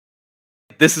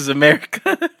This Is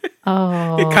America.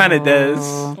 Oh, It kind of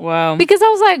does. Wow. Because I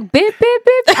was like, bip, bip,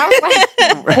 bip. I was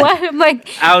like, what? I'm like,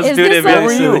 I was is doing this it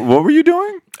really silly. What were you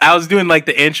doing? I was doing like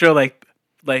the intro, like.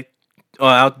 Oh,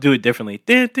 I'll do it differently.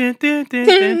 No.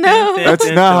 That's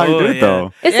not how you do it,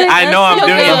 though. I know I'm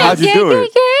doing it. How'd you do it?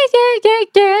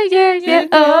 Yeah.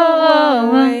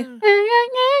 Oh.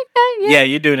 Yeah,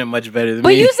 you're doing it much better than But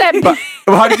me. you said,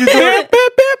 How did you do it?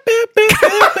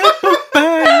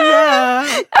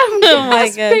 Oh my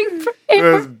god. It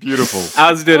was beautiful.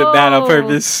 I was doing it bad on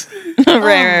purpose.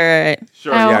 Right.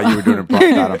 Sure, yeah, you were doing it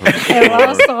bad on purpose. I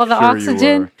lost all the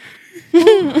oxygen.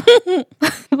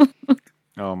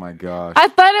 Oh my gosh. I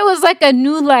thought it was like a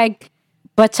new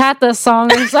bachata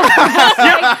song or something.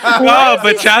 Oh,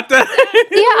 bachata.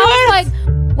 Yeah, I was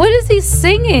like, what is he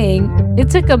singing? It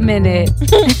took a minute.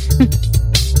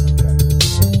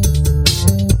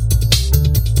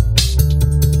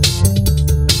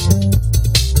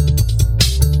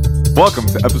 Welcome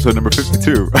to episode number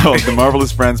 52 of the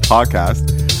Marvelous Friends podcast,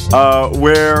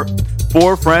 where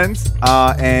four friends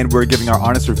and we're giving our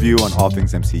honest review on all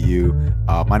things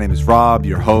MCU. My name is Rob,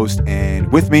 your host,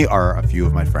 and with me are a few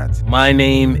of my friends. My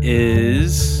name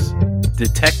is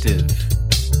Detective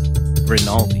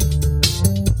Rinaldi.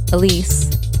 Elise.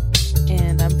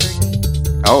 And I'm Brittany.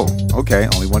 Oh, okay.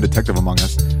 Only one detective among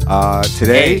us.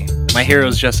 Today, Hey, my hero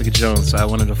is Jessica Jones, so I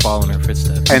wanted to follow in her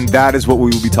footsteps. and that is what we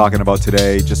will be talking about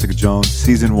today. Jessica Jones,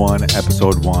 Season 1,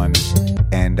 Episode 1.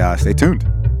 And stay tuned.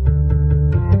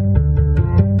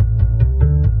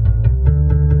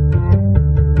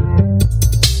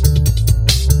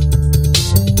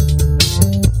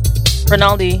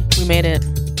 Rinaldi, we made it.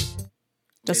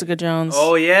 Jessica Jones.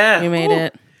 Oh, yeah. We made Ooh.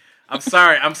 it. I'm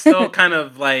sorry. I'm still kind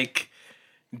of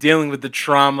dealing with the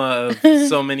trauma of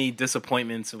so many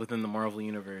disappointments within the Marvel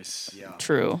Universe. Yeah.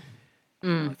 True.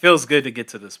 It feels good to get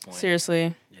to this point.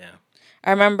 Seriously. Yeah.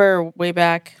 I remember way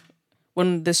back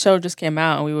when the show just came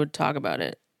out and we would talk about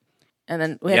it. And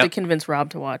then we had to convince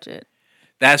Rob to watch it.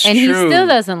 That's And true. he still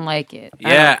doesn't like it.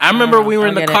 Yeah, I remember we were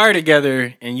in the get it. car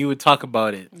together and you would talk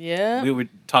about it. Yeah. We would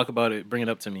talk about it, bring it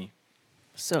up to me.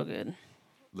 So good.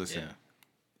 Listen, Yeah.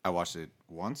 I watched it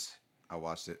once. I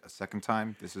watched it a second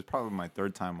time. This is probably my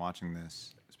third time watching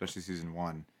this, especially Season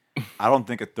 1. I don't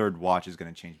think a third watch is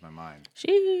going to change my mind.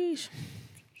 Sheesh.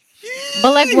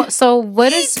 But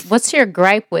what's your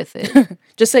gripe with it?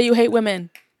 Just say you hate women.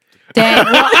 Dang,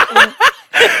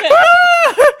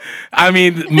 I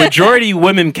mean, majority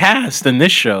women cast in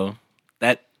this show.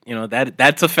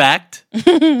 That's a fact.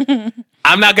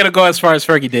 I'm not gonna go as far as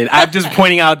Fergie did. I'm just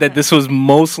pointing out that this was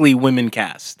mostly women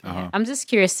cast. I'm just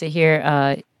curious to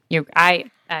hear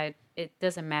it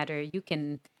doesn't matter. You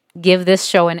can give this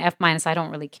show an F-. I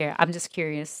don't really care. I'm just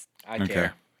curious I Okay.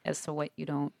 care. as to what you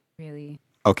don't really.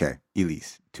 Okay,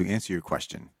 Elise, to answer your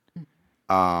question,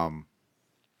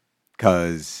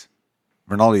 because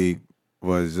Rinaldi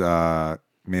was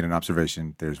made an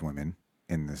observation. There's women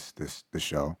in this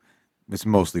show. It's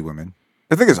mostly women.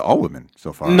 I think it's all women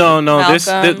so far. No,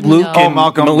 Malcolm. Luke No. and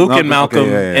Malcolm. Luke and Malcolm, Malcolm,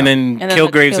 okay, yeah. and then And then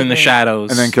Kilgrave's in the Kilgrave. shadows,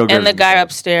 And then Kilgrave. And the guy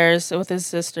upstairs with his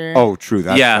sister. Oh, true.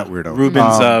 That weirdo.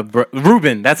 Ruben's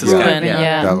Ruben. That's his guy. Ruben, Yeah.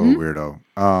 yeah. That little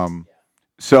weirdo.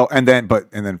 So and then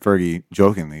Fergie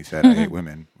jokingly said, "I hate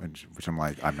women," which I'm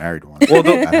like, I married one. Well,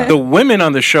 the women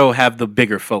on the show have the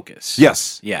bigger focus.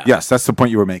 Yes. Yeah. Yes, that's the point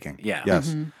you were making. Yeah.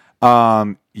 Yes.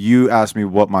 You asked me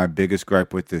what my biggest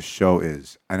gripe with this show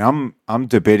is, and I'm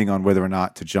debating on whether or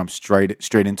not to jump straight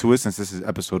into it since this is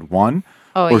episode 1,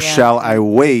 or shall I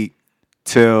wait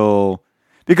till,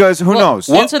 because who knows?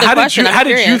 Answer the question. How I'm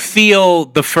did you curious. feel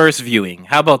the first viewing?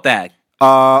 How about that?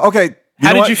 Okay.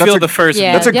 How did you feel the first?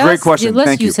 Yeah. That's a great let's- question. let's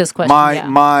Thank use you. his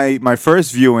question, My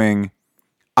first viewing,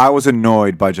 I was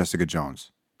annoyed by Jessica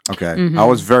Jones. Okay, I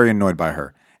was very annoyed by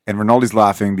her. And Rinaldi's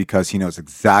laughing because he knows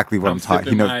exactly what I'm talking. He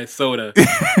sipping knows my soda.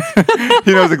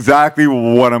 he knows exactly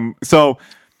what I'm. So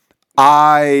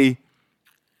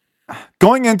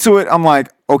going into it, I'm like,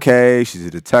 okay, she's a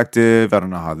detective. I don't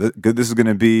know how good this is going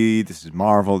to be. This is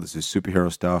Marvel. This is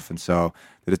superhero stuff. And so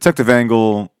the detective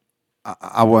angle,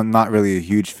 I was not really a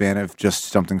huge fan of just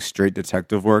something straight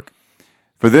detective work.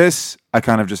 For this, I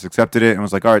kind of just accepted it and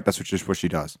was like, all right, that's just what she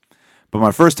does. But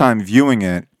my first time viewing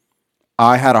it,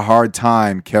 I had a hard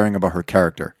time caring about her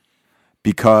character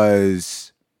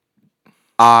because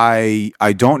I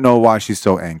don't know why she's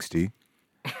so angsty.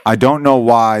 I don't know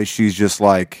why she's just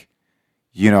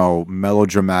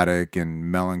melodramatic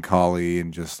and melancholy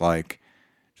and just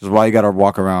which is why you got to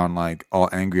walk around like all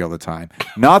angry all the time.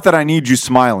 Not that I need you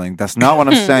smiling. That's not what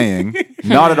I'm saying.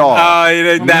 Not at all.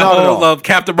 That Not at whole all.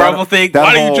 Captain Marvel thing. That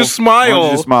Why don't you whole, just why don't smile?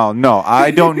 you just smile? No,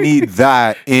 I don't need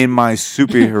that in my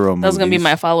superhero movies. That was gonna be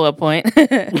my follow-up point.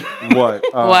 What?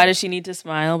 Why does she need to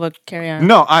smile? But carry on.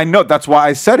 No, I know. That's why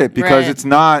I said it, because Right. it's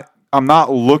not. I'm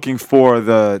not looking for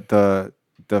the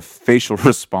facial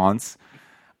response.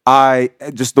 I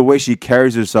just the way she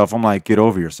carries herself. I'm like, get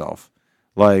over yourself.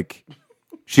 Like,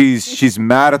 she's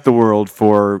mad at the world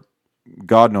for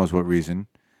God knows what reason.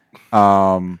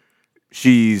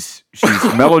 She's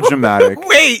melodramatic.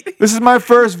 Wait, This is my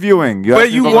first viewing. but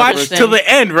you Interesting. watched till the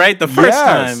end, right? The first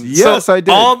Yes, time. yes, so I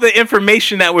did. All the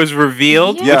information that was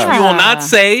revealed, Yes. which we will not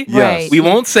say. Yes. Right. We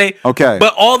won't say. Okay.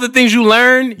 But all the things you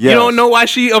learn, you Yes. don't know why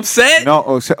she upset.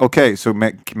 No. Okay. So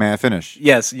may I finish?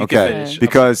 Yes, you Okay. can finish.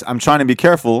 Because I'm trying to be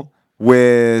careful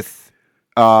with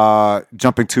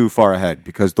jumping too far ahead,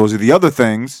 because those are the other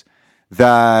things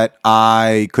that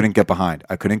I couldn't get behind.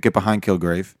 I couldn't get behind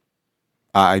Kilgrave.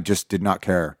 I just did not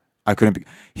care. I couldn't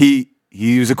be.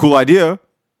 He was a cool idea,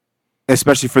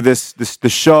 especially for the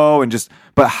show, and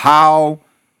but how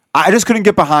I just couldn't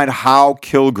get behind how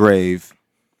Kilgrave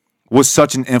was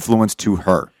such an influence to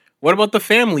her. What about the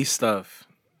family stuff?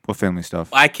 What family stuff?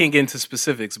 I can't get into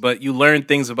specifics, but you learn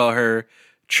things about her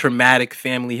traumatic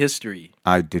family history.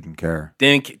 I didn't care.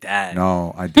 Dad.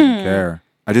 No, I didn't care.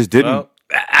 I just didn't. Well,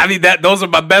 I mean those are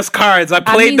my best cards. I I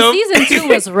played mean, them. season 2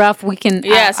 was rough. We can.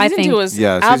 Yeah, I season think 2 was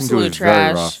Yeah, season 2 absolute was very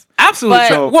trash. rough. Absolutely.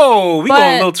 But- Whoa, we going a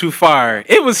but- little too far.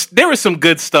 There was some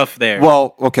good stuff there.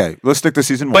 Well, okay, let's stick to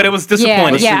season 1. but it was Yeah,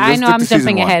 disappointing. yeah. I let's know stick I'm to season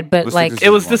jumping 1. ahead, but Let's stick like, to It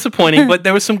was season 1. disappointing, but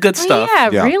there was some good stuff. yeah,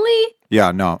 Yeah. really.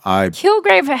 Yeah, no,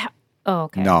 Kilgrave. Oh,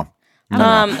 okay. no. I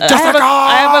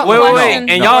have a Wait, question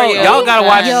and for y'all you. gotta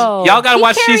watch. Yo, y'all gotta he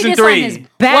watch carried season this on his 3.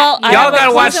 back. Well, I Y'all have a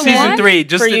gotta watch question season 3.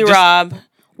 Just for you, just- Rob.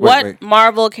 What wait.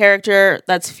 Marvel character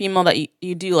that's female that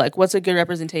you do like? What's a good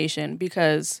representation?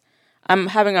 Because I'm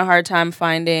having a hard time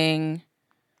finding.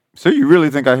 So you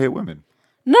really think I hate women?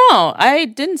 No, I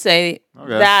didn't say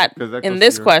Okay, that 'cause that in goes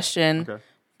this to your- question. Okay.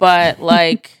 But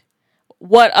like,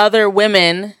 what other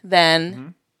women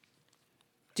then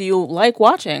do you like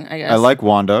watching? I guess I like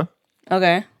Wanda.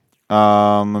 Okay.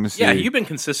 Let me see. Yeah, you've been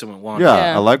consistent with Wanda. Yeah,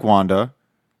 Yeah. I like Wanda.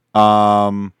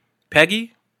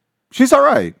 Peggy. She's all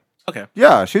right. Okay.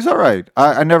 Yeah, she's all right.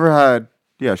 I never had.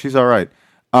 Yeah, she's all right.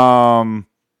 Oh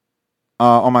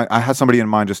my! I had somebody in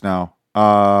mind just now.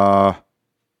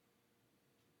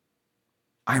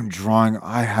 I'm drawing.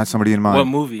 I had somebody in mind. What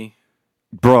movie?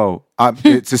 Bro,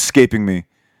 it's escaping me.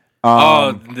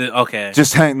 Okay.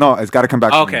 Just hang. No, it's got to come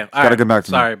back. To me. Okay. It's got to come back to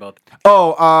Sorry me. about that.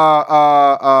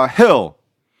 Oh, Hill.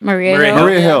 Maria. Maria Hill. Hill.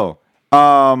 Maria Hill.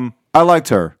 I liked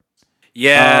her.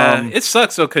 Yeah, it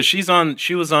sucks though because she was on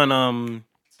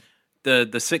the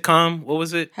sitcom. What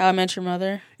was it? How I Met Your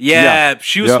Mother. Yeah,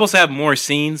 she was Yep. supposed to have more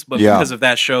scenes, but Yeah. because of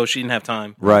that show, she didn't have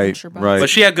time. Right. Sure, Right. But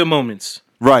she had good moments.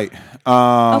 Right. Okay,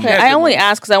 Yeah, I good only one.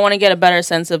 ask because I want to get a better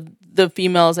sense of the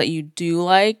females that you do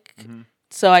like,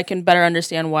 so I can better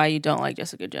understand why you don't like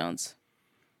Jessica Jones.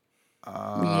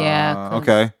 Yeah. 'cause-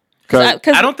 Okay. 'Cause-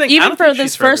 Because I don't think- even I don't for think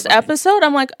this she's for first everybody. episode,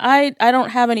 I'm like, I don't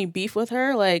have any beef with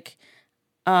her. Like,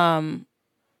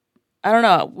 I don't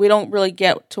know. We don't really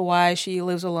get to why she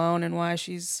lives alone and why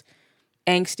she's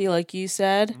angsty, like you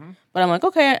said. But I'm like,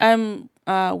 okay, I'm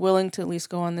willing to at least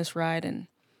go on this ride and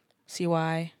see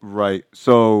why. Right.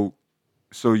 So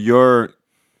you're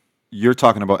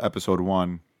talking about episode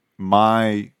 1.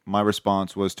 My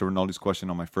response was to Rinaldi's question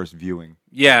on my first viewing.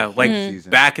 Yeah, like Season.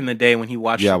 back in the day when he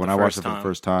watched. Yeah, it when the I watched first it for time. the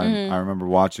first time, I remember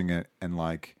watching it and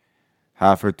like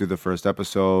halfway through the first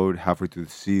episode, halfway through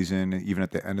the season, even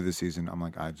at the end of the season, I'm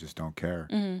like, I just don't care.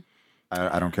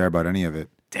 I don't care about any of it.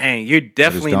 Dang, you're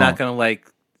definitely not don't. gonna like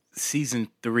season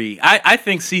 3. I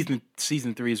think season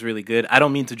 3 is really good. I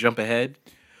don't mean to jump ahead,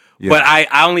 Yeah. but I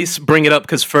only bring it up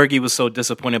because Fergie was so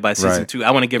disappointed by season Right. 2.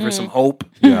 I want to give her some hope.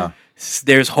 Yeah.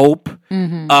 There's hope.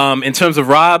 In terms of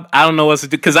Rob, I don't know what to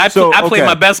do because I played okay.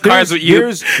 my best cards with you.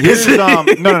 Here's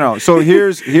no. So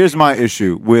here's my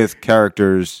issue with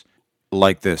characters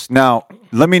like this. Now,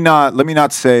 let me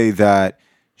not say that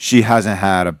she hasn't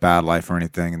had a bad life or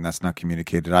anything, and that's not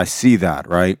communicated. I see that,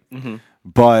 right?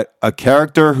 But a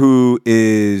character who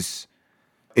is,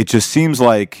 it just seems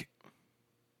like,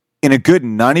 in a good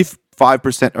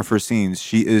 95% of her scenes,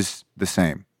 she is the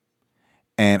same.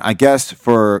 And I guess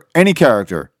for any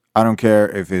character, I don't care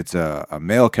if it's a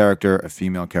male character, a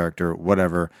female character,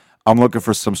 whatever, I'm looking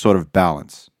for some sort of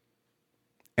balance.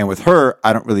 And with her,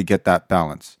 I don't really get that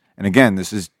balance. And again,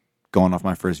 this is going off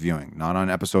my first viewing, not on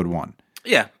episode 1.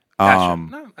 Yeah, gotcha.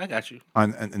 No, I got you.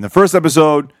 In the first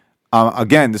episode,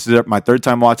 again, this is my third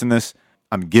time watching this.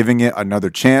 I'm giving it another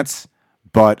chance,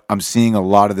 but I'm seeing a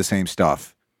lot of the same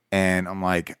stuff. And I'm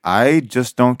like, I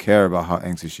just don't care about how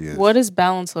angsty she is. What does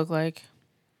balance look like?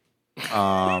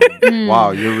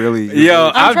 Wow, you're really...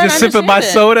 Yo, I'm trying just to sipping my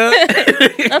soda.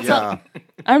 That's yeah.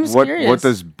 I'm just curious. What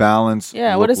does balance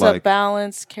Yeah, look what does like? a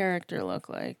balanced character look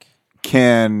like?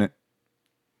 Okay.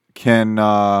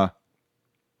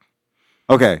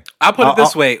 I'll put it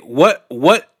this way. What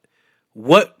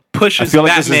I pushes feel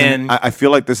like Batman? I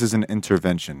feel like this is an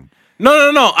intervention.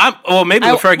 No. Maybe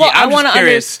with Fergie. I I'm want just to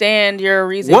curious. understand your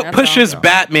reason. What that's all. pushes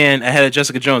Batman ahead of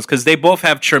Jessica Jones? Because they both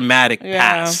have traumatic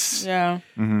pasts. Yeah.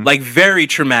 Like very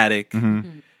traumatic.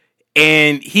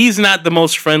 And he's not the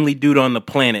most friendly dude on the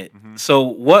planet. So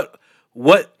what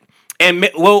and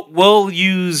we'll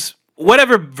use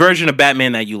whatever version of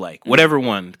Batman that you like, whatever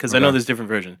one, because I know there's different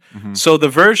versions. So the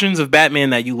versions of Batman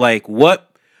that you like, what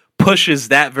pushes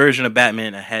that version of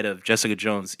Batman ahead of Jessica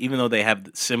Jones, even though they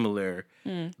have similar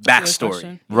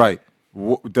backstory? Right.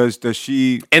 Does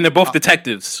she... And they're both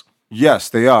detectives. Yes,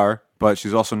 they are, but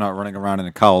she's also not running around in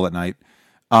a cowl at night.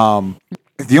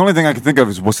 The only thing I can think of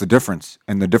is what's the difference,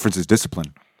 and the difference is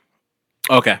discipline.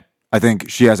 Okay. I think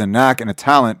she has a knack and a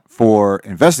talent for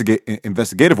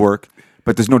investigative work,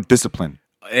 but there's no discipline.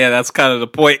 Yeah, that's kind of the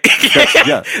point.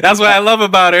 Yeah, That's what I love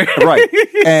about her. right.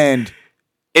 And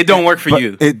It don't work for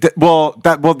you.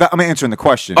 I'm answering the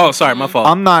question. Oh, sorry, my fault.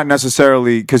 I'm not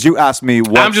necessarily, because you asked me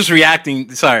what. I'm just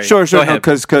reacting. Sorry. Sure, Go ahead.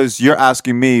 because you're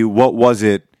asking me what was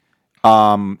it.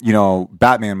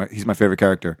 Batman. He's my favorite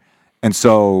character, and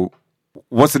so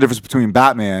what's the difference between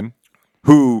Batman,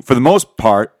 who for the most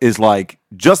part is like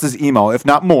just as emo, if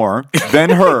not more, than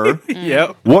her?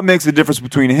 Yep. What makes the difference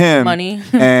between him Money.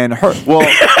 and her? Well,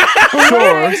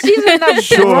 sure, She's in a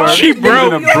sure. She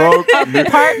broke. She's in a broke.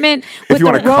 apartment If with you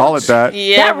want a to call it roach. that.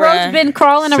 Yeah, That roach been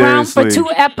crawling around for Seriously.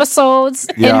 2 episodes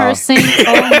in Yeah. her sink.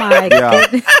 Oh my Yeah.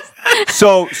 goodness.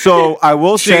 So I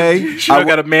will say, she don't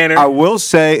got a manner. I will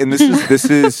say, and this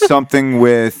is something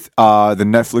with the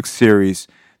Netflix series.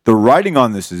 The writing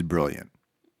on this is brilliant.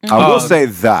 I will say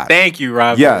that. Thank you,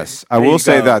 Rob. Yes, I will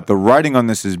say that the writing on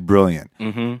this is brilliant.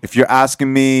 If you're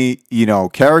asking me,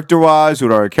 character wise, who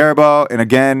do I care about? And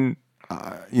again,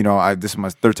 this is my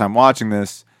third time watching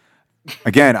this.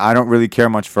 Again, I don't really care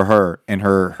much for her and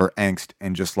her angst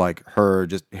and just like her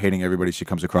just hating everybody she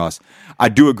comes across. I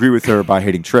do agree with her by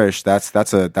hating Trish.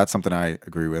 That's something I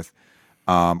agree with.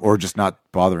 Or just not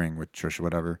bothering with Trish or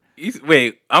whatever.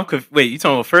 Wait, you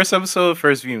talking about first episode or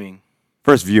first viewing?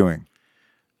 First viewing.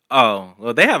 Oh,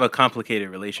 well, they have a complicated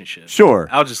relationship. Sure.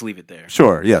 I'll just leave it there.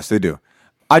 Sure, yes, they do.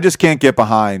 I just can't get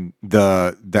behind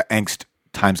the angst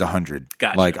times 100.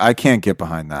 Gotcha. Like I can't get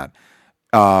behind that.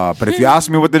 But if you ask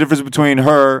me what the difference between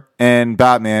her and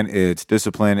Batman, it's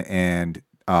discipline, and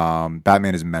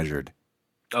Batman is measured.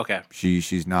 Okay.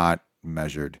 She's not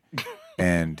measured.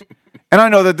 And I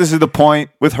know that this is the point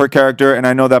with her character, and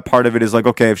I know that part of it is like,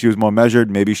 okay, if she was more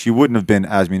measured, maybe she wouldn't have been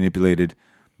as manipulated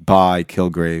by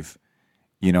Kilgrave,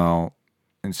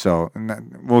 and so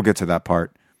we'll get to that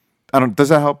part. Does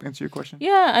that help answer your question?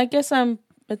 Yeah, I guess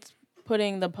it's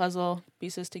putting the puzzle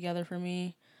pieces together for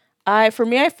me. I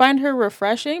find her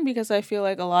refreshing because I feel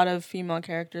like a lot of female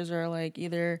characters are like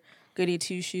either goody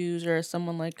two shoes or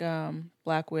someone like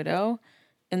Black Widow.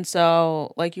 And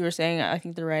so, like you were saying, I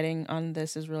think the writing on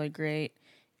this is really great.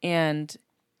 And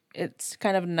it's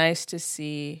kind of nice to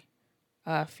see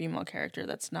a female character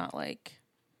that's not like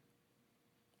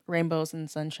rainbows and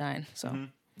sunshine. So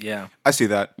Yeah. I see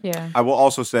that. Yeah. I will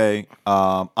also say,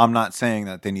 I'm not saying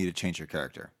that they need to change her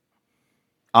character.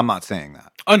 I'm not saying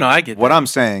that. Oh no, I get What that. I'm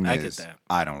saying I get is, that.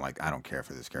 I don't care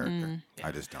for this character.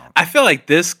 I just don't. I feel like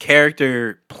this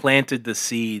character planted the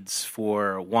seeds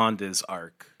for Wanda's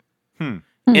arc.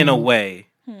 In a way.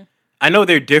 I know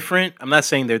they're different. I'm not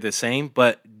saying they're the same,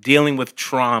 but dealing with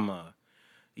trauma,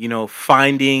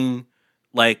 finding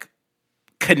like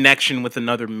connection with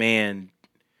another man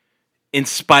in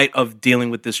spite of dealing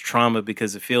with this trauma,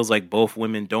 because it feels like both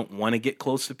women don't want to get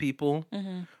close to people,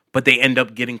 but they end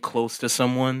up getting close to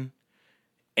someone,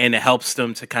 and it helps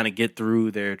them to kind of get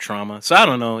through their trauma. So I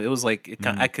don't know. It was like,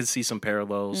 I could see some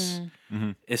parallels.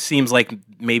 It seems like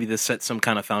maybe this set some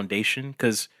kind of foundation,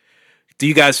 because do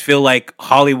you guys feel like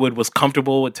Hollywood was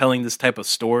comfortable with telling this type of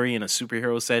story in a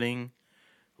superhero setting?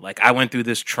 Like, I went through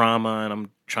this trauma and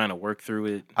I'm trying to work through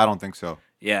it. I don't think so.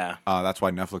 Yeah. That's why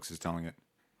Netflix is telling it.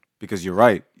 Because you're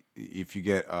right. If you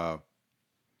get a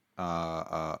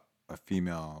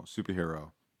female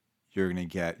superhero, you're gonna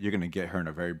get her in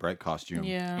a very bright costume.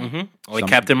 yeah, Like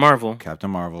Captain Marvel. Captain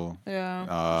Marvel.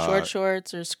 yeah, short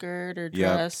shorts or skirt or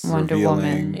Yeah, dress. Wonder revealing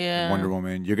Woman. Yeah. Wonder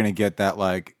Woman. You're gonna get that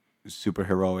like super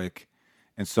heroic,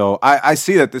 And so I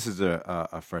see that this is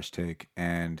a fresh take.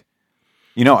 And,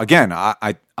 again,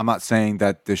 I'm not saying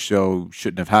that this show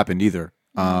shouldn't have happened either.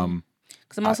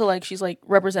 Because I'm also like, she's like,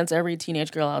 represents every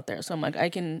teenage girl out there. So I'm like, I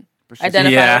can she's-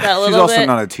 identify Yeah. with that a She's little also bit.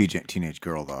 not a teenage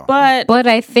girl, though. But But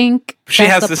I think She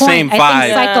that's has the point. same I vibe.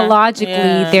 think psychologically,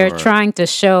 Yeah. they're Sure. trying to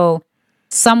show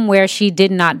somewhere she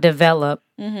did not develop.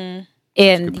 mm-hmm.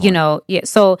 And yeah.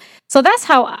 So that's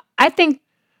how I think.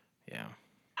 Yeah.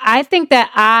 I think that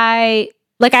I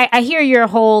hear your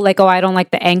whole like, oh, I don't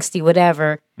like the angsty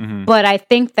whatever. Mhm. But I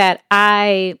think that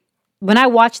when I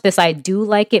watch this, I do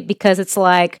like it because it's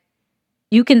like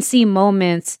you can see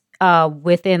moments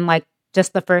within like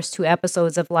just the first 2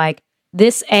 episodes of like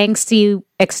this angsty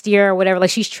exterior or whatever. Like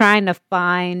she's trying to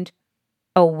find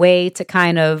a way to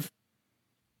kind of,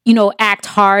 act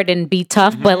hard and be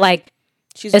tough. But like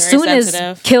she's as very soon as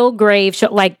sensitive.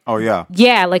 Kilgrave, Oh, yeah.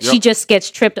 yeah, like she Yep. just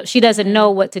gets tripped up. She doesn't know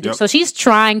what to do. Yep. So she's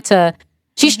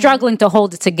she's struggling to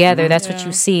hold it together. That's what Yeah.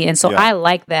 you see. And so Yeah. I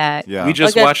like that. Yeah. We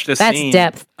just Like watched a that's scene.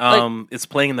 depth. It's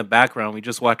playing in the background. We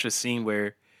just watched a scene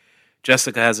where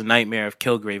Jessica has a nightmare of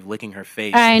Kilgrave licking her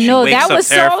face. I and she know. wakes That up was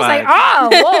so, I was like,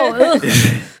 terrified. oh, whoa.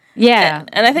 ugh. Yeah.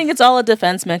 And I think it's all a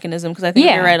defense mechanism because I think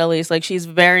Yeah. you're right, Elise. Like she's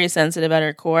very sensitive at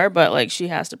her core, but like she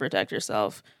has to protect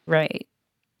herself. Right.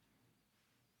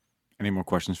 Any more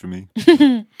questions for me?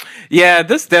 Yeah,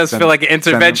 this does feel like an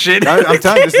intervention. I'm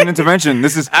telling you, this is an intervention.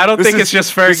 This is. I don't this think is- it's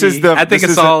just this is Fergie. I think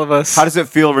it's all of us. How does it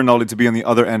feel, Rinaldi, to be on the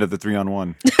other end of the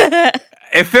 3-on-1?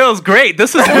 It feels great.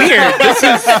 This is weird.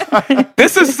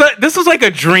 This is like a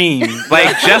dream.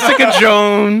 Like Jessica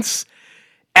Jones,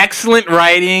 excellent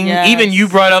writing. Yes. Even you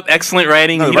brought up excellent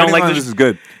writing. No, the You don't writing like on this. this is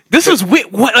good. This is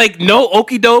what? Like no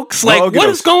okey dokes. Like okey what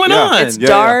dokes. is going Yeah. on? It's Yeah,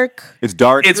 dark. It's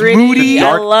dark. It's gritty. moody. I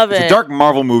dark. love It's a it. dark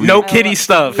Marvel movie. No kitty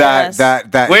stuff. Yes.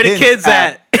 That Where the hints kids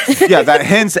at? Yeah, that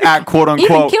hints at quote Even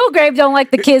unquote. Kilgrave don't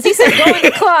like the kids. He said, go in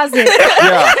the closet.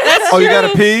 Yeah. Oh, you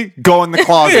gotta pee? Go in the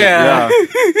closet. Yeah.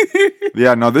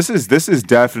 Yeah. No, this is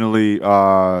definitely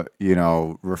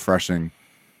refreshing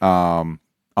on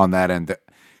that end.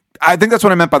 I think that's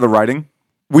what I meant by the writing.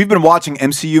 We've been watching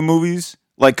MCU movies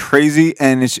like crazy,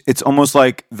 and it's almost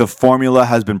like the formula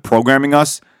has been programming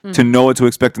us to know what to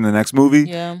expect in the next movie.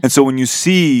 Yeah. And so when you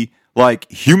see like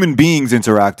human beings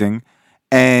interacting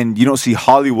and you don't see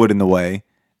Hollywood in the way,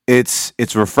 it's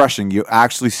refreshing. You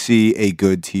actually see a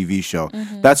good TV show.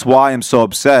 That's why I'm so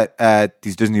upset at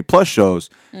these Disney Plus shows,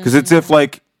 because it's if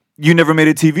like you never made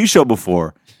a TV show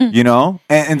before, and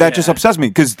that just Yeah. upsets me,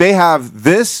 because they have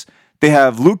this, they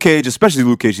have Luke Cage, especially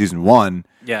Luke Cage season 1.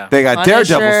 Yeah. They got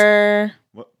Daredevil,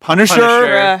 Punisher,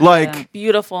 Punisher. like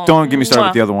Beautiful. don't get me started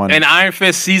with the other one. And Iron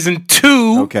Fist season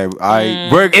 2 Okay,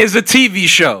 we're is a TV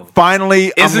show. finally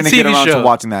I'm It's a going to get TV around to show.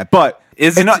 watching that, but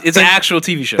It's and not- it's an and actual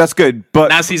TV show. that's good, but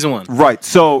not season 1. right.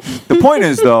 So the point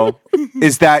is though,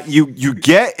 is that you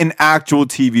get an actual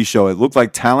TV show. It looked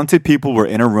like talented people were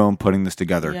in a room putting this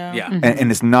together, Yeah. and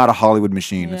it's not a Hollywood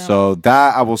machine. Yeah. So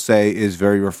that I will say is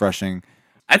very refreshing.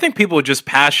 I think people are just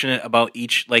passionate about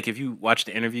each. Like, if you watch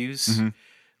the interviews, Mm-hmm.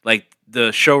 like the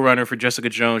showrunner for Jessica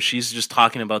Jones, she's just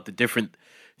talking about the different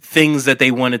things that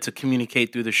they wanted to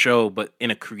communicate through the show, but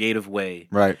in a creative way.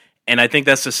 Right. And I think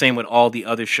that's the same with all the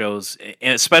other shows,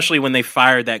 and especially when they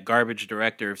fired that garbage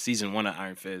director of season 1 of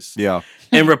Iron Fist, Yeah.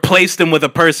 and replaced him with a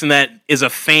person that is a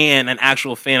fan, an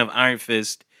actual fan of Iron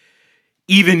Fist.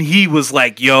 Even he was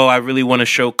like, yo, I really want to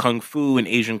show Kung Fu and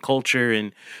Asian culture.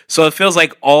 And so it feels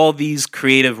like all these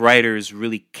creative writers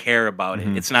really care about it.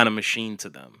 It's not a machine to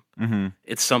them. Mm-hmm.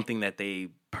 It's something that they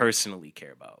personally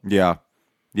care about. Yeah.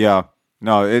 Yeah.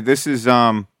 No, it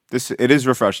is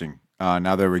refreshing.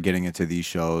 Now that we're getting into these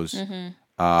shows,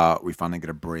 we finally get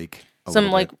a break.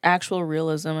 Some like actual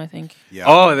realism, I think. Yeah.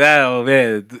 Oh,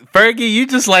 man. Fergie, you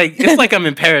just like, it's like I'm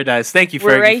in paradise. Thank you,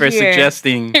 We're Fergie, right for here.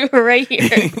 suggesting. Right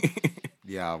here.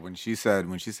 Yeah, when she said,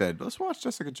 let's watch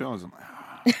Jessica Jones, I'm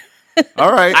like,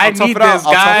 all right, I I'll tough need it out. this,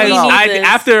 I'll tough it guys. out. I need this.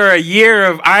 After a year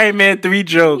of Iron Man 3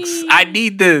 jokes, I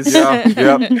need this. Yeah,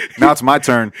 yep. Now it's my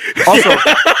turn. Also,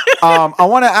 I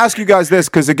want to ask you guys this,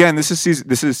 because again, this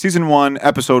is season 1,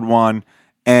 episode 1,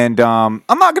 and I'm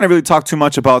not going to really talk too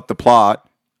much about the plot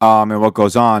and what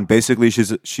goes on. Basically,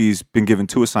 she's been given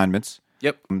 2 assignments.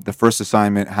 Yep. The first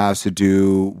assignment has to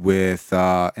do with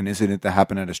an incident that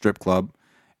happened at a strip club,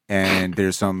 and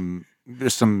there's some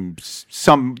this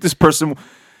person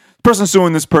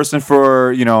suing this person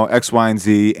for X, Y, and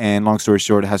Z, and long story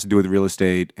short, it has to do with real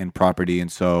estate and property,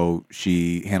 and so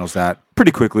she handles that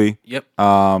pretty quickly. Yep.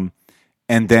 And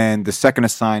then the second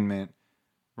assignment,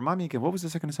 remind me again, what was the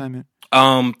second assignment?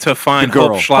 To find The girl.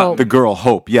 Hope Schlott. The girl,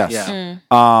 Hope, yes. Yeah.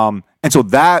 And so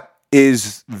that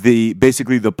is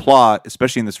basically the plot,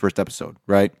 especially in this first episode,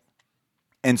 right?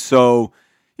 And so,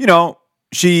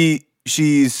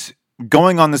 she's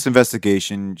going on this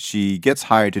investigation. She gets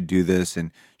hired to do this,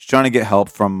 and she's trying to get help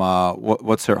from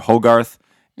what's her Hogarth,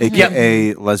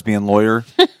 aka lesbian lawyer.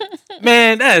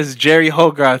 Man, that is Jerry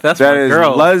Hogarth. That's That my is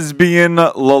girl. lesbian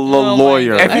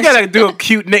lawyer. If you gotta do a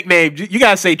cute nickname, you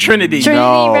gotta say Trinity. Trinity,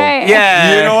 No. right?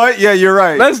 Yeah. You know what? Yeah, you're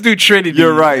right. Let's do Trinity.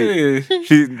 You're right.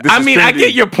 Yeah. I I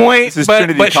get your point, This is but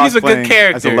Trinity she's a good cosplaying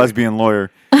character. as a lesbian lawyer.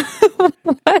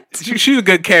 She's a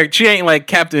good character. She ain't like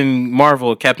Captain Marvel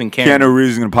or Captain Canada. Keanu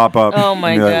Reeves is gonna pop up. Oh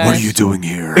my and be like, what are gosh. you doing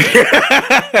here?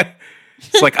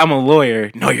 It's like, I'm a lawyer.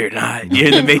 No, you're not. You're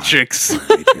in the Matrix.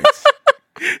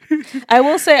 I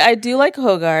will say I do like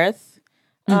Hogarth.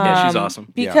 Yeah, she's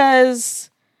awesome. Because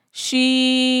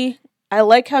I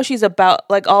like how she's about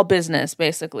like all business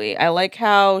basically. I like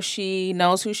how she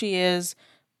knows who she is,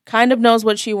 kind of knows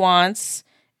what she wants,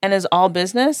 and is all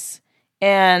business.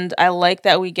 And I like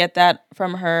that we get that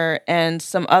from her and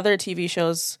some other TV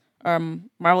shows,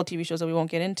 Marvel TV shows that we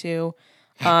won't get into.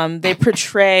 They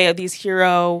portray these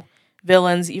hero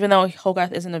villains, even though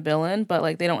Hogarth isn't a villain, but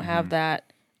like they don't have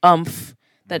that umph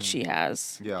that she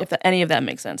has. Yeah. If any of that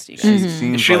makes sense to you guys. She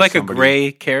seems Is she like somebody- a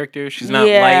gray character? She's not light.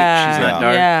 She's not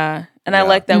dark. Yeah. And I Yeah.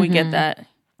 like that we get that.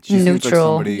 She seems like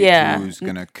Neutral. somebody Yeah. who's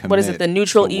gonna commit What is it? The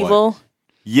neutral to what- evil?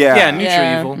 Yeah. Yeah, neutral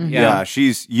Yeah. evil. Yeah,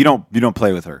 she's you don't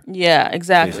play with her. Yeah,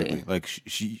 exactly. Basically, like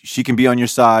she can be on your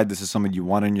side. This is someone you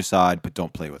want on your side, but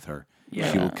don't play with her. Yeah.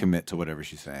 She will commit to whatever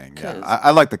she's saying. Yeah, 'Cause-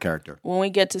 I like the character. When we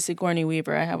get to Sigourney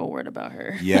Weaver, I have a word about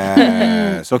her.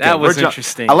 Yes, okay. That was we're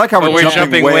interesting. I like how But we're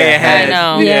jumping way ahead.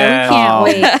 I know. Yeah,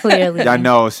 we can't wait. Clearly, I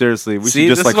know. Seriously, we See,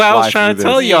 should this just is like what I was fly trying through to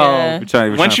tell this. y'all. Yeah. We're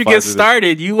trying Once to you fly get through this.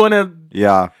 started, you want to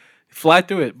Yeah. fly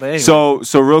through it. But anyway. So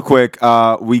real quick,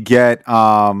 we get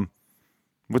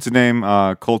what's his name?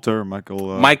 Coulter,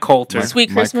 Michael. Mike Coulter. Sweet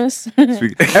Mike- Christmas.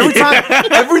 Sweet.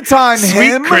 Every time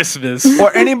Sweet him Christmas.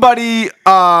 or anybody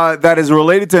that is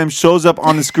related to him shows up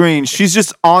on the screen, she's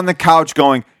just on the couch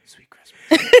going, "Sweet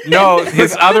Christmas." No,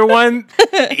 his other one,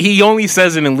 he only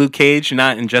says it in Luke Cage,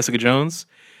 not in Jessica Jones.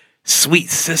 Sweet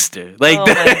sister. Like Oh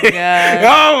that. my God.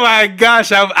 Oh my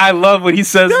gosh. I love when he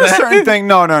says There's that. certain thing.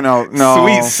 No.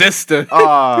 Sweet sister.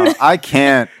 I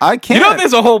can't. You know,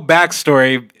 there's a whole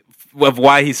backstory of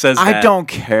why he says that. I don't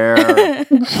care. I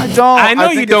don't. I know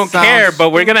you think it don't care, sounds but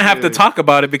we're gonna have to stupid. talk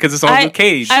about it because it's on Luke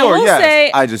Cage. I Sure, will yes. say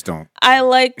I just don't. I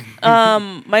like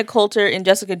Mike Coulter in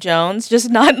Jessica Jones, just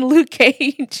not in Luke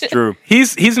Cage. True.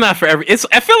 He's not for every.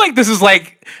 I feel like this is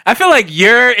like. I feel like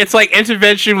it's like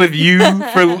intervention with you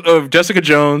for Jessica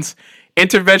Jones,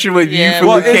 intervention with Yeah. you for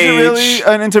Well, Luke is Cage. it really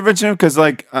an intervention? Because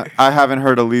like I haven't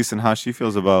heard Elise and how she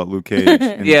feels about Luke Cage.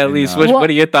 Yeah, Elise, what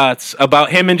are your thoughts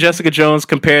about him and Jessica Jones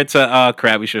compared to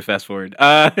crap? We should fast forward.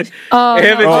 Him and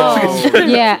Jessica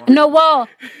Jones. yeah. No, well,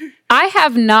 I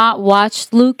have not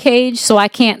watched Luke Cage, so I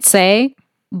can't say,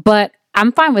 but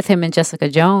I'm fine with him and Jessica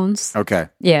Jones. Okay.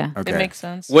 Yeah. Okay. It makes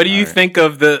sense. What do you think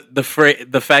of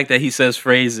the fact that he says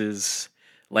phrases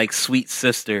like "sweet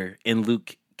sister" in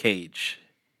Luke Cage?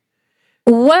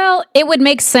 Well, it would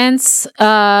make sense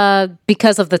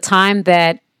because of the time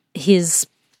that his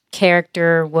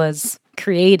character was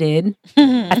created.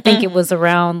 I think it was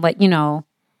around like,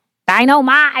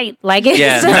 Dynamite. Like it's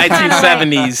Yeah, just kinda like-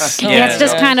 1970s. Yeah. Yeah, it's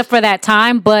just kind of for that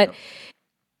time. But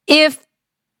if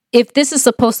this is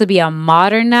supposed to be a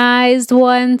modernized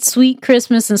one, Sweet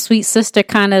Christmas and Sweet Sister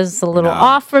kind of is a little No.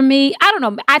 off for me. I don't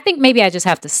know. I think maybe I just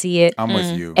have to see it, I'm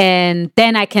with you. and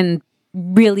then I can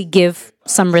really give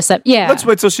some recept. Yeah, Let's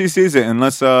wait till she sees it and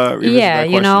let's revisit Yeah, that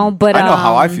you know, question. but, I know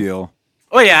how I feel.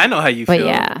 Oh yeah, I know how you But feel.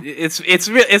 yeah. It's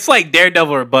real. It's like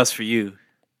Daredevil or Bust for you.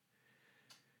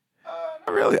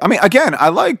 Not really. I mean, again, I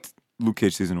liked Luke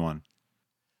Cage season 1.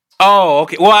 Oh,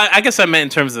 okay. Well, I guess I meant in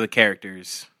terms of the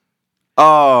characters.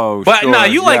 Oh, But sure, no,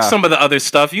 you like yeah. some of the other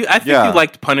stuff. I think Yeah. you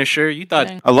liked Punisher. You thought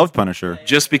I love Punisher.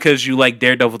 just because you like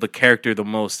Daredevil the character the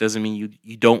most doesn't mean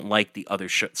you don't like the other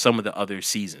some of the other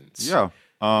seasons. Yeah.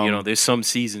 There's some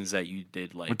seasons that you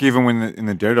did like. Like even when in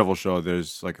the Daredevil show,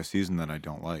 there's like a season that I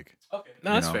don't like. Okay,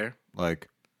 no, that's you know? fair. Like,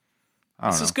 I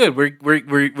don't This know. is good.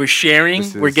 We're sharing.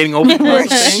 This We're is- getting open. We're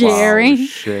things. sharing. Wow,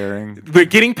 sharing. We're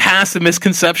getting past the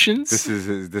misconceptions.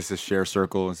 This is share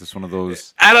circle. Is this one of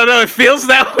those? I don't know. It feels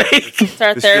that way. It's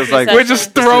our This therapy feels like- session. We're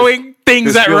just throwing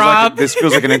things at feels Rob. Like, this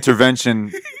feels like an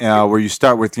intervention where you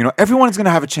start with, everyone's gonna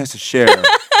have a chance to share.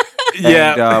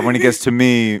 yeah. And when it gets to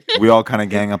me, we all kind of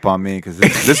gang up on me because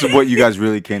this is what you guys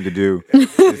really came to do,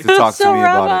 is to talk to so me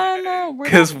Rob, about it.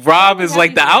 Because Rob is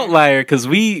like the outlier. Because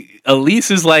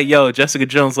Elise is like, yo, Jessica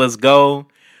Jones, let's go.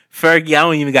 Fergie, I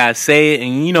don't even gotta say it.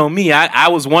 And you know me, I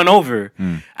was won over.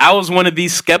 I was one of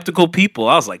these skeptical people.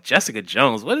 I was like, Jessica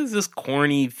Jones, what is this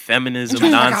corny feminism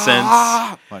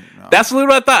nonsense? But no. That's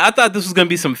literally what I thought. I thought this was gonna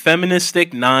be some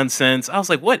feministic nonsense. I was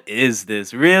like, what is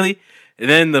this? Really? And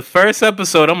then the first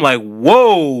episode, I'm like,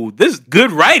 whoa, this is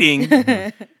good writing.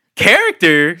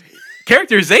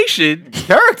 Characterization.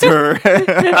 Character.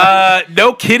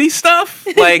 No kitty stuff.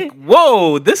 Like,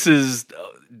 whoa,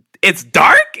 it's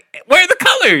dark. Where are the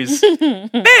colors?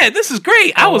 Man, this is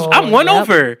great. I'm won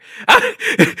over.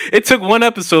 It took one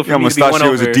episode for I me almost to be thought won she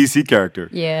over. was a DC character.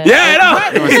 Yeah. Yeah, I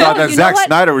know. I thought that You know Zack what?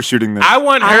 Snyder was shooting this. I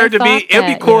want her to be. thought It'd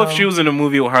be that, cool if yo. she was in a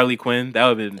movie with Harley Quinn. That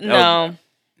would have been. No.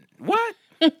 What?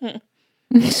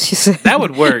 She said, That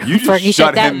would work. You just Fergie,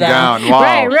 shut him down. Wow.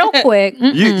 Right, real quick.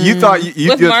 You thought you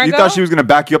With Margot? thought she was gonna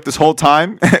back you up this whole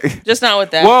time? Just not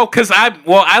with that. Well, because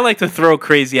I like to throw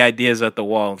crazy ideas at the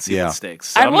wall and see Yeah. what sticks.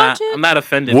 So I'd I'm watch not. it. I'm not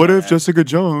offended. What by if that. Jessica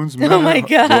Jones? Oh my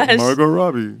gosh. Margot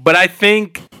Robbie. But I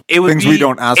think it would Things be. we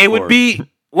don't ask It for. would be.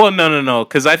 Well, no.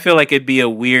 Because I feel like it'd be a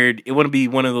weird. It wouldn't be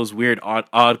one of those weird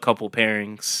odd couple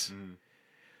pairings.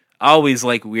 I always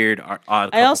like weird odd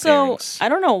couple pairings. I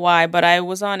don't know why, but I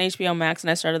was on HBO Max and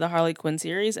I started the Harley Quinn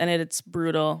series, and it's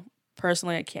brutal.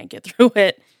 Personally, I can't get through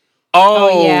it.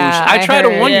 Oh, yeah, I I try to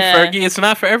heard. warn you, Yeah. Fergie. It's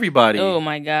not for everybody. Oh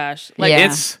my gosh! Like Yeah.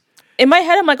 It's in my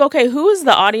head, I'm like, okay, who is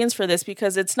the audience for this?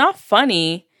 Because it's not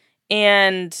funny,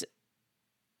 and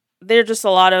they're just a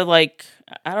lot of like,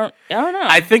 I don't know.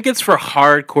 I think it's for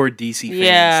hardcore DC fans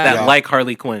Yeah. that Yeah. like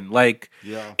Harley Quinn. Like,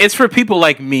 Yeah. it's for people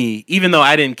like me. Even though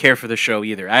I didn't care for the show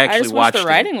either, I I actually just wish watched the it.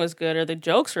 writing was good or the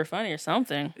jokes were funny or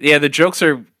something. Yeah, the jokes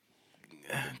are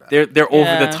they're over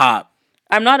Yeah. the top.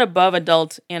 I'm not above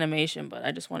adult animation, but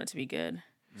I just want it to be good.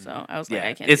 So I was like, Yeah,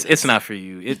 I can't. it's do this. it's not for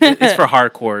you. It's for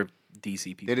hardcore DC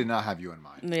They people. did not have you in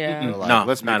mind. Yeah. They were like, No,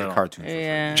 let's not make at a all. cartoon. for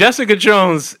Yeah. Jessica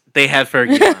Jones, they had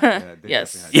Fergie. on. Fergie. Yeah, they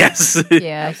Yes. definitely had you. Yes.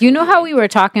 Yeah. You know how we were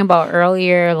talking about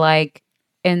earlier, like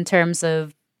in terms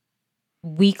of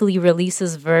weekly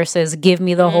releases versus give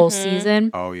me the whole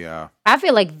season? Oh yeah. I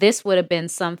feel like this would have been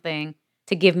something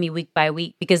to give me week by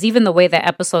week because even the way that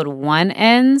episode 1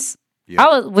 ends, Yeah. I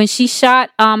was when she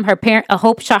shot her parent,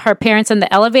 Hope shot her parents in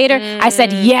the elevator. I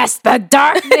said, "Yes, the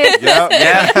darkness." Yeah.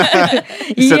 Yeah.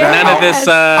 Said that None of this.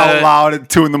 out loud at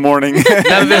 2 a.m. None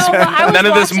of this. No, I was None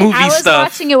of this watching- movie I was stuff.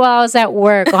 watching it while I was at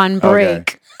work on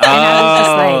break. And I was just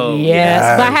Oh, like,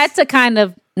 yes. But I yes. had to kind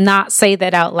of not say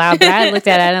that out loud. But I looked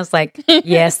at it and I was like,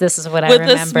 yes, this is what I With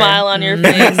remember. the smile on your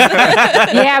Mhm. face.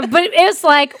 Yeah, but it's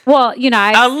like, well, you know,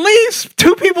 At least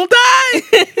 2 people died.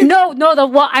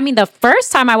 the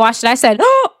first time I watched it, I said,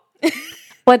 oh.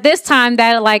 But this time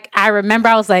that, like, I remember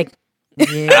I was like,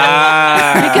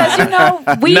 yeah. Because, you know,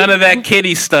 we. None of that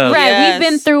kitty stuff. Right, Yes. we've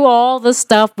been through all the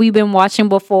stuff we've been watching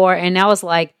before, and I was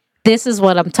like, this is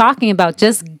what I'm talking about.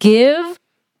 Just give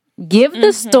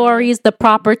the stories the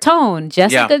proper tone.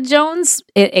 Jessica Jones,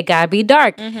 it gotta be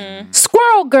dark.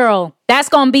 Squirrel Girl, that's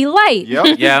gonna be light.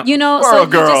 Yep. Yeah. You know, Squirrel so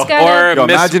you Girl. just gotta, Yo,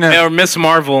 imagine if- Or Miss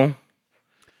Marvel.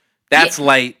 That's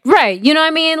light. right. You know what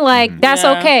I mean? Like that's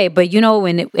Yeah. okay, but you know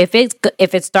if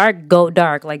it's dark, go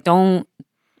dark. Like don't.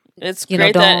 It's You know,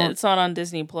 great that don't- it's not on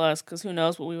Disney Plus because who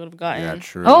knows what we would have gotten. Yeah,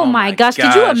 true. Oh, my gosh! Could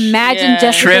you gosh. imagine Yeah.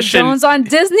 Jessica Trish and- Jones on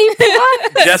Disney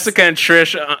Plus? Jessica and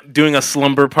Trish doing a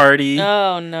slumber party,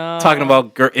 Oh no! talking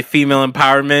about female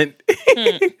empowerment.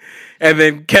 And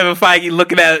then Kevin Feige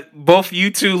looking at both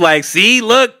you two like, see,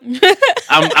 look,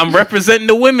 I'm representing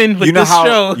the women with You know this how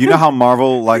show. you know how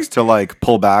Marvel likes to like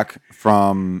pull back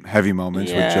from heavy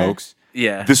moments with Yeah. jokes.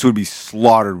 Yeah. This would be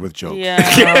slaughtered with jokes. Yeah,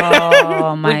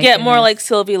 Oh my! we get more goodness. like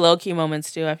Sylvie Loki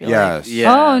moments too. I feel Yes.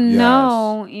 Yeah. Oh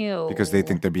no! Ew. Because they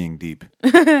think they're being deep.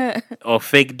 Oh,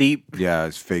 fake deep. Yeah,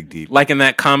 it's fake deep. Like in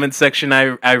that comment section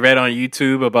I read on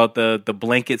YouTube about the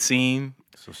blanket scene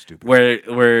So stupid.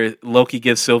 where Loki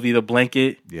gives Sylvie the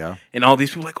blanket. Yeah. And all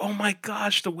these people are like, oh my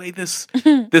gosh, the way this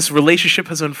relationship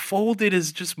has unfolded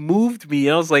has just moved me.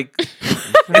 I was like,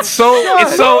 it's so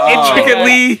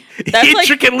intricately That's like-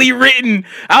 intricately written.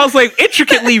 I was like,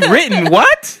 intricately written?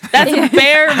 What? That's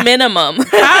bare minimum.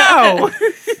 How?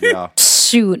 Yeah.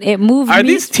 Shoot! It moved. Are me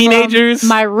these from teenagers?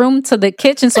 my room to the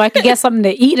kitchen so I could get something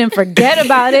to eat and forget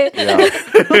about it.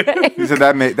 Yeah. He said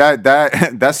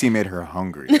that scene made her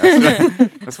hungry.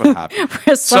 That's what happened.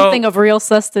 For something of real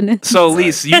sustenance. So,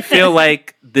 Lise, you feel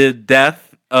like the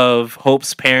death of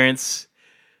Hope's parents,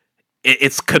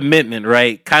 it's commitment,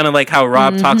 right? Kind of like how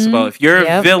Rob talks about. If you're a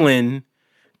Yep. villain,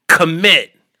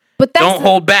 commit. But that's Don't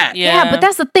hold back. yeah, but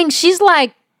that's the thing. She's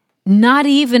like not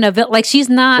even a like she's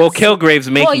not. Well, Kilgrave's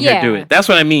making yeah. her do it. That's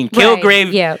what I mean. Right,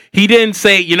 Kilgrave, yeah. he didn't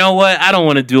say, you know what, I don't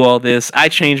want to do all this. I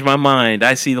changed my mind.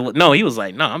 I see the no. He was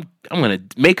like, no, I'm gonna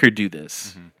make her do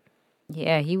this.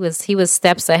 Yeah, he was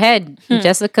steps ahead.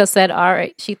 Jessica said, all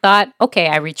right, she thought, okay,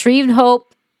 I retrieved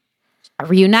Hope. I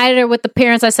reunited her with the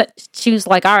parents. I said, she was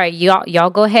like, all right, y'all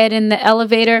go ahead in the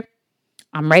elevator.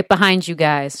 I'm right behind you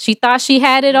guys. She thought she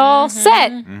had it all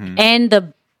set. And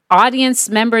the audience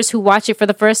members who watch it for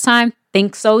the first time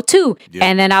think so too. Yep.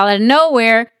 And then out of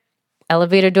nowhere,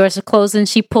 elevator doors are closing.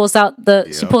 She pulls out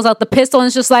the pistol and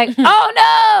it's just like,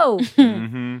 oh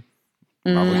no!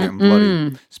 Probably getting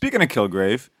bloody. Speaking of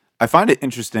Kilgrave, I find it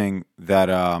interesting that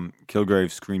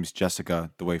Kilgrave screams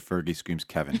Jessica the way Fergie screams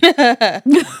Kevin.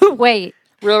 Wait.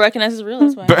 Real recognizes real,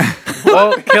 that's why.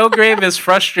 Well, Kilgrave is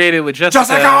frustrated with Jessica.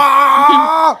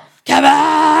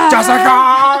 Kevin!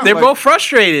 Jessica! They're both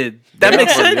frustrated. That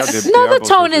makes sense. No, the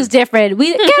tone is different.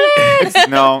 Kevin! It's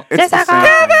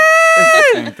the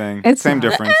same thing. It's same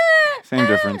difference. Same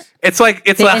difference. It's like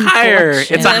it's a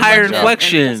higher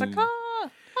inflection.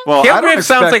 Well, Kilgrave I don't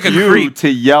sounds expect like a you creep. to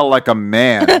yell like a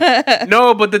man.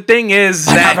 No, but the thing is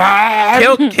that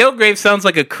Kilgrave sounds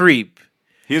like a creep.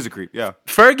 He is a creep, yeah.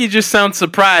 Fergie just sounds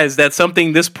surprised that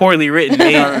something this poorly written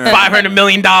made $500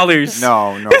 million.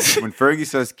 No. When Fergie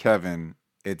says Kevin,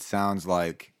 it sounds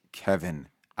like, Kevin,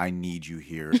 I need you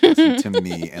here. Listen to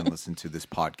me and listen to this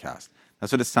podcast.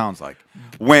 That's what it sounds like.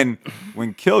 When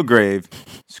Kilgrave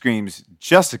screams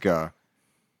Jessica,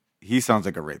 he sounds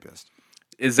like a rapist.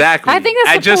 Exactly. I think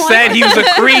that's I the just point. said he was a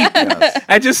creep. Yes.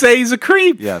 I just say he's a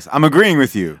creep. Yes, I'm agreeing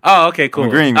with you. Oh, okay, cool. I'm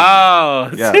agreeing with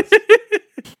Oh, Yes.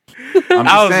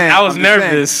 I was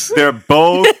nervous. They are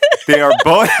both.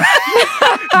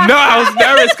 No, I was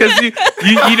nervous because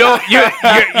you don't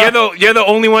you're the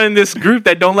only one in this group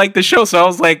that don't like the show. So I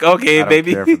was like, okay, I don't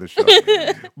baby. care for the show.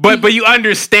 But you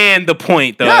understand the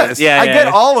point, though. Yes, Yeah, I get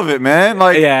all of it, man.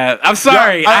 Like, Yeah, I'm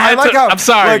sorry. Yeah, I like how, I'm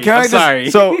sorry. like, can I I'm just- sorry.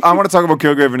 So I want to talk about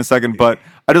Kilgrave in a second, but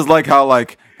I just like how,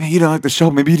 like, man, you don't like the show.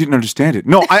 Maybe you didn't understand it.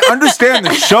 No, I understand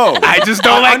the show. I just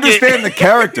don't like it. understand the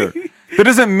character. That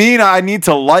doesn't mean I need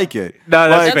to like it. No,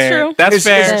 that's Like, fair. true. That's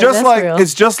fair. It's just That's like real.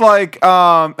 it's just like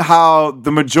how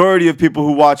the majority of people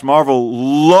who watch Marvel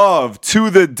love to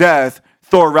the death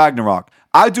Thor Ragnarok.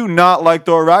 I do not like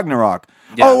Thor Ragnarok.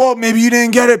 Yeah. Oh well, maybe you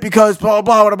didn't get it because blah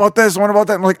blah. What about this? What about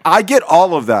that? I'm like, I get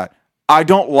all of that. I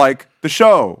don't like the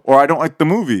show or I don't like the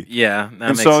movie. Yeah, that And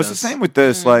makes so sense. it's the same with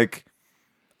this. Like,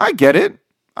 I get it.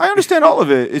 I understand all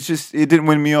of it. It's just it didn't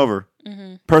win me over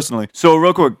personally. So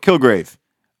real quick, Kilgrave.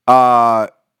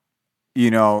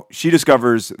 She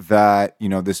discovers that,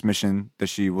 this mission that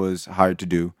she was hired to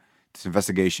do, this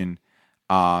investigation,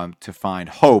 to find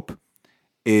Hope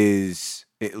it's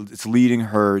leading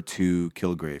her to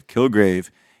Kilgrave. Kilgrave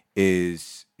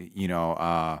is,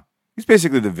 he's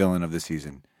basically the villain of the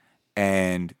season.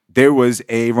 And there was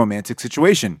a romantic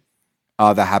situation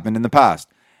that happened in the past.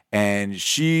 And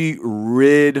she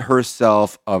rid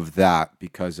herself of that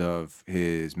because of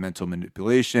his mental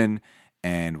manipulation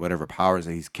and whatever powers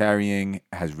that he's carrying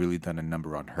has really done a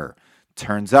number on her.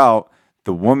 Turns out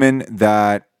the woman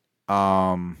that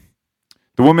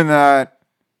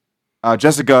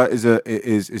Jessica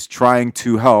is trying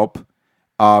to help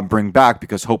bring back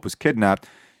because Hope was kidnapped.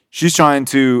 She's trying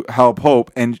to help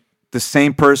Hope, and the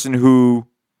same person who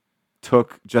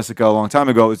took Jessica a long time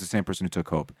ago is the same person who took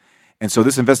Hope. And so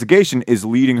this investigation is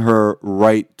leading her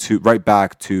right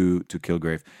back to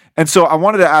Kilgrave. And so I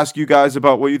wanted to ask you guys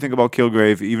about what you think about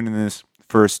Kilgrave. Even in this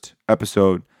first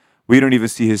episode, we don't even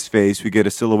see his face. We get a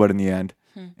silhouette in the end,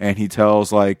 and he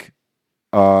tells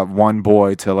one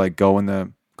boy to go in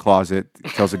the closet. He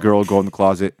tells a girl to go in the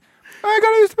closet. I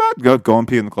gotta use the bathroom. Go and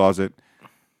pee in the closet.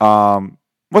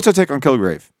 What's our take on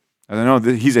Kilgrave? I don't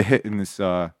know. He's a hit in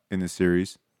this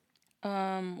series.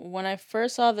 When I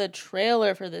first saw the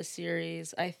trailer for this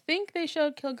series, I think they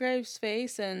showed Kilgrave's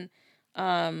face and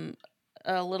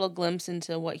a little glimpse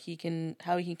into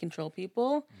how he can control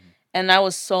people, and I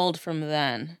was sold from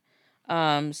then.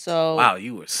 So Wow,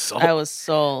 you were sold. I was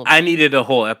sold. I needed a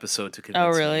whole episode to convince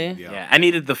Oh, me. really? Yeah, I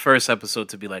needed the first episode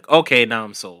to be like, okay, now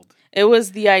I'm sold. It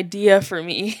was the idea for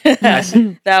me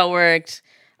that worked.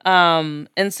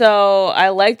 And so I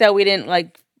like that we didn't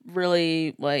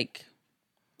really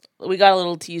we got a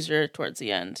little teaser towards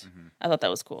the end. I thought that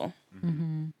was cool. How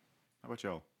about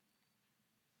y'all?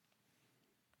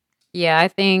 Yeah, I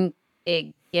think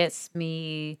it gets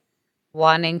me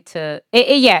wanting to.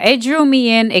 It drew me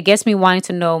in. It gets me wanting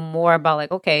to know more about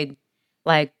because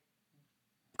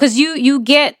you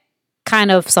get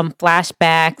kind of some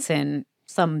flashbacks and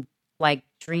some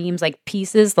dreams,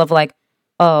 pieces of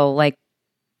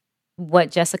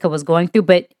what Jessica was going through,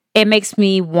 but it makes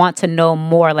me want to know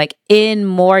more, in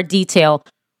more detail,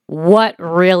 what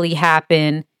really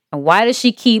happened. And why does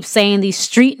she keep saying these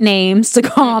street names to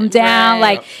calm down?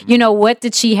 Right. What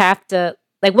did she have to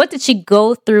like what did she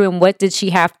go through and what did she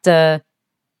have to,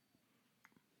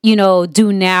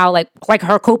 do now? Like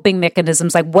her coping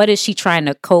mechanisms, like what is she trying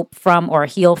to cope from or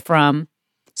heal from?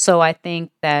 So I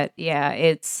think that,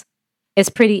 it's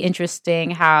pretty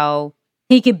interesting how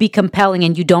he could be compelling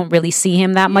and you don't really see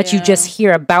him that much. You just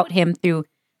hear about him through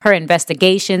her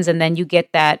investigations, and then you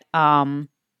get that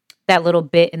that little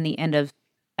bit in the end of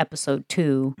episode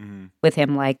 2 with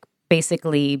him like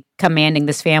basically commanding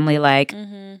this family like,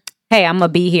 hey, I'm gonna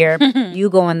be here. You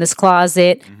go in this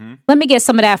closet. Let me get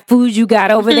some of that food you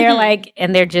got over there. Like,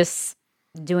 and they're just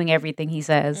doing everything he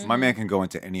says. My man can go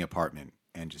into any apartment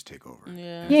and just take over.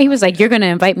 Yeah, he was like, you're gonna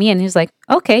invite me in. He was like,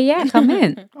 okay, yeah, come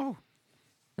in. Oh,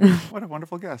 what a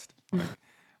wonderful guest. How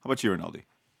about you, Rinaldi?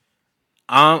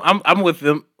 I'm with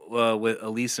them, with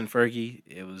Elise and Fergie.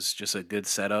 It was just a good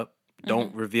setup.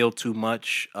 Don't reveal too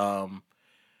much,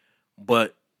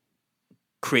 but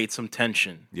create some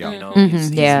tension. Yeah.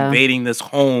 He's invading this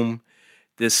home,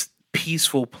 this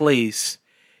peaceful place,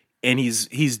 and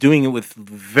he's doing it with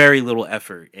very little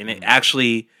effort. And it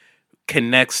actually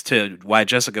connects to why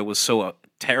Jessica was so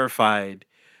terrified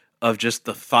of just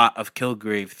the thought of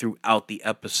Kilgrave throughout the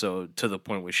episode, to the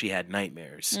point where she had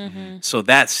nightmares. So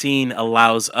that scene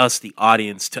allows us, the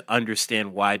audience, to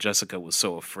understand why Jessica was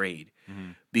so afraid.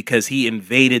 Because he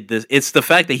invaded this. It's the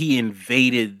fact that he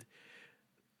invaded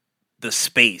the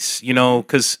space,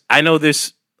 because I know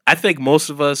this. I think most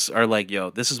of us are like, yo,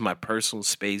 this is my personal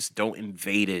space. Don't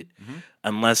invade it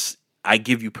unless I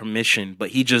give you permission. But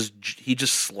he just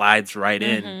slides right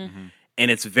in. And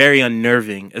it's very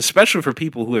unnerving, especially for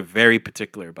people who are very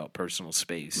particular about personal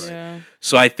space. Yeah.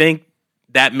 So I think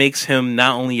that makes him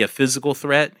not only a physical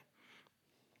threat,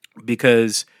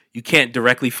 because you can't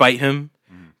directly fight him,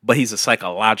 but he's a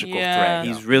psychological threat.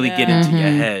 He's really getting to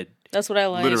your head. That's what I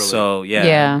like. Literally. So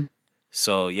Yeah.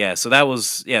 So that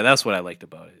was that's what I liked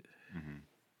about it.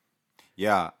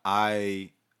 Yeah,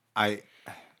 I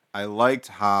liked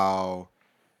how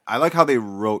they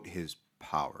wrote his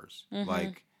powers.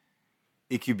 Like,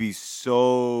 it could be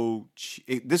so.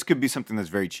 This could be something that's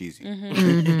very cheesy,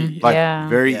 like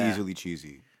very easily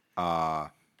cheesy.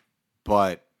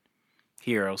 But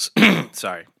Heroes,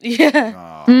 sorry.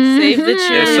 Yeah. Save the children.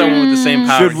 There's someone with the same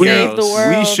power. should we? Save the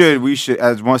world. We should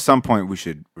at some point we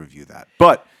should review that.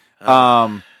 But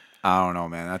I don't know,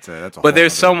 man. That's a. But whole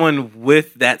there's other- someone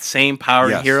with that same power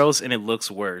in Yes. Heroes, and it looks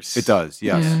worse. It does,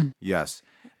 yes, yes.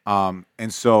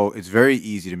 And so it's very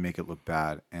easy to make it look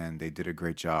bad, and they did a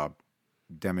great job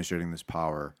demonstrating this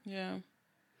power Yeah.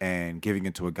 and giving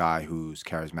it to a guy who's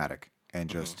charismatic and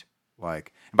just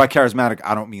like. And by charismatic,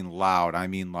 I don't mean loud. I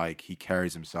mean like he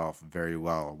carries himself very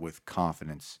well with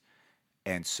confidence,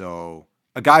 and so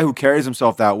a guy who carries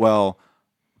himself that well,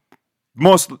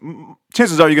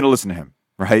 chances are you're going to listen to him,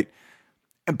 right?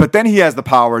 But then he has the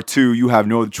power to. You have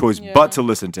no other choice but to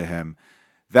listen to him.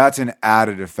 That's an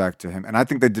added effect to him, and I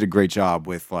think they did a great job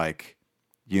with like,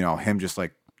 him just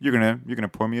like you're gonna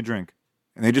pour me a drink,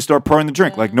 and they just start pouring the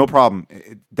drink like no problem.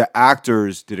 The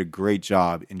actors did a great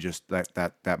job in just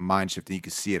that mind shift, and you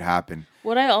could see it happen.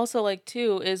 What I also like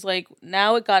too is like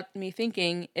now it got me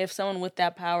thinking, if someone with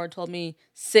that power told me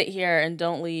sit here and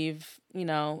don't leave,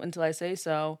 until I say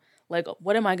so, like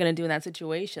what am I going to do in that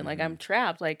situation? Like I'm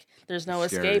trapped, like there's no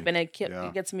Scary. escape, and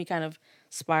it gets me kind of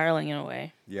spiraling in a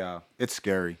way. Yeah, it's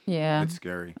scary. Yeah. It's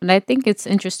scary. And I think it's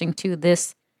interesting too,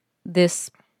 this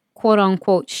quote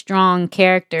unquote strong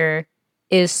character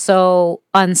is so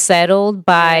unsettled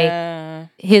by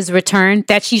his return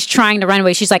that she's trying to run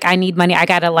away. She's like, I need money. I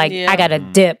gotta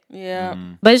dip. Yeah.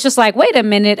 But it's just like, wait a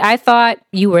minute. I thought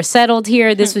you were settled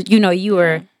here. This was, you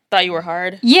were. Thought you were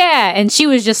hard. Yeah. And she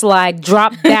was just like,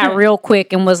 dropped that real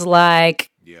quick and was like,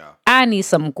 Yeah. I need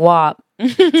some guap.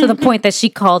 To the point that she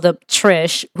called up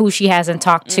Trish, who she hasn't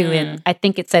talked to in, I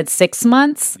think it said 6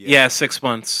 months. Yeah, 6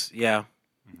 months. Yeah,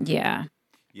 Yeah.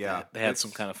 Yeah. they had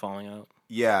some kind of falling out.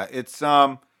 Yeah, it's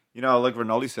like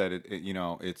Rinaldi said,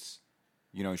 it's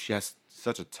she has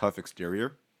such a tough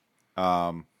exterior,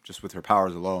 just with her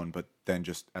powers alone, but then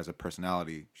just as a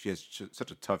personality, she has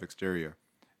such a tough exterior,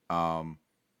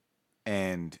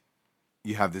 and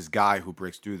you have this guy who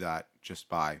breaks through that just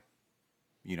by,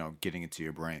 getting into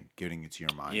your brain, getting into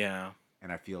your mind. Yeah,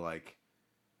 And I feel like,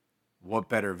 what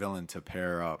better villain to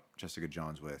pair up Jessica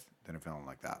Jones with than a villain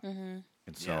like that? And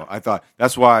so I thought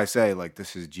that's why I say like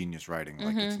this is genius writing.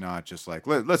 Like it's not just like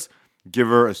let's give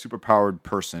her a superpowered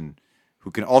person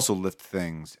who can also lift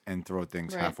things and throw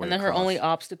things Right. halfway. And then her across. only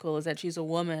obstacle is that she's a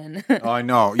woman. Oh, I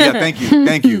know. Yeah, thank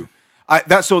you.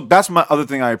 That's my other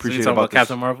thing I So appreciate you talking about about this.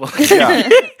 Captain Marvel? Yeah,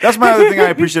 that's my other thing I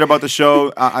appreciate about the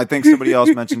show. I think somebody else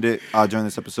mentioned it during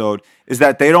this episode. Is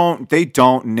that they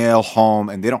don't nail home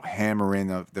and they don't hammer in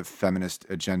the feminist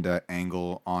agenda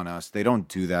angle on us. They don't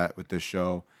do that with this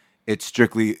show. It's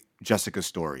strictly Jessica's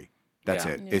story. That's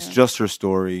Yeah. it. It's just her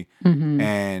story,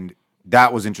 and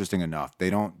that was interesting enough. They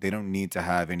don't need to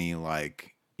have any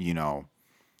like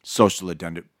social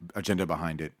agenda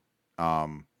behind it.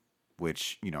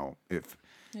 Which if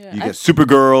Yeah, you get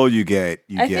Supergirl, you get.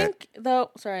 I think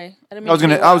though. Sorry, I didn't. Mean I was to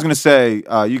cut you off. gonna say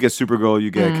you get Supergirl, you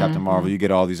get Captain Marvel, you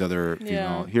get all these other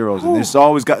female heroes, and there's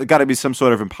always got to be some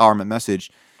sort of empowerment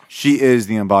message. She is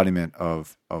the embodiment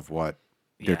of what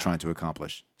they're trying to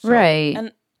accomplish. So, Right.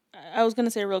 And I was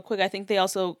gonna say real quick. I think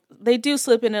they do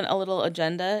slip in a little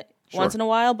agenda once in a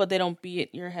while, but they don't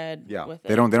beat your head. Yeah, with it.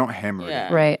 they don't hammer Yeah.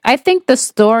 it. Right. I think the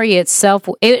story itself,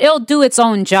 it'll do its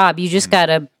own job. You just got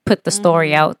to put the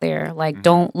story out there. Like,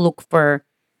 don't look for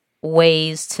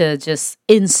ways to just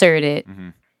insert it,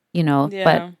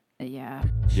 Yeah. But yeah.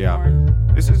 Yeah,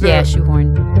 this is Yeah,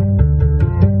 shoehorn.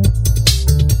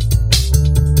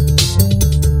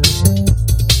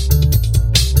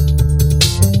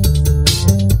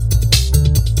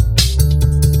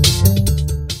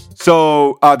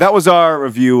 So that was our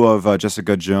review of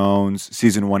Jessica Jones,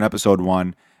 season 1, episode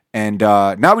 1. And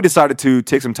now we decided to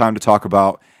take some time to talk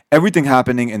about everything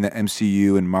happening in the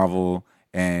MCU and Marvel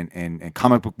and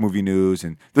comic book movie news.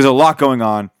 And there's a lot going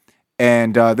on.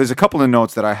 And there's a couple of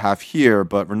notes that I have here.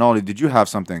 But Rinaldi, did you have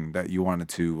something that you wanted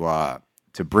to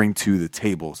bring to the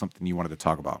table, something you wanted to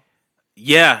talk about?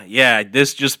 Yeah.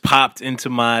 This just popped into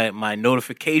my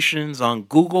notifications on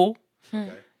Google.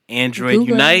 Android Google.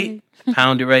 Unite.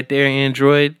 Pound it right there,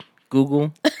 Android.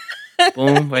 Google.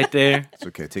 Boom, right there. It's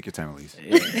okay. Take your time, Elise.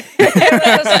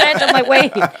 I'm like,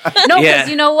 wait. No, because Yeah.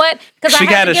 you know what? Because She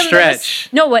gotta stretch.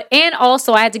 No, what? And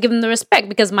also, I had to give him the respect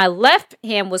because my left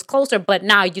hand was closer, but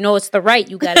now it's the right.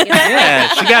 You got to get it. Yeah,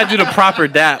 she got to do the proper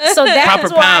dap. So that proper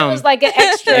is why pound. it was like an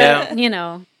extra,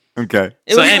 Yeah. Okay.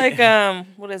 It So was and- like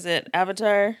what is it?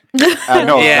 Avatar.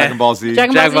 No, Yeah. Dragon Ball Z.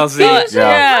 Dragon Ball Z.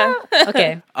 Yeah.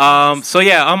 Okay. So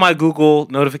yeah, on my Google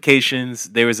notifications,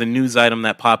 there was a news item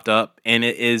that popped up, and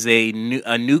it is a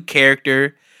new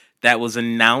character that was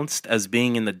announced as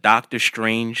being in the Doctor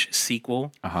Strange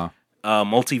sequel,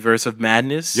 Multiverse of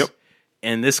Madness. Yep.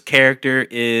 And this character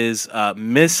is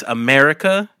Miss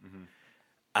America.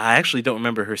 I actually don't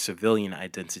remember her civilian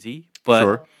identity, but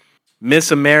Sure.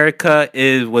 Miss America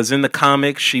was in the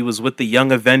comics. She was with the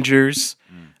Young Avengers.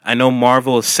 I know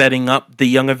Marvel is setting up the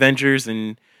Young Avengers,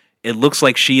 and it looks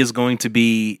like she is going to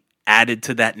be added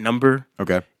to that number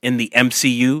Okay. in the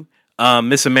MCU.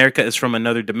 Miss America is from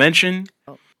another dimension.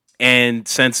 And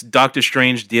since Doctor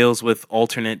Strange deals with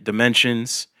alternate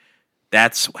dimensions,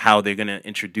 that's how they're going to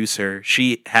introduce her.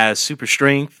 She has super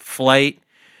strength, flight,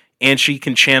 and she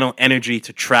can channel energy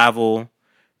to travel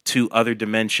to other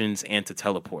dimensions and to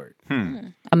teleport.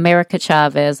 America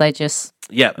Chavez.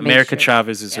 Yeah, America sure.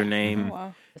 Chavez is her name.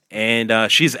 Wow.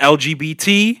 And she's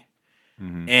LGBT,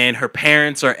 and her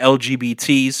parents are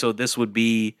LGBT, so this would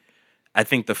be, I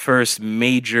think, the first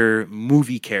major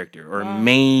movie character or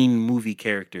main movie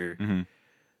character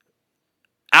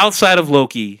outside of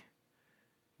Loki,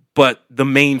 but the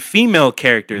main female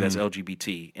character that's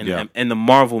LGBT in the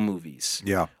Marvel movies.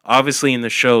 Yeah. Obviously, in the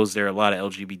shows, there are a lot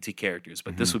of LGBT characters,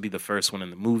 but this would be the first one in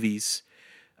the movies.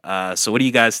 So what do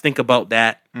you guys think about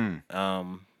that?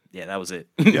 Yeah, that was it.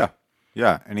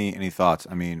 Yeah. Any thoughts?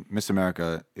 I mean, Miss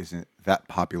America isn't that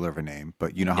popular of a name,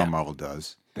 but you know how Marvel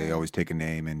does. They always take a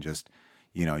name and just,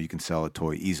 you can sell a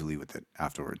toy easily with it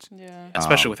afterwards. Yeah.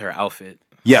 Especially with her outfit.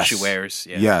 Yes. She wears.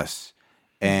 Yeah. Yes.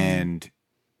 And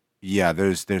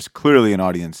there's clearly an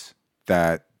audience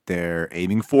that they're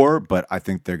aiming for, but I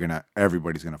think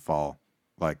everybody's gonna fall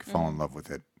in love with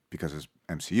it because it's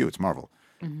MCU, it's Marvel.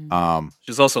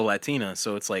 She's also Latina,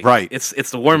 so it's like Right. It's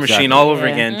the War Machine Exactly. all over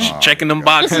Yeah. again, checking them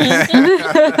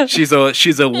boxes. she's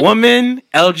a woman,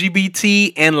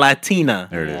 LGBT, and Latina.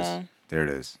 There it Yeah. is. There it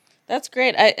is. That's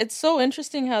great. It's so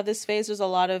interesting how this phase there's a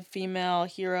lot of female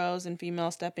heroes and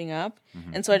female stepping up,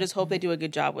 and so I just hope they do a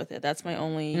good job with it. That's my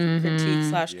only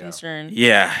critique / concern.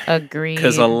 Yeah, Agreed.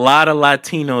 because a lot of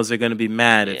Latinos are going to be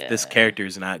mad if this character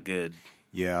is not good.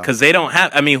 Yeah. Because they don't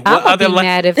have. I mean, what I'm other? be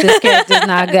mad if this character's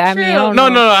not good. I mean, I don't No.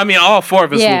 know. I mean, all four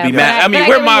of us Yeah, will be but mad. I- I mean, but I we're get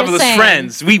what you're marvelous saying.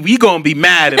 friends. We gonna be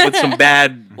mad with some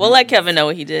bad. We'll let Kevin know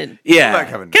what he did. Yeah, Let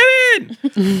Kevin.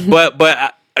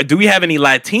 but do we have any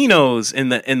Latinos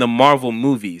in the Marvel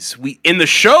movies? In the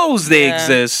shows they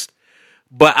exist,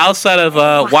 But outside of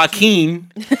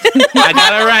Joaquin, I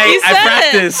got it right. I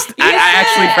practiced. I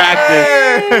actually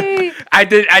practiced. I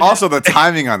did. Also, the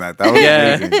timing on that was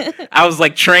amazing. I was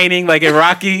like training, like in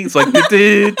Rocky. It's like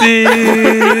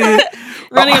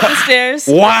Running up the stairs.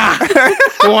 wow,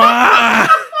 wow,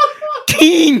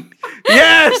 Keen.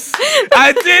 Yes,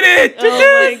 I did it. Oh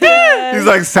my god. He's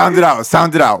like, sound it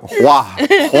out. Wah,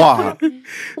 wah.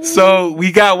 So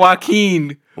we got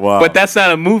Joaquin. Wow. But that's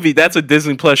not a movie. That's a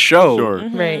Disney Plus show. Sure.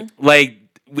 Right. Like,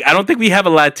 I don't think we have a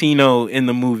Latino in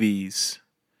the movies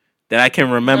that I can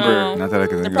remember. No. Not that I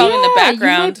can They're think probably in the You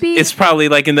background. might be- It's probably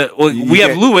like in the. Well, You we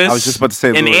have get- Louis. I was just about to say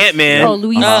and Louis. Ant-Man. Oh,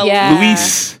 Luis. Oh, Yeah.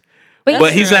 Luis. But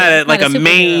But he's not a, like Not a a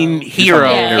main superhero. hero. He's not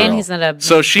a Yeah, hero. and he's not a.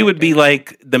 So she would be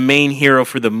like the main hero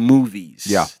for the movies.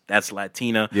 Yeah. That's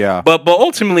Latina. Yeah. But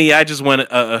ultimately, I just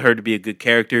want her to be a good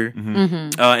character.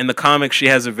 Mm-hmm. In the comics, she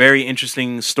has a very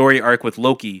interesting story arc with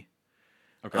Loki.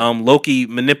 Okay. Loki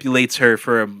manipulates her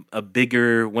for a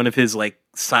bigger one of his like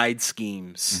side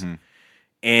schemes,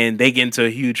 and they get into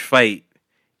a huge fight.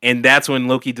 And that's when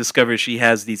Loki discovers she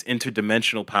has these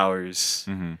interdimensional powers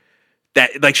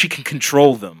that like she can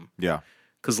control them. Yeah.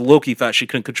 Because Loki thought she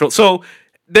couldn't control. So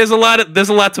there's a lot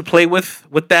to play with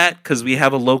that because we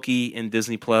have a Loki in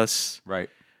Disney Plus. Right.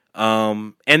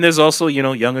 And there's also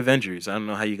Young Avengers. I don't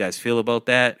know how you guys feel about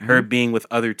that. Her being with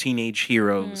other teenage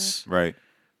heroes. Right.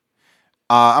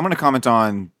 I'm going to comment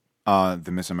on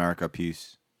the Miss America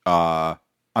piece.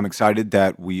 I'm excited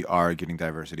that we are getting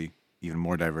diversity, even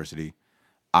more diversity.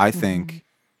 I think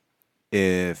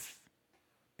if,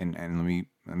 and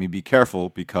let me be careful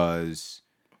because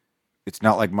it's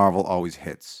not like Marvel always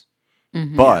hits.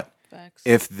 But Facts.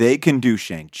 if they can do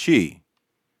Shang-Chi,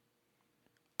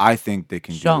 I think they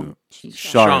can do. Shang-Chi.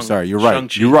 Sorry, sorry, you're right.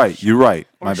 Shang-Chi. You're right.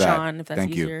 Or My bad. Sean, if that's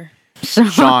Thank you. easier.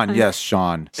 Sean, yes,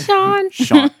 Sean. Sean.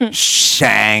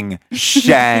 Shang-Chi.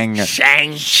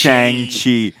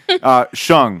 Shang-Chi.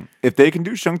 Shang. If they can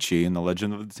do Shang-Chi in The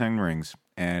Legend of the Ten Rings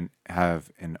and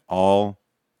have an all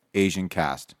Asian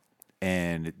cast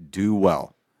and do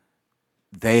well,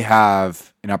 they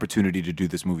have an opportunity to do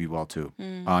this movie well too.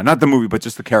 Not the movie, but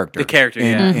just the character. The character,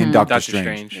 in Doctor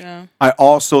Strange. Yeah. I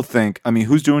also think,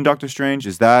 who's doing Doctor Strange?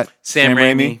 Is that Sam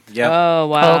Raimi. Yep. Oh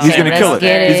wow. Okay, He's gonna let's kill it.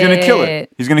 get He's gonna kill it.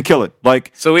 it. He's gonna kill it.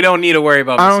 Like So we don't need to worry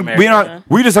about Miss America.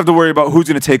 we just have to worry about who's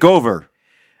gonna take over.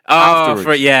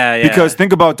 afterwards. Yeah. Because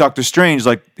think about Doctor Strange,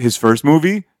 like his first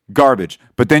movie, garbage.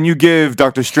 But then you give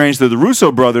Doctor Strange to the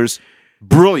Russo brothers,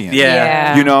 brilliant.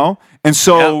 Yeah. You know? And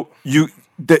so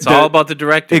It's all about the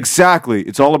director. Exactly.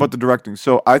 It's all about the directing.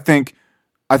 So I think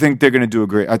they're gonna do a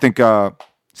great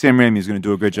Sam Raimi is gonna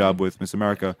do a great job with Miss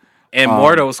America. And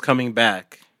Mordo's coming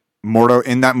back. Mordo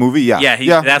in that movie,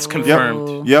 yeah. That's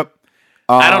confirmed. Yep.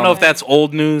 I don't know if that's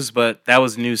old news, but that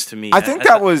was news to me. I think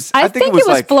that was. I think it was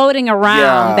like, floating around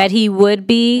Yeah. that he would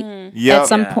be Yep. at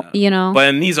some point, But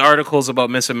in these articles about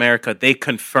Miss America, they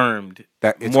confirmed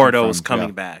That it's Mordo's confirmed, coming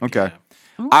yeah. back. Okay.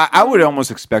 Yeah. I would almost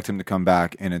expect him to come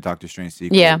back in a Doctor Strange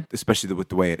sequel. Yeah. Especially with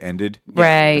the way it ended.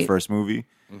 Right. The first movie.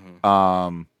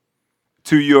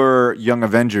 To your Young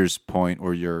Avengers point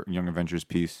or your Young Avengers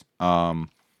piece,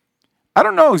 I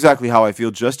don't know exactly how I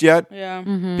feel just yet. Yeah.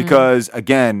 Because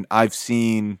again, I've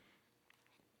seen.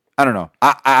 I don't know.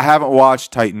 I haven't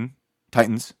watched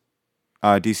Titans,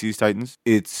 DC's Titans.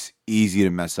 It's easy to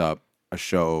mess up a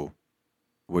show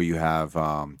where you have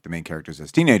the main characters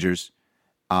as teenagers.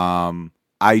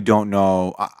 I don't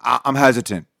know. I'm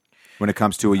hesitant when it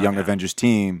comes to a Young Avengers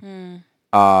team,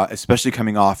 especially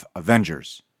coming off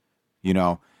Avengers. You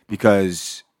know,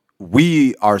 because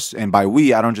we are, and by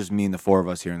we, I don't just mean the four of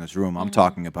us here in this room. I'm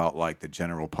talking about like the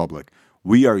general public.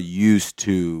 We are used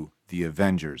to the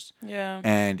Avengers. Yeah.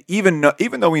 And even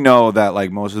though we know that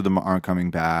like most of them aren't coming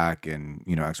back and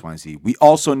X, Y, and Z, we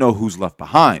also know who's left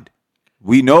behind.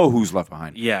 We know who's left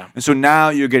behind. Yeah. And so now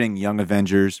you're getting Young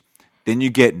Avengers, then you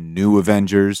get New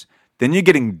Avengers, then you're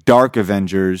getting Dark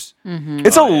Avengers.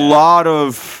 It's a lot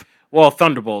of Well,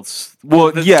 Thunderbolts.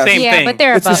 Well, yes. Same Yeah, thing. but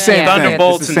they're It's the above. same yeah. thing.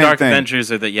 Thunderbolts It's and the same Dark thing.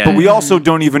 Avengers are the But we also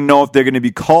don't even know if they're going to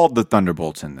be called the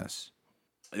Thunderbolts in this.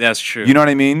 That's true. You know what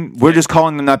I mean? We're just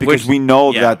calling them that because we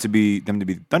know yeah. that to be them to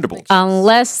be Thunderbolts.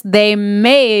 Unless they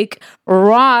make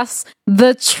Ross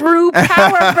the true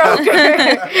power broker.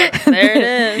 There it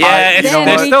is. yeah, you know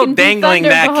they're what? still We can do dangling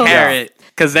that Thunderbolts. carrot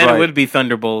because then Right. it would be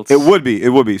Thunderbolts. It would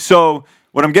be. So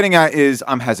what I'm getting at is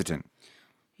I'm hesitant.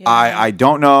 Yeah. I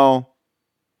don't know.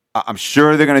 I'm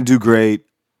sure they're going to do great.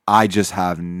 I just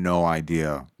have no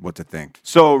idea what to think.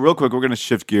 So real quick, we're going to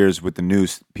shift gears with the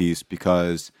news piece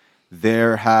because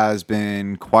there has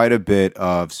been quite a bit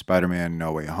of Spider-Man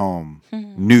No Way Home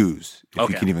news, if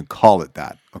Okay. you can even call it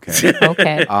that. Okay.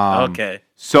 Okay. okay.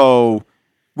 So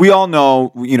we all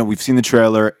know, we've seen the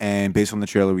trailer, and based on the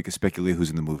trailer, we can speculate who's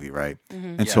in the movie, right?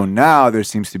 And so now there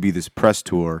seems to be this press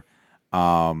tour,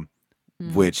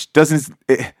 which doesn't,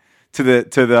 to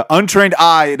the untrained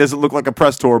eye, it doesn't look like a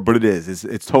press tour, but it is.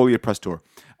 It's totally a press tour.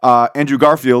 Andrew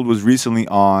Garfield was recently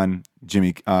on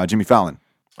Jimmy Fallon.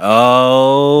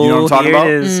 Oh, You know what I'm talking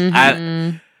here about?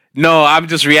 it is. No, I'm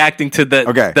just reacting to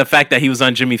the fact that he was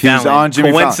on Jimmy Fallon. He was on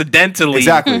Jimmy Coincidentally.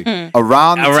 Fallon. Exactly.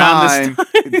 Around the Around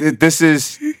time. This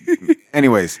is.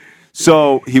 Anyways,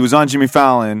 so he was on Jimmy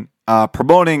Fallon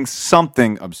promoting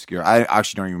something obscure. I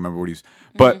actually don't even remember what he was.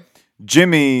 But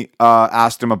Jimmy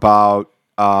asked him about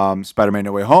Spider-Man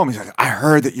No Way Home. He's like, I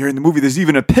heard that you're in the movie. There's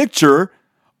even a picture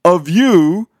of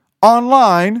you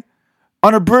online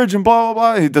on a bridge and blah,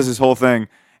 blah, blah. He does this whole thing.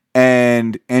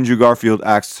 And Andrew Garfield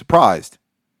acts surprised.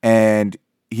 And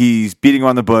he's beating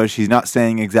around the bush. He's not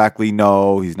saying exactly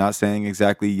no. He's not saying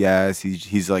exactly yes.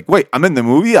 He's like, wait, I'm in the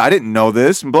movie? I didn't know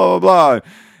this, and blah, blah, blah.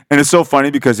 And it's so funny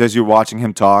because as you're watching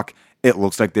him talk, it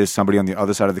looks like there's somebody on the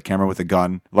other side of the camera with a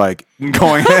gun, like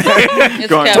going, It's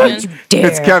going, Kevin.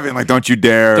 it's Kevin. Like, don't you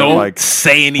dare, Don't like,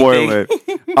 say spoil anything.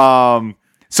 it.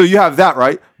 So you have that,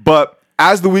 right? But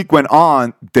as the week went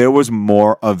on, there was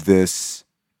more of this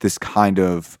kind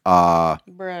of,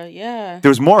 Bruh, yeah. there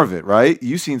was more of it, right?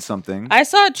 You seen something. I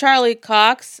saw Charlie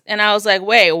Cox and I was like,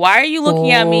 wait, why are you looking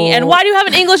at me? And why do you have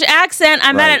an English accent?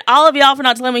 I'm mad Right. at all of y'all for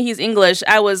not telling me he's English.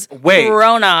 I was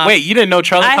thrown off. Wait, you didn't know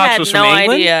Charlie I Cox had was no from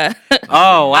England? idea.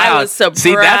 Oh, wow. I was See, that's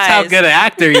how surprised. good an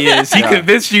actor he is. He Yeah.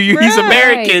 convinced you he's Right.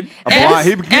 American. He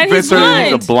and convinced he's her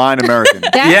that he's blind. a blind American.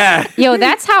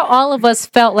 That's how all of us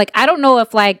felt. Like, I don't know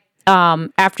if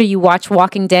after you watch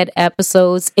Walking Dead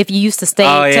episodes, if you used to stay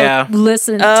to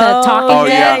listen to Talking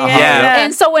Dead. yeah.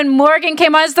 And so when Morgan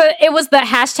came on, it was the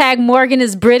hashtag Morgan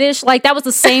is British. Like, that was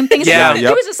the same thing. Yeah. He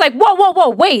was just like, whoa,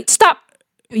 wait, stop.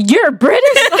 You're British?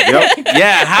 Yep.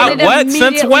 Yeah, how? And it What? Since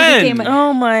immediately when? became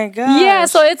Oh my god. Yeah,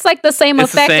 so it's like the same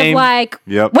It's the effect same. of like,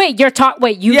 Yep. wait,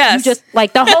 you Yes. just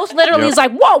like the host literally Yep. is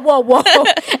like, whoa.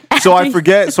 So I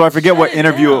forget what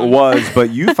interview it was,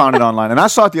 but you found it online, and I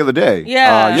saw it the other day.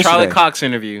 Yeah. yesterday. Charlie Cox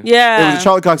interview. Yeah. It was a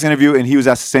Charlie Cox interview, and he was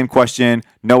asked the same question: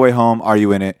 "No Way Home, are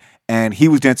you in it?" And he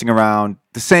was dancing around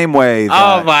the same way.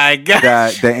 Oh my god.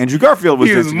 That Andrew Garfield was.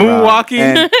 He was dancing around. moonwalking.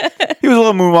 And he was a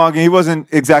little moonwalking. He wasn't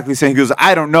exactly saying. He goes,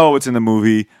 "I don't know what's in the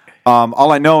movie.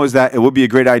 All I know is that it would be a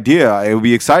great idea. It would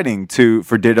be exciting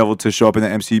for Daredevil to show up in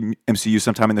the MCU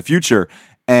sometime in the future."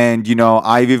 And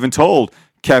I've even told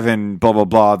Kevin blah blah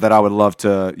blah that I would love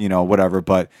to whatever,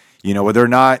 but whether or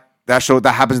not that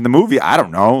happens in the movie, I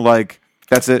don't know. Like,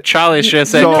 that's it. Charlie should have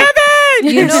said, So- Kevin!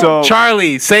 And so,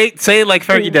 Charlie, say it like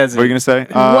Fergie does what are you it. gonna say?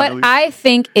 What Elise? I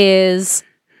think is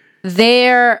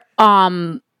they'll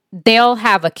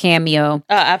have a cameo.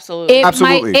 Absolutely.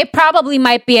 Absolutely. It probably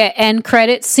might be an end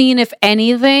credit scene, if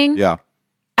anything. Yeah.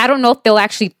 I don't know if they'll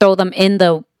actually throw them in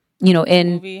the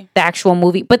Movie. the actual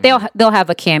movie, but they'll have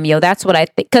a cameo. That's what I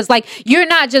think. Because like, you're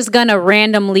not just gonna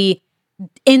randomly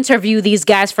interview these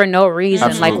guys for no reason.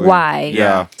 Absolutely. Like, why?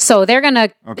 Yeah. So they're gonna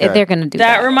do That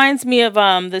that. reminds me of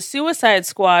the Suicide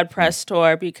Squad press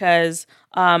tour because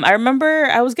I remember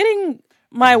I was getting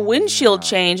my windshield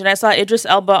changed and I saw Idris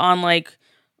Elba on like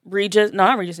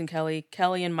not Regis and Kelly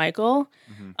and Michael.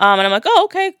 And I'm like, oh,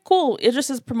 okay, cool. Idris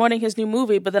is promoting his new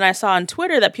movie. But then I saw on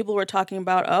Twitter that people were talking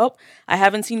about, oh, I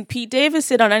haven't seen Pete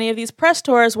Davidson on any of these press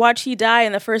tours. Watch he die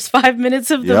in the first 5 minutes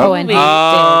of the Yep. Oh, and movie. he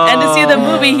did. And to see the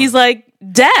movie, he's like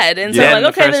dead. And so Yeah, I'm in the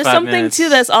like, okay, first there's 5 something minutes. to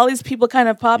this. All these people kind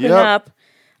of popping Yep.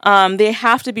 up. They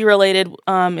have to be related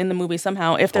in the movie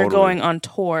somehow if they're Totally. going on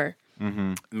tour.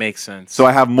 Makes sense. So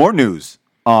I have more news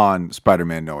on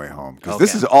Spider-Man No Way Home because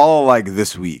this Okay. is all like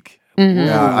this week.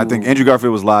 I think Andrew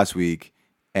Garfield was last week,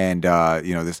 and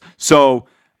this. So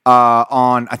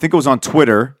on, I think it was on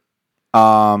Twitter,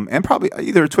 and probably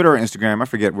either Twitter or Instagram. I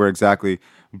forget where exactly,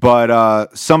 but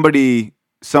somebody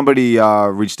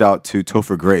reached out to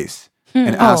Topher Grace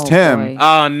and asked him boy.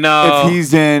 Oh no. if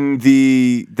he's in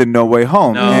the No Way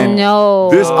Home. No. And No.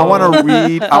 this I want to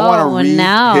read. I want Oh, to read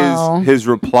no. his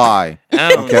reply.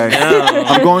 Oh, Okay, no.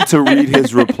 I'm going to read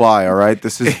his reply. All right,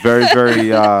 this is very,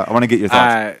 very. I want to get your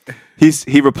thoughts. Alright.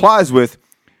 He replies with,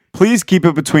 "Please keep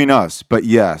it between us, but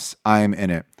yes, I am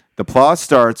in it." The plot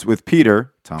starts with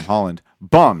Peter, Tom Holland,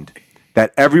 bummed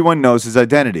that everyone knows his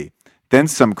identity. Then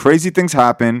some crazy things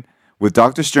happen with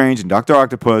Doctor Strange and Doctor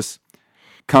Octopus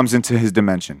comes into his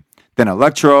dimension. Then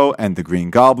Electro and the Green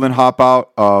Goblin hop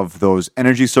out of those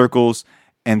energy circles,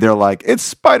 and they're like, "It's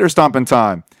spider stomping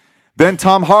time." Then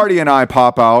Tom Hardy and I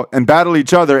pop out and battle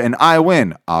each other, and I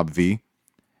win. Obvi.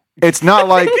 It's not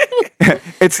like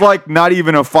it's like not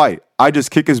even a fight. I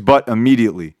just kick his butt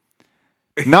immediately.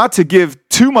 Not to give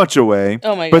too much away.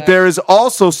 Oh my But gosh. there is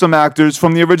also some actors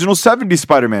from the original 70s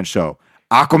Spider-Man show.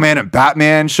 Aquaman and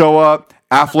Batman show up.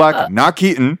 Affleck, not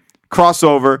Keaton,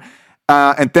 crossover.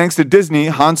 And thanks to Disney,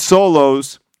 Han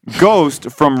Solo's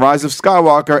Ghost from Rise of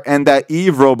Skywalker and that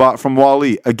Eve robot from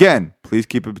WALL-E. Again, please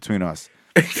keep it between us.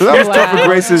 So that was Wow. Topher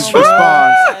Grace's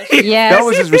response. Yes. That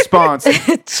was his response.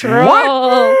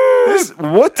 Troll.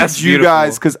 What did That's you beautiful.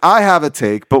 guys, because I have a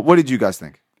take, but what did you guys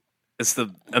think? It's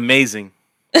amazing.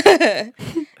 It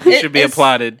should be It's-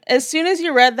 applauded. As soon as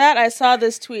you read that, I saw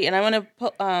this tweet, and I'm gonna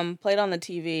play it on the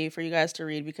TV for you guys to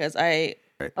read because I.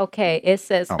 Okay, it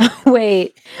says, Oh.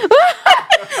 wait.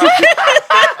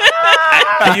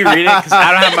 Can you read it? Because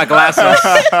I don't have my glasses.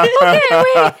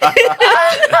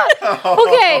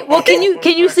 Okay, well, can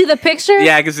you see the picture?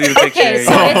 Yeah, I can see the picture. Okay,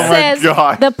 so Yeah. it Oh my says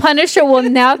God. the Punisher will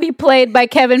now be played by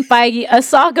Kevin Feige, a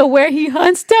saga where he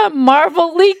hunts down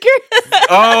Marvel leakers.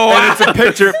 Oh, And it's a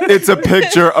picture. It's a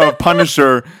picture of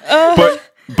Punisher,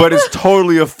 but it's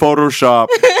totally a Photoshop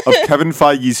of Kevin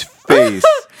Feige's face.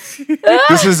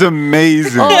 This is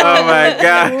amazing. oh my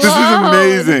gosh. This is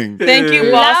amazing. Thank you,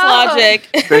 Boss No. Logic.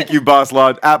 Thank you, Boss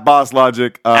Logic. At Boss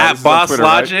Logic. This At is on Boss Twitter, right?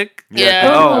 Logic.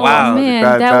 Yeah. Oh, wow. man,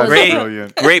 That that was was Great,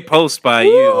 brilliant. great post by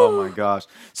you. Oh my gosh.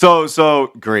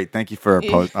 So great. Thank you for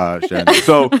sharing.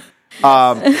 So,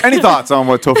 any thoughts on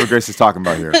what Topher Grace is talking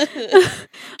about here? Kevin's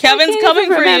Can't coming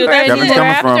even for you. remember That's Kevin's it.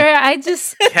 coming from- after. I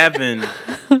just Kevin.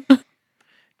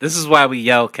 This is why we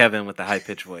yell Kevin with the high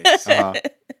pitched voice.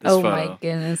 This oh photo. my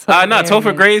goodness. No, hilarious.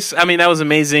 Topher Grace. I mean, that was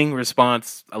amazing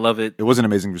response. I love it. It was an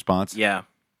amazing response. Yeah.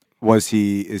 Was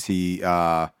he? Is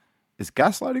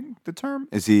gaslighting the term?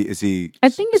 Is he? I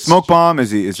think it's smoke bomb. Is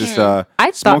this I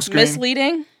smoke thought screen?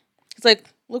 Misleading. It's like,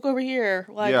 look over here.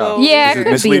 Like, Yeah. oh, Yeah, Is it it could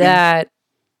be misleading? that.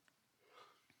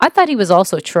 I thought he was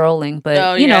also trolling, but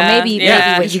Oh, you know, yeah. maybe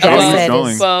Yeah. what you Oh, guys he's said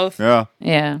trolling. is both. Yeah,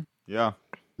 yeah. yeah.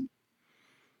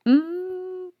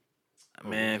 Mm,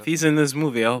 Man, if he's in this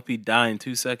movie, I hope he die in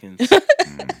 2 seconds.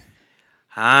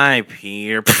 Hi,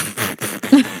 Pierre.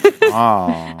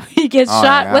 Oh, he gets Oh,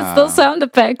 shot. yeah. What's those sound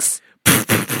effects?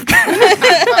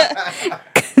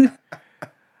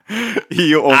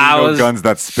 he only I know was guns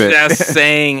that spit. Just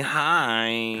saying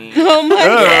hi. Oh my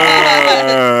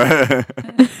god.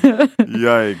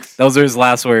 Yikes! Those are his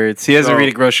last words. He doesn't So- read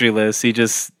a grocery list. He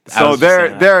just. I So was just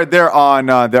saying hi. they're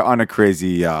on a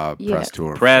crazy press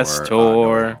tour. Press for,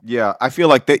 tour. Noel. Yeah, I feel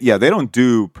like they don't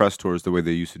do press tours the way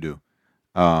they used to do,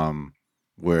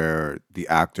 where the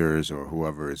actors or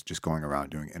whoever is just going around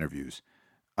doing interviews.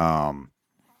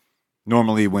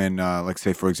 Normally, when like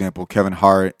say for example, Kevin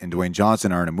Hart and Dwayne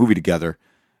Johnson are in a movie together,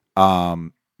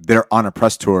 they're on a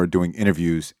press tour doing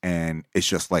interviews, and it's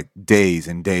just like days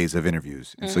and days of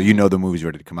interviews, and so you know the movie's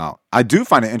ready to come out. I do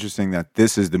find it interesting that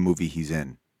this is the movie he's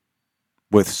in,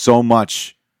 with so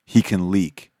much he can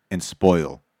leak and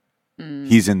spoil.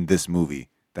 He's in this movie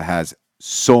that has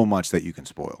so much that you can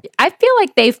spoil. I feel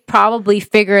like they've probably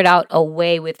figured out a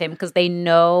way with him because they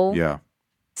know. Yeah,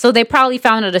 So they probably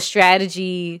found out a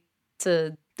strategy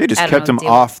to. they just I don't kept know, him deal-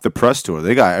 off the press tour.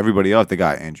 They got everybody else. They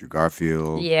got Andrew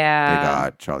Garfield. Yeah. They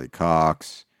got Charlie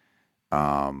Cox.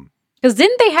 Because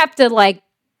didn't they have to like?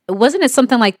 Wasn't it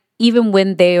something like even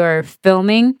when they were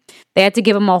filming, they had to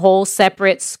give him a whole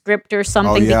separate script or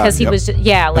something yeah, because he yep. was just,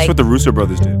 yeah, That's like what the Russo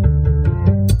brothers did.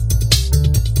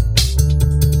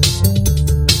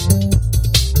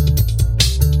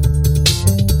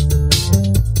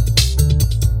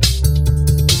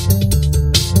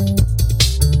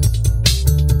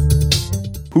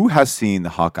 Who has seen the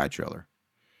Hawkeye trailer?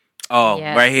 Oh,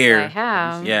 Yes, right here. I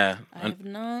have. Yeah. I have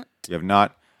not. You have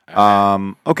not.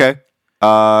 Okay.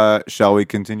 Shall we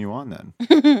continue on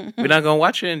then? We're not gonna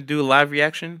watch it and do a live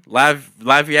reaction. Live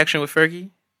reaction with Fergie.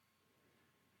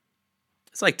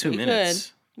 It's like 2 We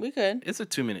minutes. We could. It's a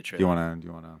 2-minute Do you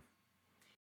trailer. wanna?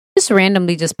 Just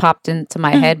randomly just popped into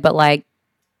my head, but like,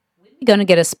 we're gonna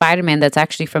get a Spider-Man that's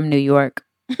actually from New York.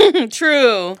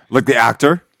 True. Like the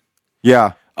actor?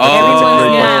 Yeah.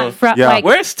 Oh, Yeah, Yeah. like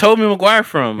where's Tobey Maguire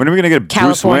from? When are we gonna get Bruce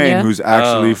California. Wayne, who's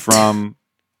actually Oh. from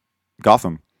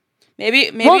Gotham? Maybe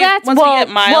well, that's once we get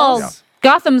Miles. well,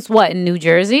 Gotham's what in New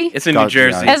Jersey? It's in God, New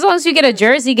Jersey. yeah. As long as you get a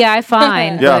Jersey guy,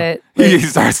 fine. Yeah. He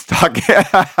starts talking.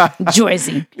 But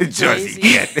Jersey. Jersey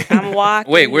kid. I'm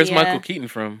walking. Wait, where's yeah. Michael Keaton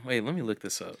from? Wait, let me look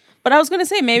this up. But I was gonna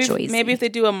say maybe Joycey. if they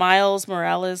do a Miles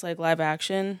Morales like live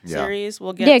action Yeah. series,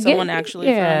 we'll get someone actually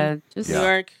yeah, from just New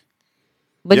York.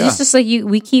 but Yeah. it's just like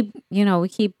we keep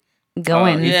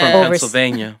going He's Yeah. from over.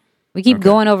 Pennsylvania. We keep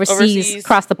going overseas, Overseas.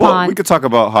 across the Well, pond. we could talk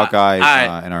about Hawkeye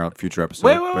I- in our future episode.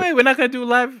 Wait, but We're not gonna do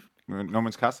live. No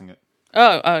one's casting it.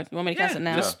 Oh, you want me to cast it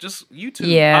now? Just YouTube.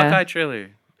 Yeah. Hawkeye trailer.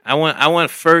 I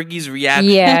want Fergie's reaction.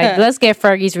 Yeah, let's get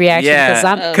Fergie's reaction because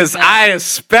Yeah, because I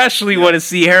especially want to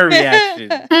see her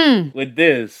reaction with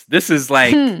this. This is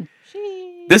like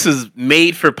this is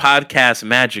made for podcast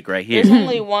magic right here. There's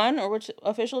only one, or which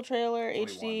official trailer?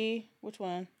 HD? Which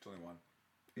one?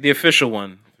 The official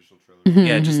one.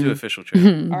 Yeah, just do official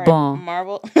trailer. All right, Bon.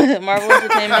 Marvel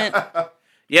Entertainment.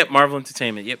 Yep, Marvel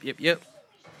Entertainment. Yep.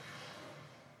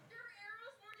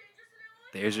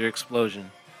 There's your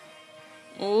explosion.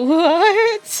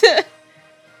 What?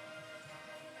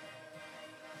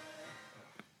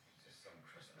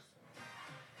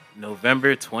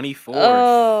 November 24th.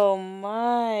 Oh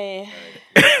my!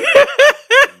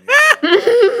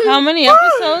 How many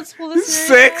episodes will this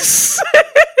series have? 6.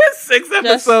 6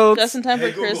 episodes. Just in time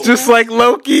for Christmas. Just like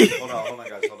Loki. Hold on,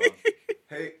 guys. Hold on.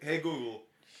 Hey, Google.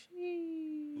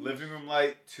 Living room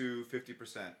light to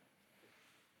 50%.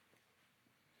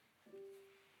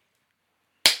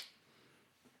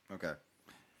 Okay.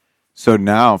 So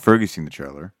now Fergie's seen the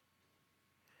trailer.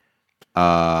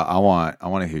 I want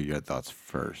to hear your thoughts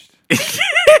first. This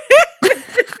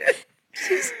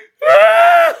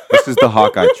is the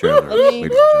Hawkeye trailer, ladies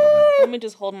and gentlemen. Let me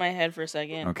just hold my head for a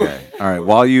second. Okay. All right.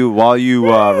 While you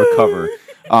recover,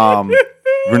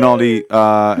 Rinaldi,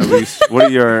 Elise, what are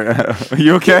your? Are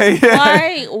you okay?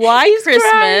 Why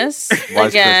Christmas Why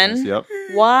is again? Christmas? Yep.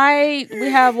 Why we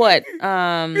have what?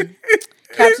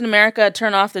 Captain America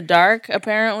Turn Off the Dark,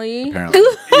 apparently. Yeah.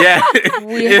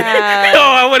 We have Oh,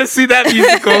 I want to see that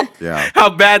musical. Yeah. How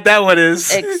bad that one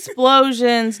is.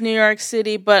 explosions, New York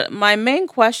City. But my main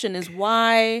question is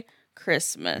why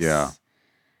Christmas? Yeah.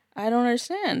 I don't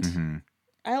understand. Mm-hmm.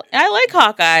 I like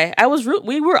Hawkeye.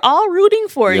 We were all rooting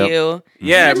for Yep. you.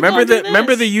 Yeah, Just remember don't do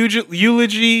the this.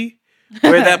 eulogy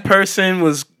where that person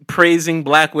was praising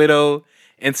Black Widow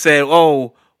and said,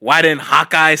 "Oh, why didn't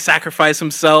Hawkeye sacrifice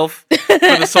himself for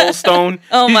the Soul Stone?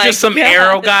 Oh He's my just some God.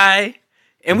 arrow guy."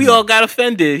 And we all got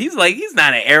offended. He's like, he's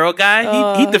not an arrow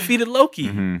guy. He defeated Loki.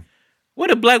 Mm-hmm. What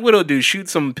did Black Widow do? Shoot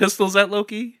some pistols at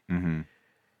Loki? Mm-hmm.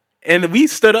 And we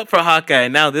stood up for Hawkeye,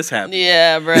 and now this happened.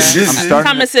 Yeah, bro. I'm starting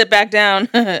Time to sit back down.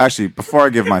 Actually, before I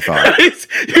give my thought,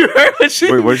 You heard what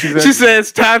she? Wait, what did she say? She said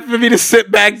it's time for me to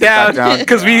sit back down down?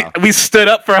 because Wow. we stood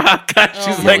up for Hawkeye.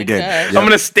 She's my like, we did. gosh. Yep. I'm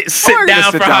gonna sit We're gonna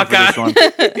down sit for down for Hawkeye. this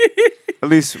one.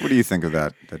 Elise, what do you think of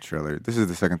that trailer? This is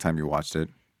the second time you watched it.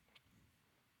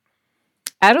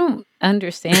 I don't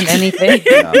understand anything.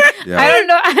 Yeah.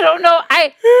 I don't know.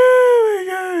 Oh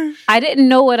my gosh! I didn't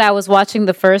know what I was watching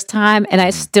the first time, and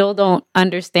I still don't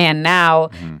understand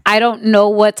now. I don't know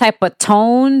what type of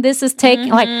tone this is taking.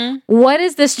 Like, what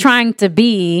is this trying to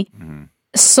be?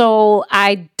 So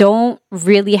I don't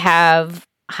really have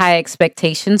high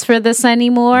expectations for this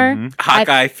anymore.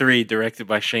 Hawkeye 3, directed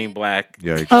by Shane Black.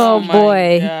 Yeah. Oh my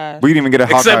boy. gosh. We didn't even get a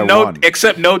Hawkeye 1.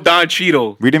 Except no Don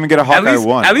Cheadle. We didn't even get a Hawkeye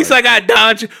 1. At least I got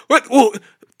Don. What? Whoa.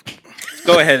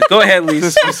 Go ahead,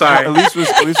 Lise. I'm sorry. Elise was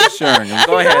sharing.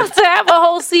 Go I ahead. have to have a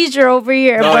whole seizure over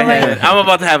here. Go but ahead. like, I'm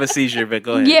about to have a seizure, but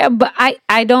go ahead. yeah, but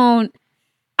I don't.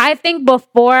 I think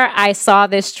before I saw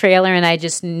this trailer and I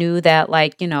just knew that,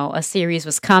 like, you know, a series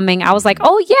was coming, I was like,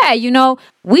 oh, yeah, you know,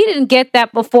 we didn't get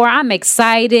that before. I'm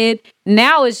excited.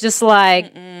 Now it's just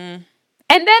like, and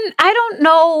then I don't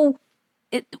know.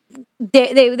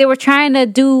 They were trying to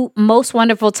do Most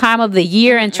Wonderful Time of the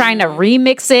Year and trying to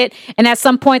remix it. And at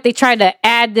some point they tried to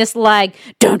add this like,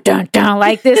 dun, dun, dun,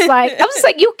 like this, like, I'm just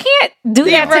like, you can't do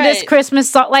that to this right. Christmas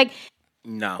song. Like,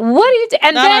 No. what do you do?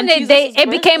 And Not then on it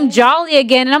became birthday. jolly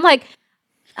again. And I'm like,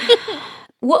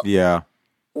 what? Yeah.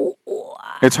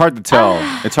 It's hard to tell.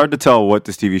 It's hard to tell what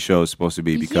this TV show is supposed to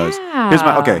be because here's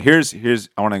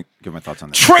I want to give my thoughts on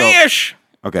this. Trash.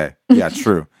 So, okay. Yeah,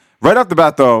 true. Right off the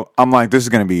bat though, I'm like, this is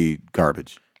gonna be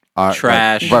garbage. Trash.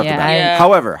 Right off the Yeah, bat. Yeah.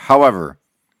 However,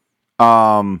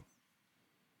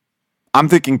 I'm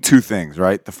thinking two things,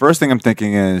 right? The first thing I'm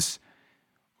thinking is,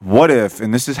 what if,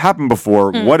 and this has happened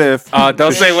before, what if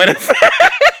Don't say what if.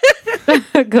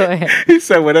 Go ahead. He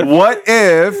said what if. What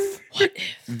if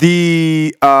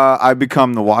the I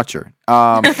become the watcher?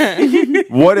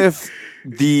 What if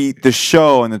the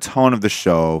show and the tone of the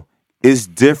show is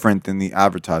different than the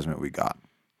advertisement we got?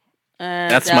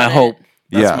 That's Doubt my it. hope.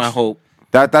 That's Yes. my hope.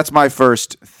 That's my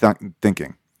first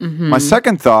thinking. My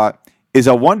second thought is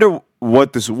I wonder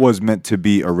what this was meant to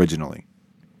be originally,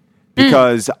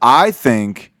 because I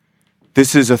think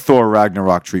this is a Thor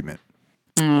Ragnarok treatment,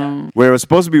 where it was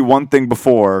supposed to be one thing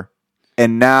before,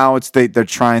 and now they're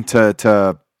trying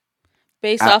to.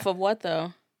 Based off of what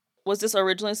though? Was this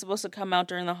originally supposed to come out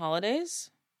during the holidays?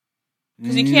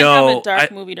 Because you can't have a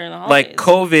dark movie during the holidays. Like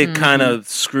COVID kind of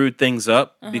screwed things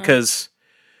up because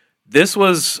this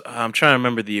was I'm trying to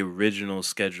remember the original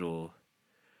schedule.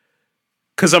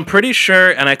 Because I'm pretty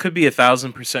sure, and I could be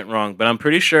 1,000% wrong, but I'm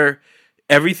pretty sure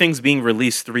everything's being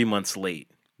released 3 months late.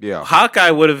 Yeah.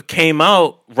 Hawkeye would have came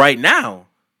out right now.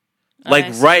 Like I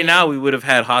right see. now, we would have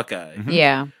had Hawkeye.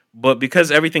 Yeah. But because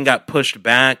everything got pushed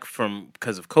back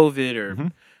because of COVID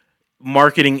or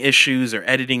marketing issues or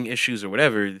editing issues or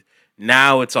whatever,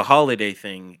 now it's a holiday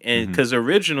thing. And because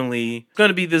originally it's going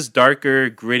to be this darker,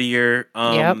 grittier.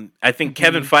 Yep. I think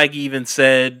Kevin Feige even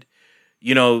said,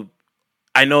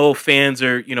 I know fans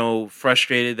are,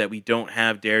 frustrated that we don't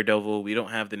have Daredevil, we don't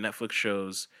have the Netflix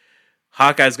shows.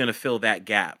 Hawkeye's going to fill that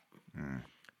gap.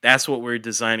 That's what we're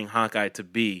designing Hawkeye to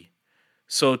be.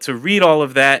 So to read all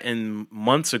of that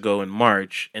months ago in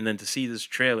March, and then to see this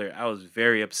trailer, I was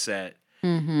very upset.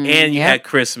 And you had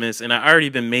Christmas, and I already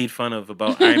been made fun of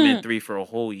about Iron Man 3 for a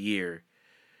whole year.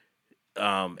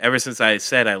 Ever since I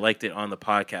said I liked it on the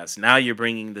podcast. Now you're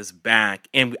bringing this back,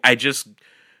 and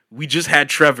we just had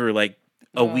Trevor like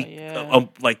a week,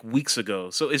 like weeks ago.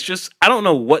 So it's just, I don't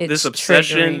know what this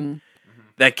obsession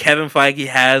that Kevin Feige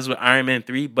has with Iron Man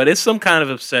 3, but it's some kind of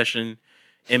obsession.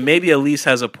 And maybe Elise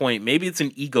has a point. Maybe it's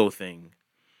an ego thing.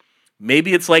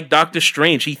 Maybe it's like Doctor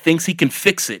Strange. He thinks he can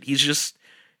fix it.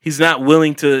 He's not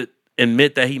willing to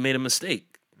admit that he made a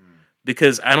mistake.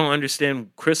 Because I don't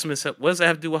understand Christmas. What does that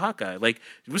have to do with Hawkeye? Like,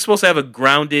 we're supposed to have a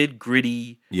grounded,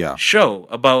 gritty show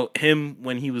about him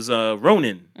when he was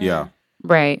Ronin. Yeah.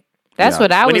 Right. That's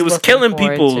what I was when he was looking killing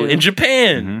forward people to. in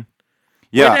Japan.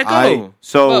 Yeah. Where'd that go?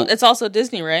 Well, it's also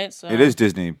Disney, right? So It is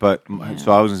Disney, but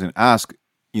so I was going to ask,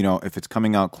 if it's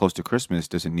coming out close to Christmas,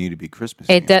 does it need to be Christmas?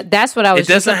 That's what I was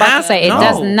just doesn't about have- to say. It no.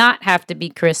 does not have to be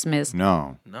Christmas.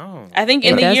 No. I think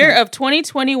in It the year doesn't. of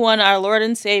 2021, our Lord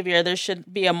and Savior, there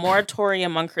should be a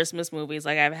moratorium on Christmas movies.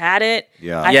 Like, I've had it.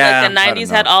 Yeah. I Yeah. feel like the 90s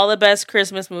had enough. all the best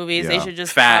Christmas movies. They Yeah. should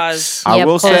just Facts. pause. I Yep,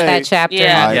 will close say, that chapter.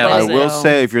 Yeah. and Yeah. I close will it.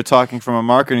 say, if you're talking from a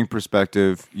marketing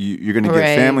perspective, you're going to get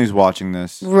Right. families watching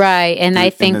this, Right, and I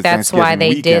in think the that's why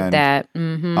they Thanksgiving did that.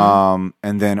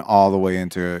 and then all the way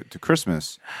into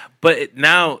Christmas. But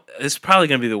now it's probably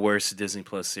going to be the worst Disney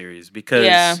Plus series because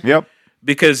Yeah. Yep.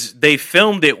 because they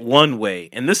filmed it one way,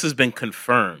 and this has been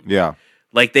confirmed. Yeah.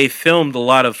 Like they filmed a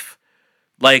lot of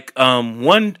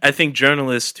one I think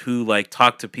journalist who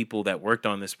talked to people that worked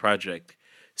on this project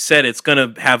said it's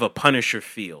gonna have a Punisher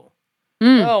feel.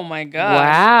 Oh my god!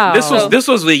 Wow. This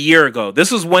was a year ago.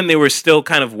 This was when they were still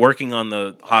kind of working on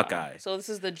the Hawkeye. So this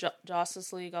is the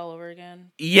Justice League all over again.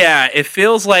 Yeah, it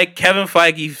feels like Kevin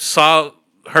Feige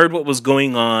heard what was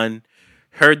going on,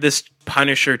 heard this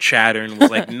Punisher chatter, and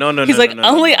was like, no. He's like, no,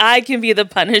 only I can be the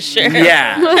Punisher.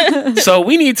 Yeah. So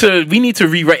we need to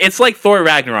rewrite. It's like Thor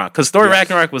Ragnarok, because Thor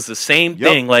Ragnarok was the same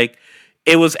thing. Like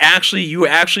it was actually, you were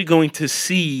actually going to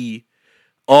see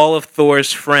all of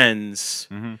Thor's friends.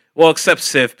 Well, except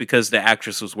Sif, because the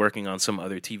actress was working on some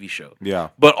other TV show. Yeah.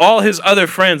 But all his other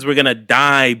friends were gonna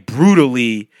die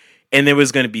brutally, and there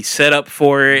was gonna be setup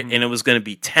for it, and it was gonna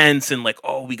be tense and like,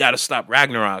 oh, we gotta stop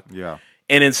Ragnarok. Yeah.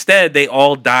 And instead, they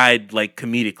all died like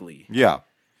comedically. Yeah.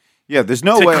 Yeah. There's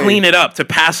no To way. clean it up, to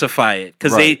pacify it,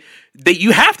 because Right. they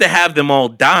you have to have them all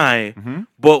die.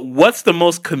 But what's the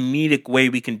most comedic way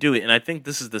we can do it? And I think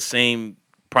this is the same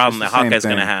problem It's that the same Hawkeye's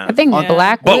thing. gonna have. I think Yeah.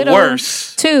 Black But Widow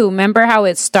worse. too. Remember how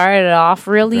it started off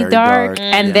really Very dark, dark.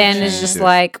 and Yeah. then it's just Yeah.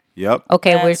 like, Yep.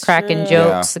 okay, we're That's cracking true.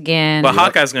 jokes again. But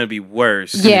Hawkeye's gonna be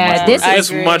worse. Yeah, It's this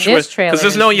is- much this worse trailer because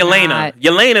there's no is Yelena. not-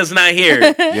 Yelena's not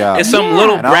here. Yeah. It's some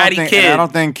little And I don't bratty think- kid. and I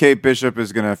don't think Kate Bishop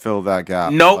is going to fill that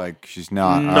gap. Nope. Like, she's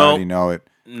not. I Nope. already know it.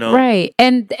 No. Right.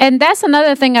 And that's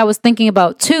another thing I was thinking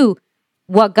about too.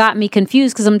 What got me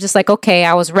confused, because I'm just like, okay,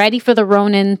 I was ready for the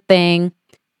Ronin thing.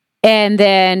 And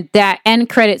then that end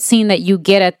credit scene that you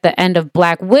get at the end of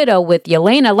Black Widow with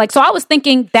Yelena. Like, so I was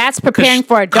thinking that's preparing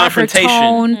for a darker confrontation.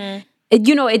 tone.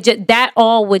 You know, it just, that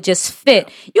all would just fit.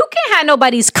 You can't have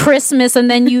nobody's Christmas and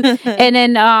then and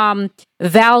then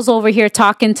Val's over here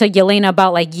talking to Yelena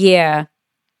about like, yeah,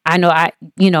 I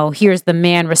know, here's the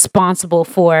man responsible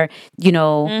for,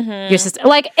 your sister.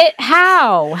 Like,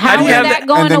 how? How do is you have that that-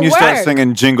 going And then to you work? start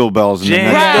singing Jingle Bells. And the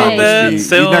Jingle next time we bells, see,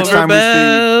 silver next time we see,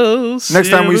 bells, next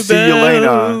time we see silver Yelena,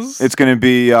 bells, it's going to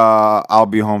be I'll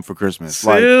Be Home for Christmas.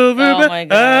 Like, silver Oh my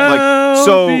God. Like, I'll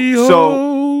so- be so-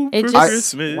 home It for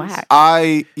just Christmas. whack.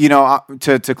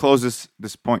 to close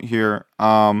this point here,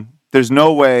 there's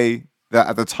no way that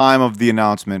at the time of the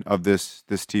announcement of this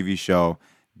TV show,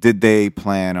 did they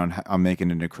plan on making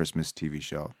it a Christmas TV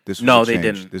show? This was No, a they change.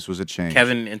 didn't. This was a change.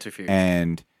 Kevin interfered.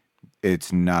 And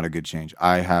it's not a good change.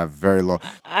 I have very low.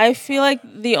 I feel like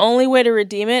the only way to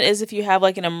redeem it is if you have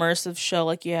like an immersive show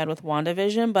like you had with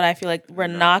WandaVision, but I feel like we're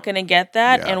not going to get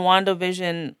that, Yeah. and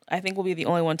WandaVision I think will be the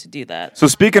only one to do that. So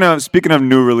speaking of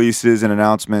new releases and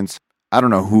announcements, I don't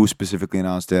know who specifically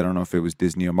announced it. I don't know if it was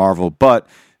Disney or Marvel, but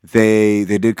they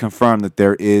did confirm that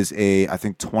there is I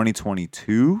think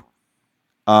 2022,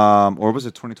 or was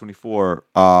it 2024,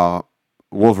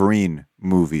 Wolverine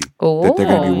movie that they're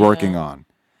going to be working on.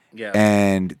 Yeah.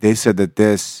 And they said that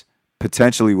this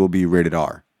potentially will be rated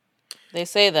R. They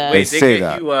say that. Wait, They they say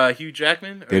get that. Hugh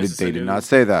Jackman? Or They is this a did new- not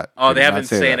say that. Oh, they did haven't not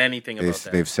say said that. anything about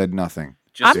that. They've said nothing.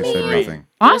 Just They've said Wolverine. nothing.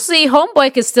 Honestly,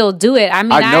 Homeboy could still do it. I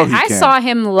mean, I know he I can. saw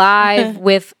him live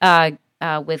with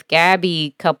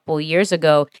Gabby a couple years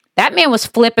ago. That man was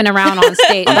flipping around on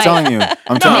stage. I'm telling you.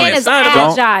 I'm the telling man you. is not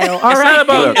about- agile. All It's right. not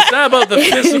about Look. it's not about the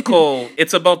physical.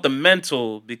 It's about the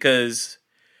mental because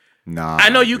Nah. I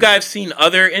know you guys have seen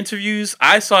other interviews.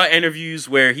 I saw interviews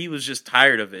where he was just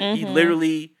tired of it. He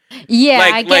literally Yeah,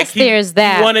 like, I guess there's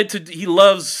that. He wanted to. He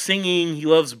loves singing. He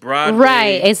loves Broadway.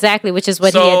 Right, exactly, which is what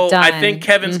he So had done. I think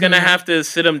Kevin's gonna have to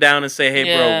sit him down and say, "Hey,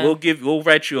 Yeah. bro, we'll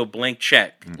write you a blank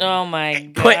check. Oh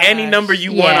my god. Put any number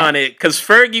you want Yeah. on it, because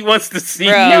Fergie wants to see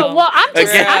Bro. you." No, well,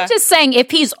 Again. I'm just saying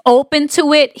if he's open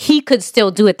to it, he could still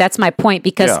do it. That's my point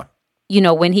because Yeah. you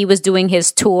know, when he was doing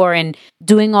his tour and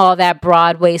doing all that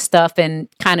Broadway stuff and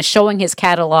kind of showing his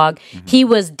catalog, he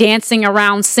was dancing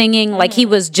around singing like he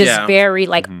was just Yeah. very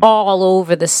like all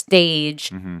over the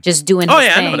stage just doing Oh, his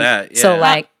yeah, I thing. know that, So yeah.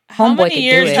 like How Homeboy many could do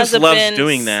years He it. has just it loves been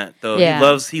doing that, though.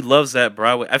 Yeah. He loves that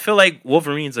Broadway. I feel like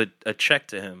Wolverine's a check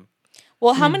to him.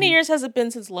 Well, how many years has it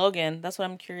been since Logan? That's what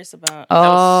I'm curious about. That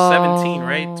was 17,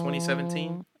 right?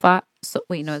 2017. So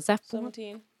wait, no, is that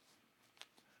 17.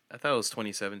 I thought it was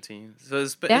 2017. So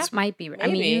it's that might be right. I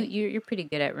mean, Maybe. you're pretty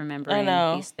good at remembering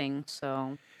know. these things.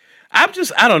 So I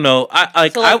don't know.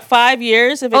 So like 5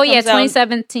 years. If it oh yeah, comes out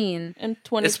 2017. in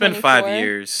 2024. It's been 5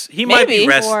 years. He Maybe.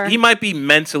 He might be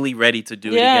mentally ready to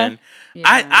do it Yeah. again. Yeah.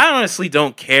 I honestly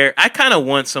don't care. I kind of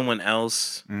want someone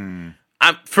else.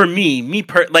 For me,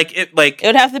 It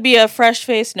would have to be a fresh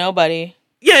face nobody.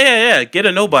 yeah. Get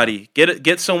a nobody.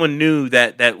 Get someone new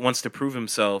that wants to prove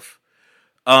himself.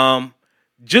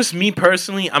 Just me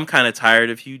personally, I'm kind of tired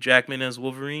of Hugh Jackman as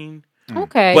Wolverine.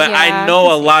 Okay, But yeah, I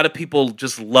know a lot of people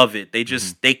just love it. They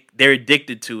just they're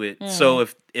addicted to it. So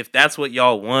if that's what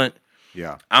y'all want,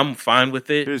 Yeah. I'm fine with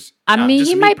it. Here's- I mean, just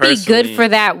he me might be good personally. for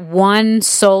that one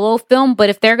solo film, but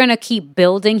if they're gonna keep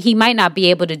building, he might not be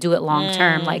able to do it long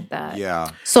term like that.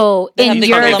 yeah. So They have in to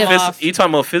your kill him defense, off. You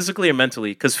talking about physically or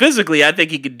mentally? Because physically, I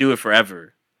think he could do it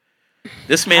forever.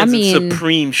 This man's mean- in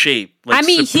supreme shape. Like,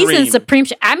 he's in supreme.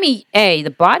 Hey,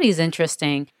 the body's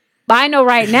interesting. But I know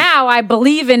right now I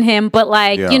believe in him, but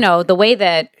like Yeah. you know the way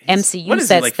that MCU What is he,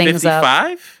 sets like things up.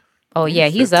 55? Oh yeah,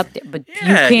 he's up there, but Yeah,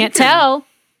 you he can't can- tell.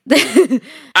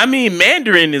 I mean,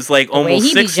 Mandarin is like way almost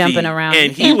he be 60, jumping around, and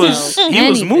you he can't was tell he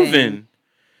was anything. moving.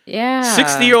 Yeah,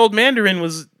 60-year-old Mandarin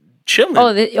was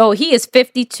chilling. He is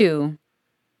 52.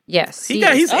 Yes, he's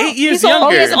is. 8 years he's old. Oh,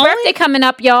 he younger. has a birthday coming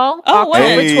up, y'all. Oh,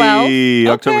 October when? 12th. Hey,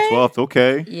 October Okay. 12th.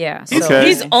 Okay. Yeah, He's- so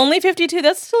He's only 52.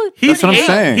 That's still. He's That's what I'm eight-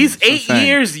 saying. He's That's what I'm 8 saying.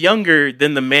 years younger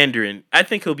than the Mandarin. I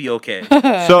think he'll be okay. So,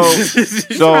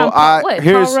 around Paul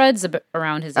here's Rudd's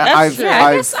around his age. I've- Yeah,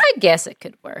 I've- I guess it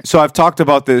could work. so I've talked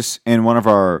about this in one of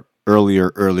our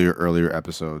earlier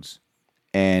episodes,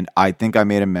 and I think I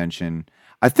made a mention.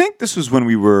 I think this was when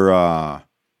we were.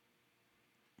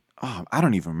 I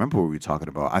don't even remember what we were talking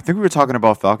about. I think we were talking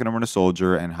about Falcon and Winter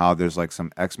Soldier and how there's like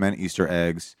some X-Men Easter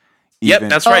eggs. Yep, even-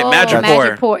 that's right. Oh,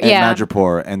 Madripoor. Madripoor, and yeah.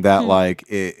 Madripoor, and that like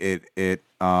it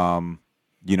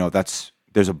that's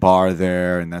there's a bar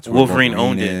there, and that's where Wolverine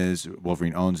owned it. is.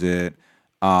 Wolverine owns it.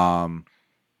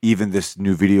 Even this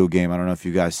new video game, I don't know if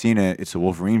you guys seen it. It's a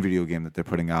Wolverine video game that they're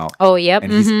putting out, Oh, yep.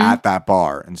 and he's at that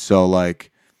bar, and so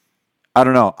like I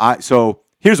don't know. So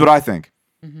here's what I think.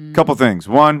 Couple things.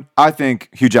 One, I think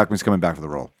Hugh Jackman's coming back for the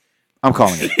role. I'm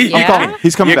calling it. I'm Yeah? calling it.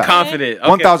 He's coming You're back. confident. Okay.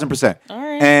 1,000%. All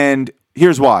right. And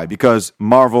here's why: because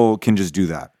Marvel can just do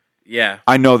that. Yeah.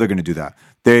 I know they're going to do that.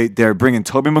 They're bringing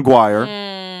Tobey Maguire.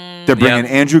 They're bringing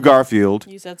Yeah. Andrew Garfield.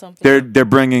 You said something. They're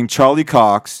bringing Charlie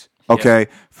Cox. Okay,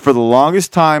 for the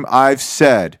longest time, I've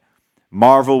said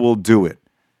Marvel will do it.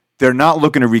 They're not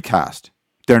looking to recast.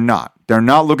 They're not. They're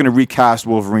not looking to recast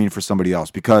Wolverine for somebody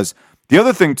else, because the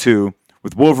other thing too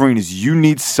with Wolverine is you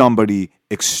need somebody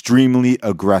extremely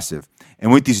aggressive.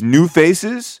 And with these new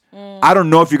faces, I don't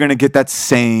know if you're going to get that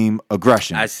same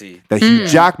aggression. I see. That Hugh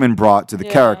Jackman brought to the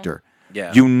character.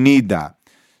 Yeah. You need that.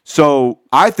 So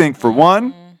I think for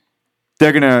one,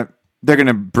 they're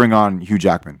gonna bring on Hugh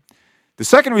Jackman. The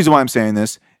second reason why I'm saying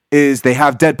this is they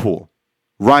have Deadpool,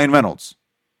 Ryan Reynolds,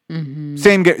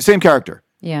 same character.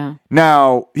 Yeah.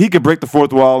 Now he could break the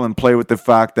fourth wall and play with the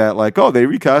fact that like, oh, they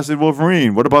recasted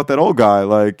Wolverine. What about that old guy?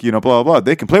 Like, blah blah blah.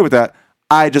 They can play with that.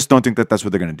 I just don't think that that's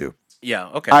what they're gonna do. Yeah,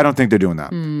 okay. I don't think they're doing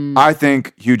that. I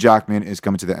think Hugh Jackman is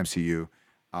coming to the MCU.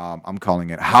 I'm calling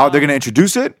it. How they're going to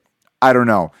introduce it, I don't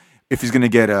know. If he's going to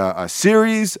get a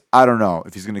series, I don't know.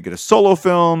 If he's going to get a solo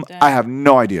film, I have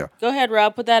no idea. Go ahead,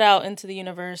 Rob. Put that out into the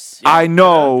universe. I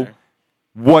know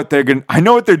what they're going. I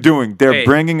know what they're doing. They're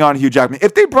bringing on Hugh Jackman.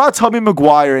 If they brought Tobey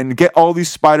Maguire and get all these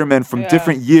Spider-Men from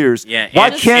different years,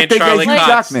 why can't they get Hugh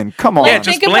Jackman? Come on. Yeah,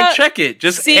 just blank check it.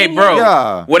 Just, hey,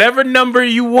 bro, whatever number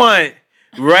you want,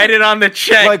 write it on the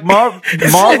check. Like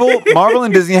Marvel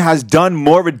and Disney has done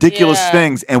more ridiculous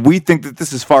things, and we think that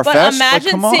this is far-fetched. But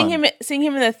imagine like, seeing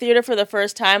him in the theater for the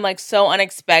first time, like so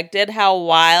unexpected, how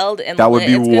wild and that would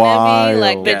be it's wild. Gonna be.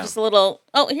 Like they're just a little.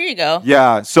 Oh, here you go.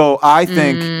 Yeah, so I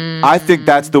think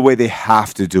that's the way they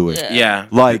have to do it. Yeah,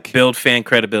 like build fan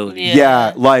credibility.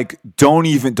 Yeah, like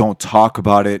don't talk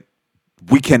about it.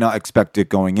 We cannot expect it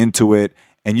going into it,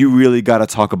 and you really got to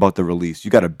talk about the release.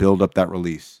 You got to build up that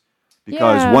release.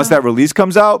 Because once that release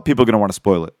comes out, people are going to want to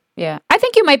spoil it. Yeah. I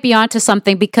think you might be onto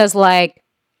something because, like,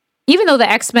 even though the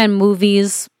X-Men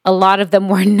movies, a lot of them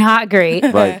were not great.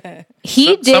 Right.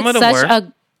 He did some of them such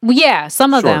were.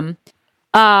 some of them.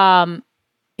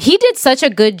 He did such a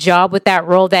good job with that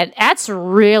role that's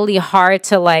really hard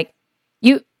to, like,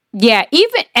 and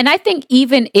I think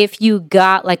even if you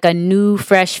got, like, a new,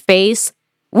 fresh face,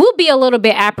 we'll be a little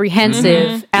bit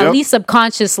apprehensive, at least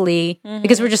subconsciously,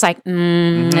 because we're just like,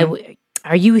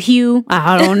 are you Hugh?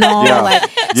 I don't know.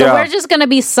 So we're just going to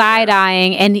be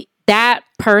side-eyeing, and that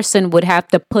person would have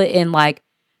to put in, like,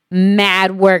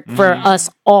 mad work for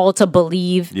us all to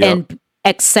believe and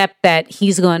accept that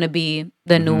he's going to be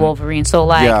the new Wolverine. So,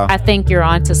 like, I think you're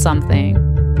onto something.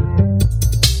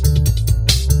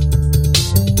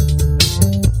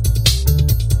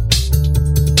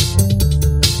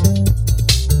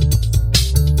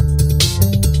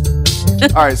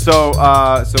 All right, so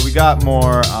we got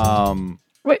more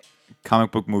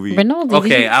comic book movie.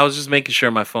 Okay, I was just making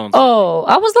sure my phone's. Oh,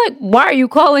 I was like, why are you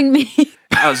calling me?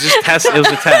 I was just testing. It was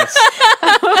a test.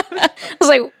 I was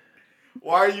like,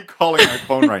 why are you calling my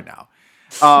phone right now?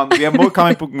 We have more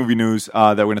comic book movie news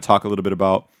that we're going to talk a little bit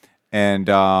about, and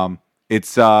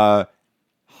it's hot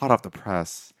off the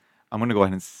press. I'm going to go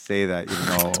ahead and say that, even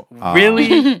though...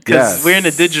 really? Because we're in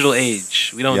a digital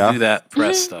age. We don't do that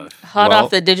press stuff. Hot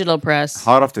off the digital press.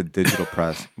 Hot off the digital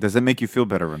press. Does that make you feel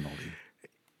better, Rinaldi?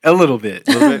 A little bit.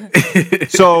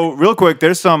 So, real quick,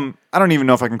 there's some... I don't even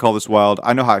know if I can call this wild.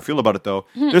 I know how I feel about it, though.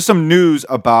 There's some news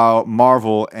about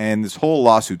Marvel and this whole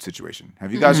lawsuit situation.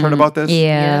 Have you guys heard about this?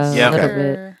 Yeah, a little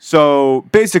bit. So,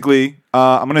 basically,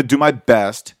 I'm going to do my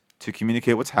best to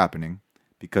communicate what's happening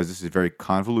because this is very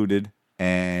convoluted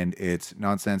and it's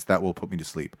nonsense that will put me to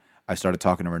sleep. I started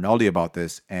talking to Rinaldi about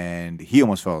this, and he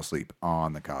almost fell asleep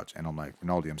on the couch. And I'm like,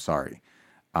 Rinaldi, I'm sorry.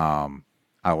 I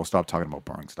will stop talking about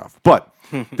boring stuff. But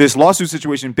this lawsuit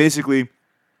situation, basically,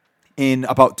 in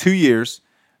about 2 years,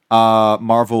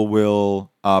 Marvel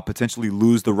will potentially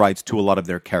lose the rights to a lot of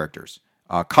their characters,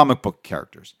 comic book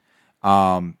characters.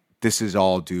 This is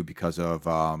all due because of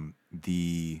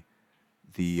the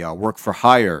work for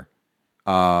hire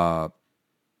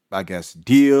I guess,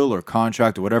 deal or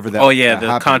contract or whatever that. Oh yeah, the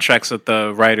happened. Contracts with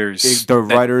the writers.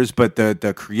 Writers, but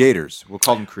the creators. We'll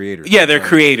call them creators. Yeah, they're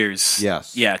creators.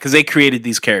 Yes. Yeah, because they created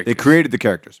these characters. They created the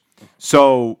characters.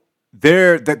 So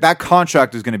that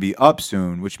contract is going to be up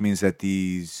soon, which means that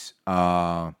these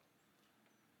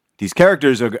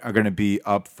characters are going to be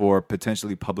up for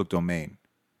potentially public domain.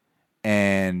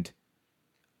 And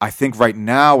I think right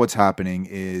now what's happening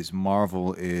is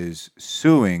Marvel is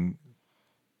suing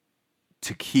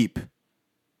to keep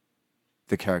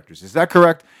the characters. Is that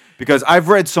correct? Because I've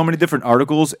read so many different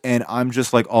articles and I'm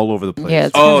just like all over the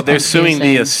place. Yeah, they're suing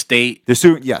the estate. They're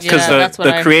suing, yes. Because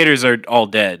the creators are all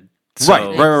dead. So,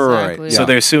 Right. Exactly. So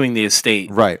they're suing the estate.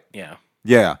 Right. Yeah.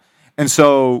 Yeah. And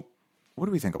so, what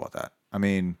do we think about that? I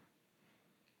mean,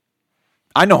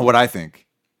 I know what I think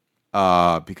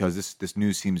because this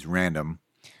news seems random.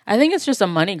 I think it's just a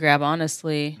money grab,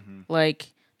 honestly.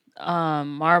 Like,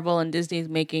 Marvel and Disney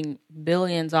making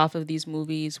billions off of these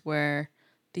movies where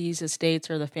these estates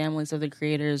or the families of the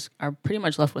creators are pretty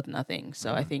much left with nothing.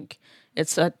 So I think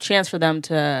it's a chance for them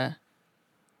to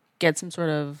get some sort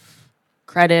of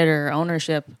credit or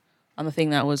ownership on the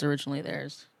thing that was originally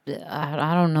theirs.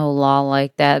 I don't know law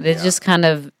like that. It's just kind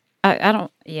of, I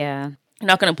don't, yeah. You're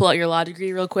not going to pull out your law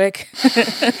degree real quick?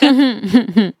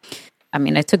 I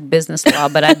mean, I took business law,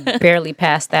 but I barely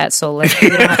passed that, so we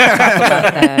don't have to talk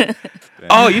about that.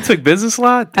 Oh, you took business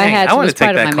law? Dang, I had to. I want to It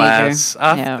was part take of that my class.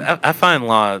 major. I find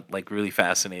law like really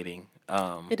fascinating.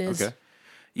 It is. Okay.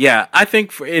 Yeah, I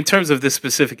think in terms of this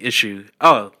specific issue.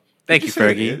 Oh, Thank you you,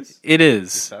 say it Fergie. is? It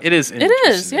is. It is. It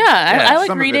is, yeah. I like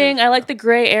some of it reading. is, I like the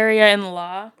gray area in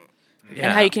law Yeah.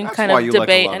 and how you can That's kind why of you like a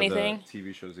debate lot anything. of the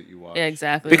TV shows that you watch. Yeah,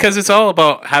 exactly. Because it's all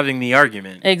about having the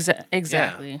argument.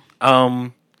 Exactly. Yeah,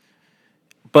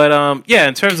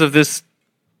 in terms of this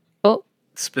Oh,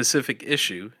 specific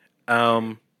issue,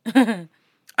 I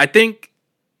think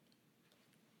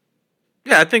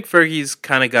Fergie's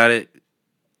kind of got it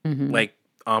like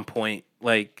on point.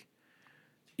 Like,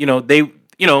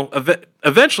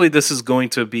 eventually this is going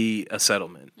to be a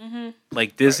settlement.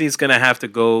 Like Disney's going to have to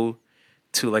go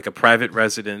to like a private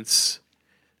residence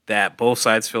that both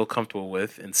sides feel comfortable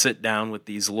with and sit down with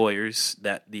these lawyers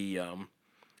that the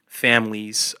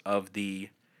families of the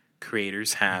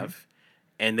creators have,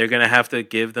 and they're going to have to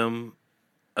give them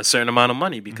a certain amount of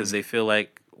money because they feel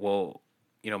like, well,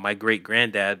 my great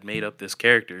granddad made up this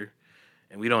character,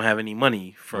 and we don't have any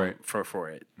money for it,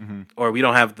 or we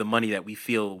don't have the money that we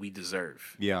feel we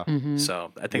deserve. Yeah.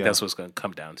 So I think that's what's going to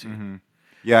come down to.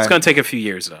 Yeah. It's going to take a few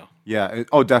years though. Yeah.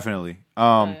 Definitely.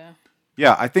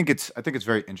 Yeah, I think it's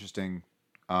very interesting.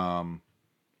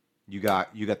 You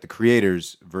got the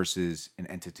creators versus an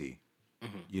entity,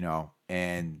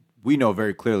 and we know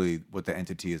very clearly what the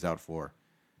entity is out for,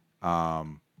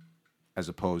 as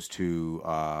opposed to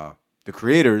the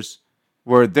creators,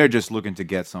 where they're just looking to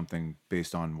get something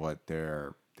based on what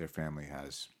their family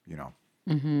has,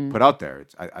 put out there.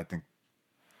 I think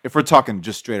if we're talking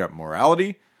just straight up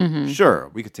morality,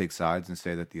 sure, we could take sides and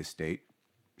say that the estate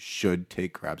should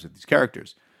take grabs at these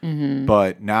characters.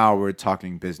 But now we're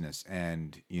talking business,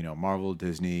 and Marvel,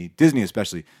 Disney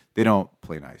especially, they don't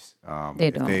play nice.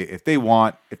 They don't. If they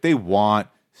want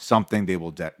something, they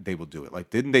will do it.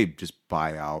 Like, didn't they just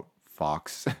buy out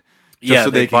Fox? Yeah,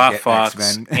 so they can bought get Fox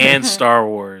X-Men? and Star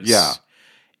Wars. Yeah.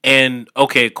 And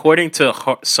okay, according to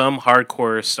some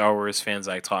hardcore Star Wars fans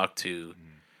I talked to,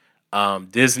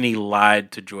 Disney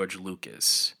lied to George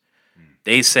Lucas.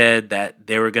 They said that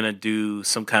they were going to do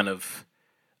some kind of,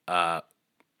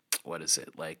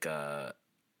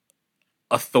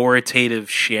 authoritative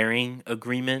sharing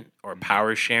agreement or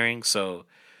power sharing. So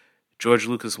George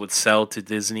Lucas would sell to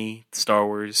Disney Star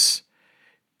Wars,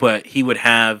 but he would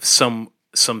have some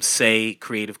say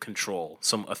creative control,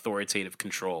 some authoritative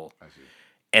control. I see.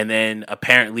 And then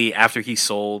apparently after he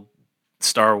sold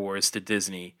Star Wars to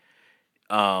Disney,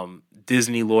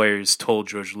 Disney lawyers told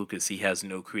George Lucas he has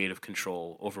no creative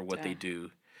control over what they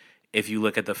do. If you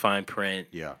look at the fine print,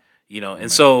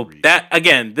 and so that,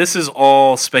 again, this is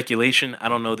all speculation. I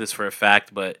don't know this for a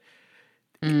fact, but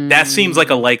that seems like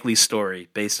a likely story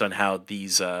based on how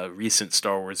these recent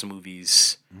Star Wars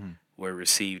movies were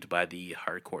received by the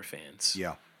hardcore fans.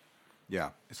 Yeah.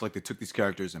 It's like they took these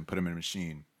characters and put them in a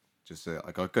machine. Just say,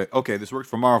 like, okay, this worked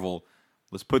for Marvel.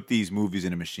 Let's put these movies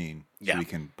in a machine so we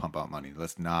can pump out money.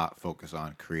 Let's not focus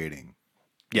on creating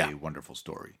a wonderful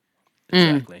story.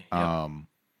 Exactly.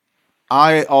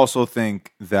 I also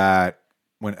think that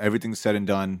when everything's said and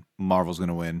done, Marvel's going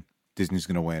to win. Disney's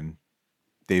going to win.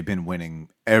 They've been winning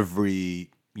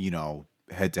every,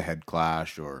 head-to-head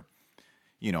clash or,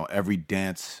 every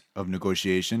dance of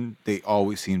negotiation. They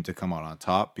always seem to come out on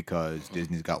top because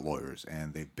Disney's got lawyers,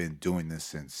 and they've been doing this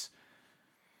since,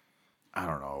 I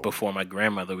don't know, before my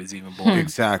grandmother was even born.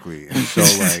 Exactly. And so,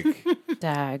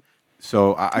 dag.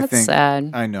 So I That's think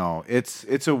sad. I know it's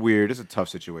a tough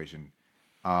situation.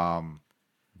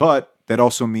 But that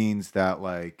also means that,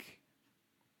 like,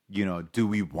 do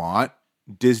we want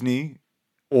Disney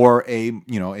or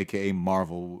AKA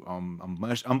Marvel?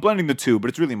 I'm blending the two, but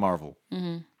it's really Marvel.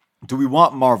 Do we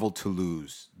want Marvel to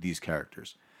lose these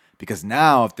characters? Because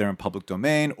now, if they're in public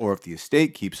domain or if the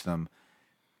estate keeps them,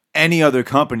 any other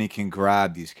company can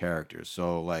grab these characters.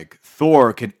 So, like,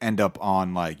 Thor could end up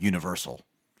on, like, Universal.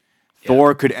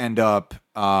 Thor could end up,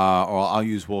 or I'll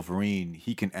use Wolverine.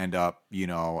 He can end up,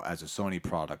 as a Sony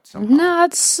product somehow.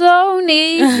 Not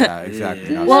Sony. Yeah,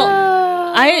 exactly. Not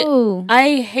Well, Sony.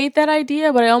 I hate that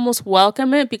idea, but I almost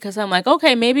welcome it because I'm like,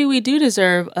 okay, maybe we do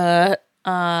deserve a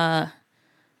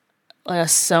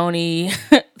Sony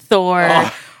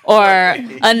Thor or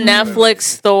a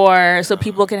Netflix Thor, so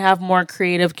people can have more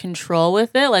creative control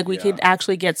with it. Like, we could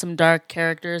actually get some dark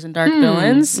characters and dark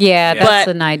villains. Yeah, that's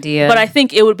But- an idea. But I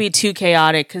think it would be too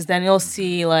chaotic because then you'll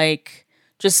see like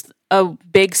just a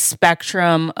big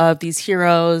spectrum of these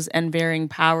heroes and varying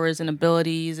powers and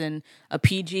abilities, and a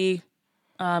PG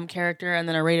character and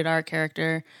then a rated R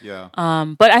character. Yeah.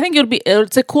 But I think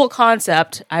it's a cool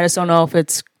concept. I just don't know if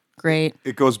it's great.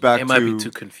 It goes back It to... might be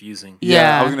too confusing.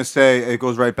 Yeah. I was going to say, it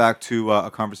goes right back to a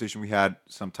conversation we had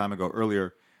some time ago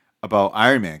earlier about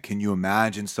Iron Man. Can you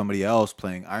imagine somebody else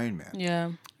playing Iron Man?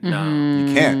 Yeah. No.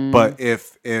 You can't. But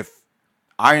if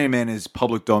Iron Man is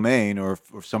public domain, or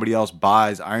if somebody else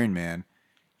buys Iron Man,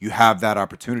 you have that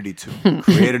opportunity to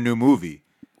create a new movie.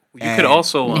 You could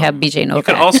also You have BJ Novak. You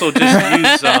could also just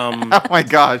use Oh my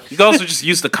god! you could also just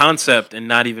use the concept and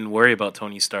not even worry about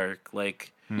Tony Stark.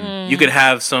 Like you could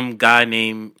have some guy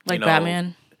named Like you know,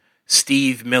 Batman.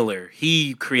 Steve Miller.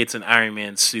 He creates an Iron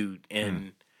Man suit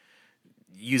and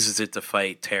uses it to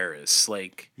fight terrorists.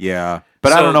 Like Yeah,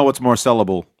 but I So- don't know what's more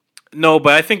sellable. no,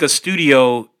 but I think a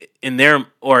studio in there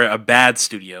or a bad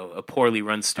studio, a poorly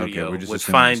run Okay, studio we're just would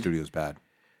assuming the find. studio's bad.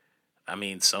 I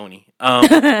mean, Sony.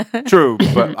 True,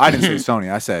 but I didn't say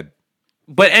Sony. I said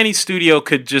But any studio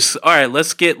could just all right.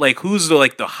 Let's get like who's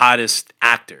the hottest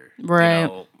actor, Right. You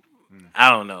know, I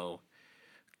don't know.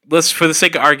 Let's for the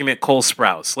sake of argument, Cole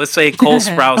Sprouse. Let's say Cole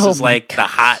Sprouse Oh is my like the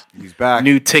hot he's back.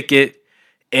 new ticket,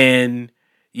 and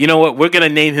you know what? We're gonna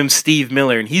name him Steve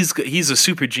Miller, and he's a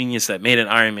super genius that made an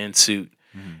Iron Man suit,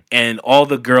 and all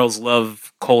the girls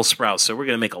love Cole Sprouse. So we're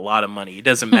gonna make a lot of money. It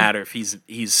doesn't matter if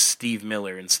he's Steve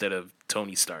Miller instead of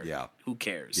Tony Stark. Yeah. Who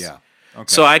cares? Yeah. Okay.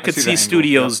 So I could see see that angle.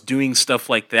 studios doing stuff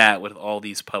like that with all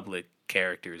these public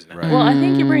characters now. Right. Well, I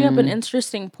think you bring up an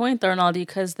interesting point there, Ronaldo,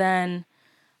 because then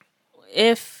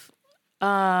if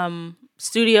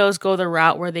studios go the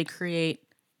route where they create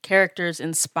characters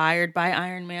inspired by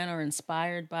Iron Man or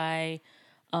inspired by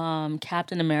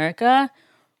Captain America,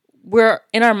 we're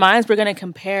in our minds we're going to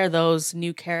compare those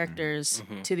new characters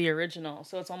to the original.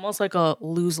 So it's almost like a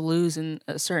lose-lose in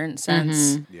a certain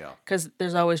sense Yeah, because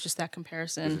there's always just that there's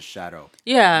comparison. a shadow.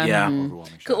 Yeah. Yeah.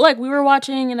 Overwhelming shadow. Like we were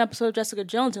watching an episode of Jessica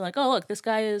Jones and like, oh look, this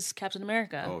guy is Captain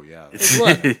America. Oh yeah. His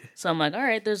look. So I'm like, all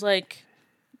right, there's like,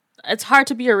 it's hard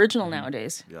to be original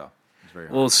nowadays. Yeah. It's very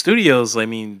hard. Well, studios, I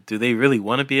mean, do they really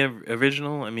want to be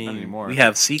original? I mean, anymore. we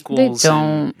have They sequels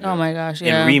don't. Oh my gosh, and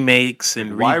yeah. remakes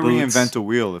and Why reboots. reinvent a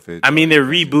wheel if it? I mean, they're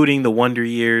rebooting the Wonder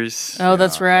Years, Oh,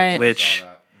 that's right. which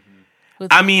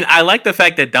With- I mean, I like the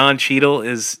fact that Don Cheadle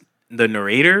is the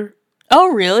narrator. Oh,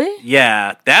 really?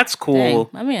 Yeah, that's cool. Dang,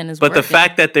 my man is. But the working.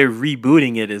 fact that they're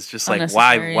rebooting it is just like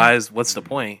Unnecessary. what's the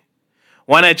point?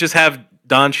 Why not just have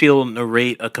Don Cheadle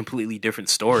narrate a completely different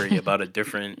story about a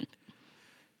different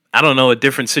a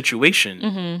different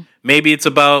situation. Maybe it's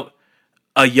about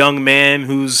a young man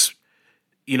who's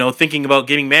thinking about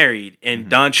getting married and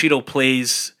Don Cheadle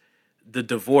plays the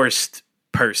divorced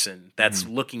person that's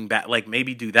looking back. Like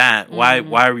maybe do that. Why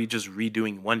are we just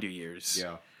redoing Wonder Years?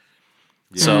 Yeah.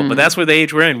 So, but that's where the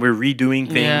age we're in. We're redoing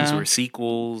things. Yeah. We're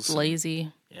sequels.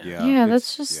 lazy. Yeah. Yeah, it's-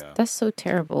 that's just yeah. that's so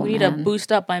terrible. We need to man.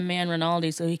 boost up my man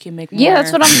Ronaldo so he can make more. Yeah,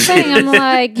 that's what I'm saying. I'm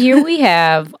like, here we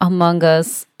have Among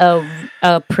Us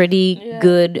a pretty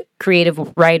good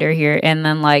creative writer here, and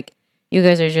then like you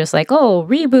guys are just like, oh,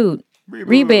 reboot.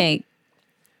 Remake.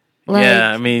 Like,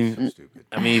 Yeah, I mean,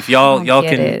 if y'all don't get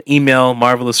can it. email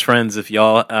Marvelous Friends if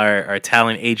y'all are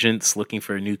talent agents looking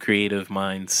for new creative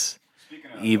minds.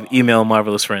 Email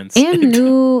Marvelous Friends. and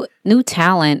new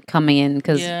talent coming in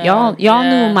because Yeah, y'all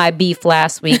yeah. knew my beef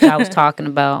last week. I was talking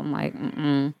about. I'm like,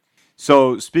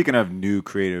 So speaking of new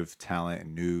creative talent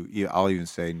and I'll even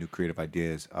say new creative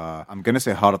ideas. I'm gonna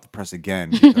say hot off the press again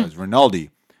because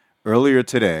Rinaldi earlier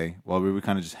today, while we were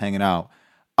kind of just hanging out,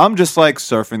 I'm just like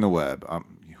surfing the web.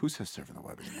 Who says surfing the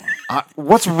web anymore?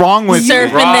 What's wrong with you,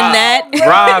 Surfing Rob? the net.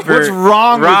 Robert, What's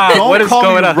wrong Rob, with? Don't what is call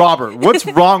going me on? Robert. What's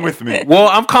wrong with me? Well,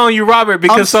 I'm calling you Robert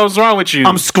because something's wrong with you.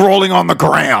 I'm scrolling on the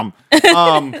gram.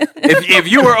 if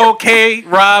you were okay,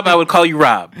 Rob, I would call you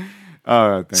Rob.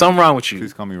 Thank Something you. wrong with you.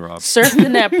 Please call me Rob. Surf the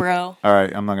net, bro. All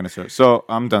right, I'm not gonna surf. So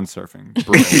I'm done surfing,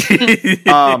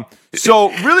 bro.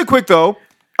 So really quick though,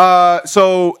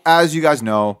 so as you guys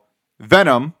know,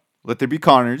 Venom, Let There Be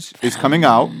Carnage, is coming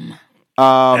out.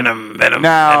 Venom.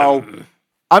 Now, Venom.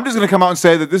 I'm just gonna come out and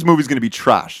say that this movie's gonna be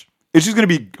trash. It's just gonna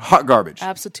be hot garbage.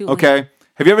 Absolutely. Okay.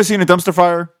 Have you ever seen a dumpster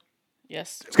fire?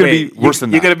 Yes. It's gonna Wait, be worse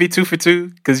than You're that. gonna be 2 for 2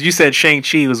 because you said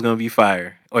Shang-Chi was gonna be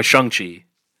fire or Shang-Chi.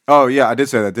 Oh yeah, I did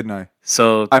say that, didn't I?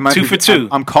 So I might 2 be- for 2.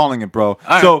 I'm calling it, bro.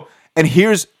 right. So, and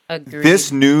here's Agreed.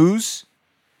 this news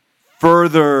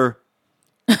further.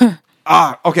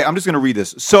 Okay, I'm just gonna read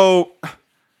this. So,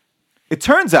 it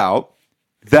turns out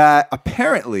that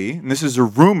apparently, and this is a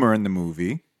rumor in the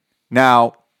movie.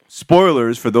 Now,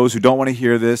 spoilers for those who don't want to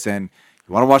hear this and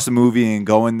you want to watch the movie and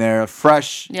go in there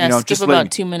fresh. Yeah. Skip just about let me-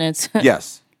 2 minutes.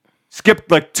 Yes. Skip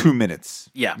like 2 minutes.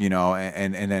 Yeah.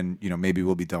 And then, maybe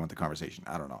we'll be done with the conversation.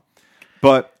 I don't know.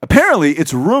 But apparently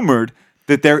it's rumored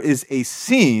that there is a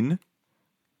scene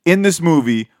in this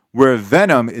movie where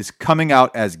Venom is coming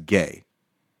out as gay.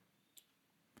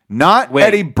 Not Wait.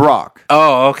 Eddie Brock.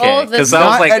 Oh, okay. Oh, the Because I Not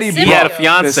was like, Eddie he had a Brock.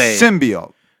 fiance. The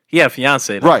symbiote. He had a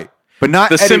fiance. though. Right. But not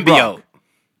The Eddie symbiote. Brock.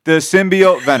 The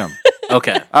symbiote Venom.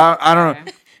 Okay. I don't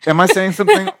know. Am I saying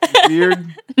something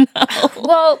weird?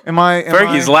 Well, Am I?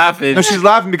 Fergie's laughing. No, she's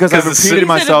laughing because I've 'Cause He repeated said it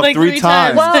myself like 3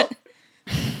 times. well,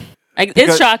 Like, Because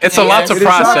it's shocking. it's a lot to It is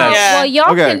process. shocking. Yeah. well,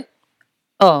 y'all Okay. can.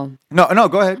 Oh No,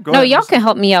 go ahead. Go no, ahead. y'all can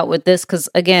help me out with this because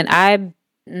again, I'm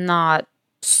not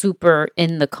super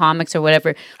in the comics or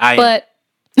whatever. I am. But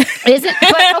is it?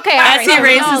 But okay, all As right, he so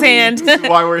raised no. his hand. This is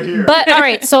why we're here. But all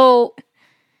right, so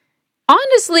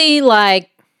honestly, like,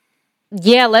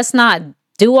 yeah, let's not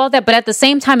do all that. But at the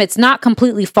same time, it's not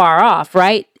completely far off,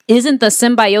 right? Isn't the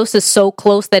symbiosis so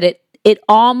close that it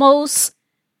almost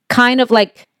kind of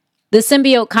like the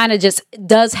symbiote kind of just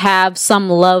does have some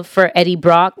love for Eddie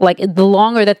Brock. Like the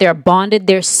longer that they're bonded,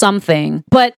 there's something,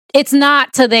 but it's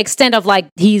not to the extent of like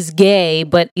he's gay.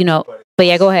 But you know, but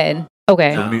yeah, go ahead.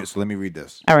 Okay, So let me read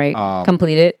this. all right,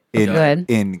 complete it. Go ahead.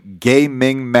 In Gay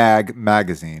Ming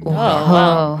magazine.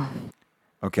 Oh,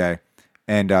 Okay,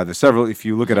 and there's several. If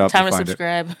you look it up, Time you to find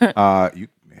subscribe. it.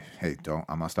 Hey, don't.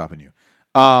 I'm not stopping you.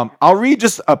 I'll read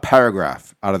just a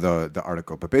paragraph out of the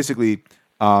article, but basically,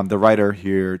 the writer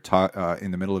here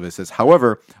in the middle of it says,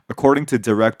 however, according to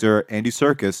director Andy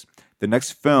Serkis, the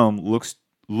next film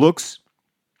looks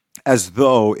as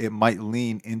though it might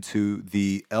lean into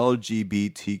the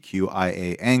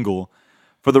LGBTQIA angle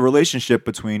for the relationship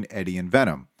between Eddie and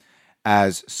Venom.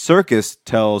 As Serkis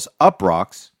tells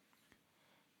Uproxx,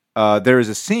 there is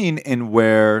a scene in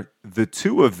where the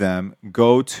two of them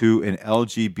go to an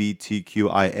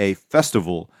LGBTQIA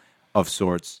festival of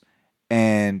sorts,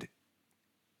 and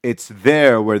it's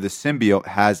there where the symbiote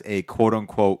has a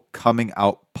quote-unquote coming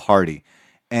out party.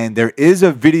 And there is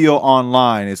a video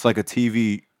online, it's like a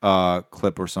TV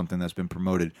clip or something that's been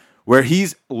promoted, where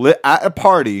he's at a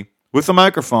party with a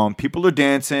microphone. People are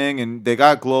dancing, and they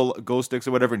got glow sticks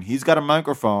or whatever, and he's got a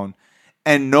microphone,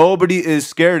 and nobody is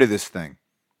scared of this thing.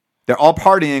 They're all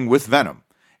partying with Venom.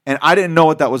 And I didn't know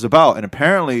what that was about. And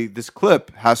apparently this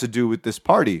clip has to do with this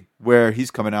party where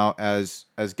he's coming out as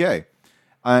gay.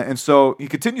 And so he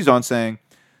continues on saying,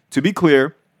 to be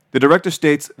clear, the director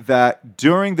states that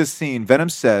during the scene, Venom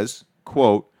says,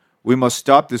 quote, "We must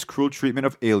stop this cruel treatment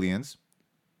of aliens,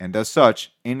 and as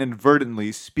such,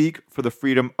 inadvertently speak for the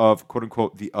freedom of, quote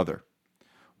unquote, the other.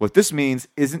 What this means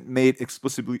isn't made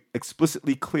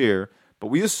explicitly clear, but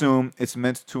we assume it's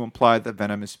meant to imply that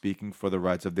Venom is speaking for the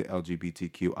rights of the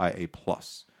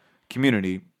LGBTQIA+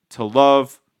 community to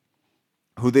love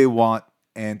who they want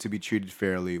and to be treated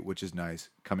fairly, which is nice,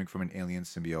 coming from an alien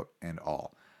symbiote and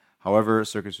all." However,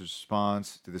 Serkis'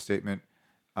 response to the statement,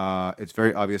 it's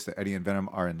very obvious that Eddie and Venom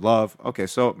are in love. Okay,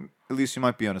 so at least you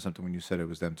might be onto something when you said it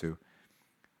was them two.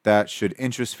 That should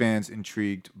interest fans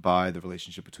intrigued by the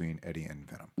relationship between Eddie and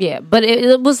Venom. yeah, but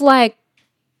it was like,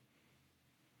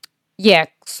 yeah.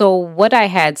 So what I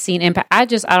had seen impact, I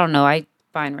don't know. I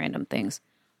find random things,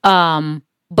 but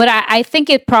I think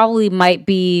it probably might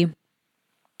be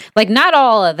like not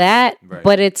all of that, Right.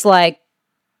 but it's like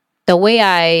the way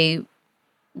I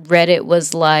read it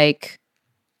was like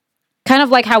kind of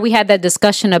like how we had that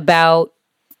discussion about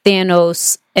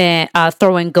Thanos and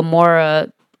throwing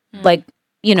Gamora like,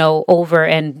 you know, over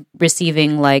and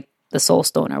receiving like the Soul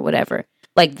Stone or whatever.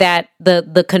 Like that,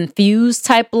 the confused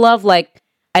type love, like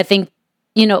I think,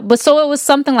 you know, but so it was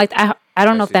something like I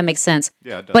don't know if that makes sense.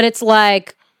 Yeah, it does. But it's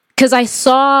like, because I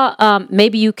saw,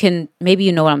 maybe you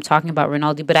know what I'm talking about,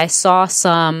 Rinaldi, but I saw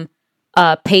some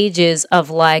pages of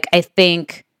like, I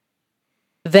think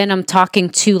Venom talking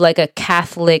to like a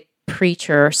Catholic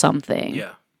preacher or something.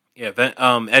 Yeah.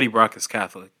 Eddie Brock is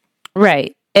Catholic.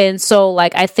 Right. And so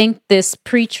like, I think this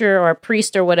preacher or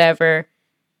priest or whatever,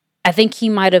 I think he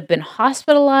might have been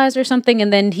hospitalized or something.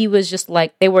 And then he was just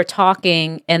like, they were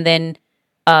talking, and then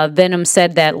Venom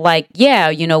said that like, yeah,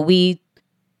 you know, we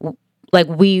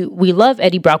love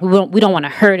Eddie Brock. We don't want to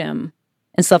hurt him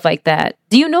and stuff like that.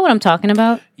 Do you know what I'm talking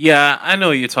about? Yeah, I know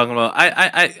what you're talking about.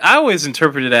 I always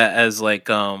interpreted that as like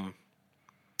the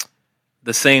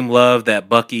same love that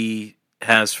Bucky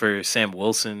has for Sam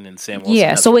Wilson and Sam Wilson. Yeah,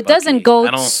 has so for it doesn't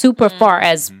Bucky. go super far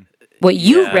as what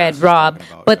you Yeah, read, that's Rob,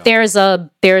 talking about, but yeah.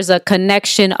 there's a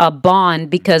connection, a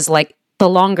bond, because like the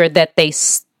longer that they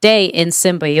stay in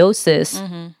symbiosis,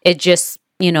 it just,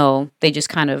 you know, they just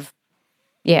kind of,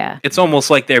 yeah. It's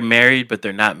almost like they're married, but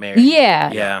they're not married.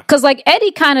 Yeah. Yeah. Because like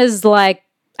Eddie kind of is like,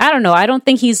 I don't know. I don't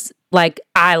think he's like,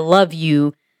 I love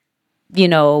you, you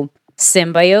know,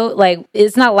 symbiote. Like,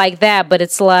 it's not like that, but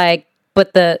it's like,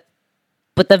 but the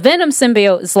Venom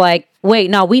symbiote is like,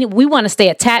 wait, no, we want to stay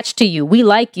attached to you. We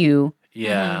like you.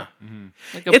 Yeah.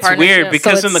 Like a It's weird partnership.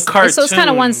 because in the cartoon, So it's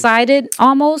kind of one-sided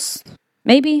almost,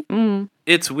 maybe.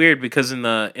 it's weird because in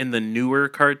the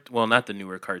newer not the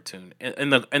newer cartoon.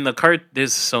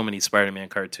 There's so many Spider-Man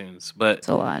cartoons, but It's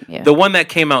a lot. Yeah. the one that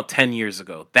came out 10 years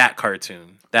ago, that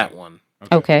cartoon, that one.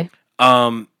 Okay.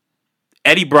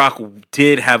 Eddie Brock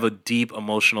did have a deep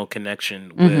emotional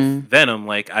connection with Venom.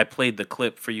 Like, I played the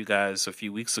clip for you guys a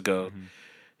few weeks ago.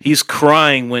 He's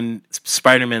crying when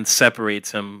Spider-Man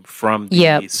separates him from the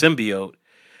symbiote.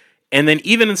 And then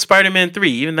even in Spider-Man 3,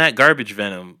 even that garbage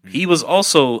Venom, he was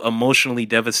also emotionally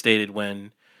devastated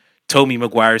when Tobey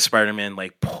Maguire's Spider-Man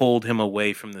like pulled him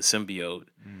away from the symbiote.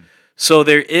 So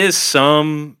there is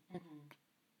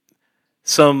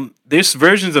there's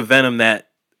versions of Venom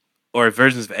or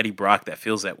versions of Eddie Brock that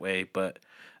feels that way, but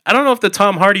I don't know if the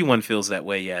Tom Hardy one feels that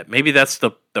way yet. Maybe that's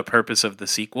the purpose of the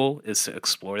sequel, is to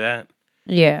explore that.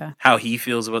 Yeah. How he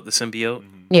feels about the symbiote.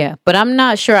 Yeah, but I'm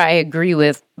not sure I agree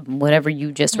with whatever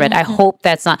you just read. I hope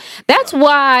that's not. That's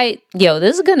why,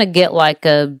 this is going to get like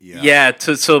a... Yeah,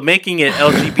 so making it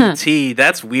LGBT,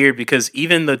 that's weird because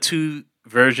even the two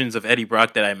versions of Eddie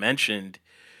Brock that I mentioned,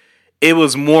 it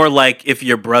was more like if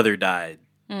your brother died.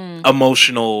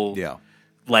 Emotional... Yeah.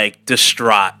 Like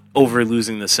distraught over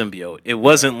losing the symbiote. It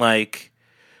wasn't like,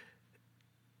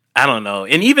 I don't know.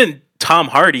 And even Tom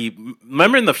Hardy,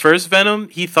 remember in the first Venom,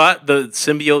 he thought the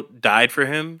symbiote died for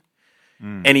him,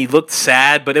 and he looked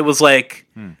sad, but it was like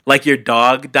your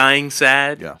dog dying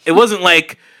sad. Yeah. It wasn't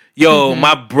like,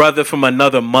 my brother from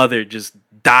another mother just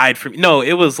died for me. No,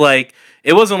 it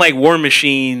wasn't like War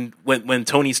Machine when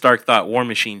Tony Stark thought War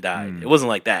Machine died. It wasn't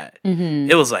like that.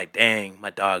 It was like, dang,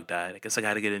 my dog died. I guess I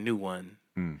got to get a new one.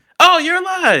 Oh, you're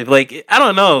alive. Like, I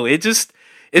don't know. It's just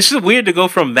weird to go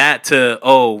from that to,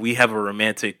 we have a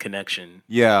romantic connection.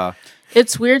 Yeah.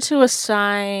 It's weird to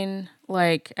assign,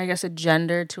 like, I guess a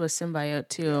gender to a symbiote,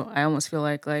 too. I almost feel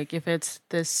like if it's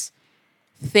this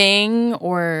thing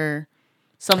or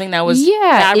something that was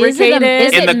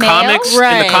fabricated. In the comics,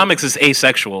 Right. in the comics, it's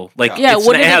asexual. Like,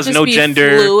 wouldn't it has just no be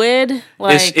gender. Fluid?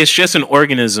 Like, It's just an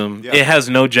organism. Yeah. It has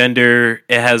no gender.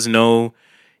 It has no.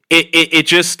 It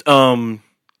just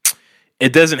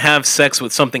it doesn't have sex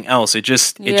with something else. It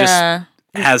just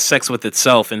has sex with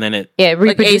itself, and then it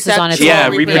reproduces on its own. it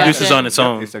reproduction. reproduces on its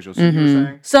own. Asexual, so you were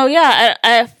saying? So yeah,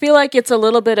 I feel like it's a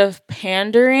little bit of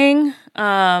pandering.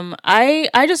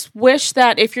 I just wish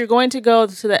that if you're going to go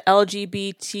to the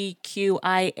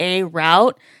LGBTQIA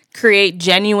route, create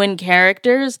genuine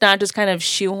characters, not just kind of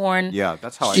shoehorn. Yeah,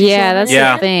 that's how I That's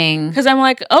the thing. Because I'm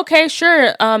like, okay, sure,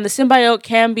 the symbiote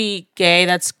can be gay.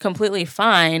 That's completely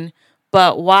fine.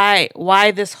 But why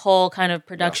this whole kind of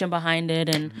production behind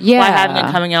it, and why having a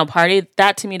coming out party?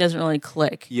 That to me doesn't really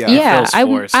click.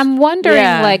 I'm wondering,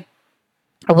 Yeah. like,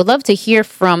 I would love to hear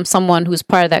from someone who's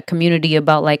part of that community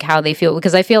about like how they feel,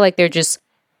 because I feel like they're just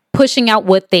pushing out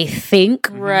what they think,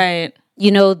 Right.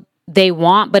 They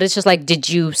want, but it's just like, did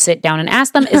you sit down and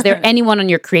ask them? Is there anyone on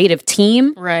your creative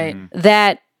team Right.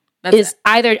 that is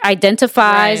either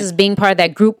identifies as being part of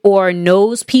that group or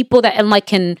knows people that and like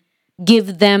can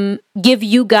give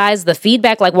you guys the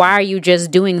feedback? Like, why are you just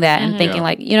doing that and thinking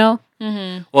like, Well,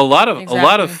 a lot of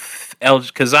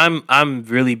because I'm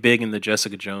really big in the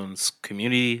Jessica Jones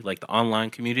community, like the online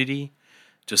community,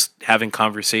 just having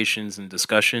conversations and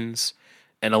discussions.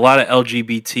 And a lot of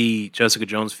LGBT Jessica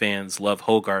Jones fans love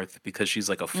Hogarth because she's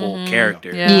like a full character.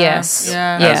 Yeah. Yes.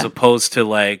 Yeah. As opposed to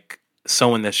like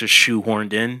someone that's just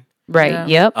shoehorned in. right?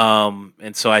 Yeah. Yep.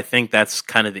 And so I think that's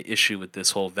kind of the issue with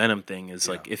this whole Venom thing is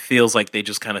like it feels like they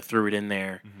just kind of threw it in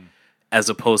there as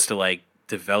opposed to like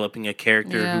developing a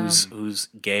character who's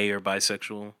gay or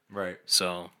bisexual. Right.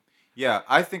 So Yeah,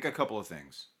 I think a couple of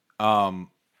things.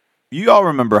 You all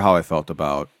remember how I felt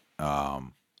about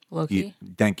Loki.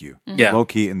 thank you. Yeah.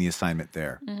 Loki and the assignment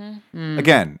there.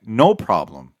 Again, no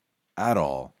problem at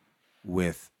all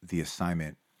with the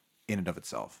assignment in and of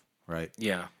itself, right?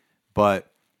 yeah. But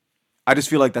I just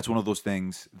feel like that's one of those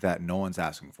things that no one's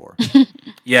asking for.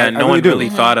 Yeah, I no really one do. really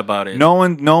thought about it. No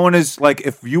one is like,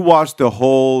 if you watch the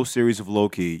whole series of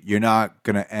Loki, you're not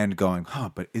gonna end going,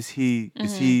 but is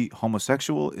he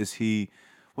homosexual?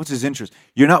 What's his interest?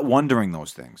 You're not wondering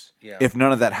those things if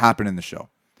none of that happened in the show.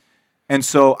 And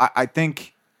so I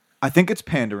think it's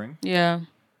pandering. Yeah.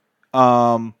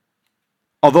 Although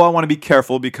I want to be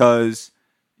careful because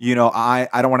I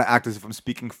don't want to act as if I'm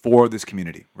speaking for this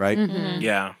community, right?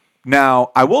 Yeah.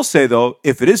 Now, I will say though,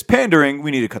 if it is pandering, we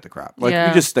need to cut the crap. Like Yeah.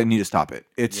 we just need to stop it.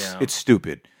 It's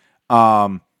stupid.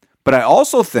 But I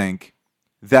also think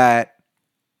that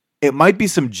it might be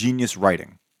some genius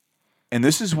writing. And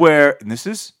this is hey,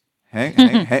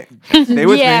 stay with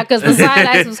me. Yeah, because the side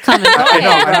eyes was coming.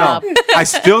 I know. I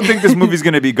still think this movie's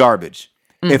going to be garbage.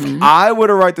 If I were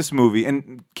to write this movie,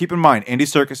 and keep in mind, Andy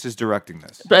Serkis is directing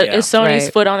this. But Yeah. is Sony's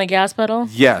Right. foot on the gas pedal?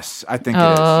 Yes, I think it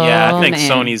is. Yeah, I think man.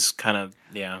 Sony's kind of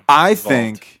I involved.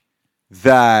 think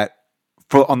that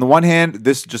on the one hand,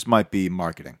 this just might be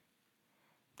marketing.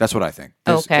 That's what I think.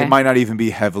 Okay. It might not even be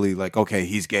heavily like, okay,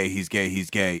 he's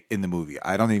gay in the movie.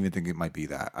 I don't even think it might be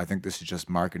that. I think this is just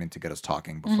marketing to get us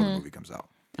talking before the movie comes out.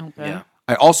 Okay. Yeah.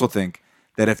 I also think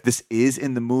that if this is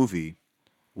in the movie,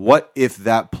 what if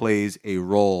that plays a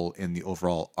role in the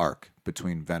overall arc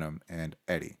between Venom and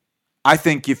Eddie? I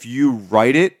think if you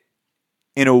write it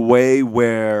in a way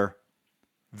where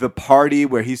the party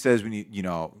where he says we need,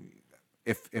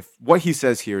 if what he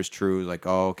says here is true, like,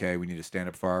 oh, okay, we need to stand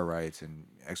up for our rights and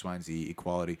X, Y, and Z,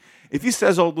 equality. If he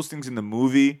says all those things in the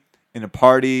movie, in a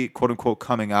party, quote unquote,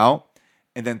 coming out,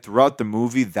 and then throughout the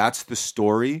movie, that's the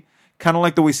story, kind of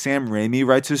like the way Sam Raimi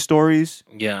writes his stories.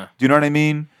 Yeah. Do you know what I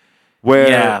mean? Where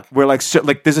Yeah.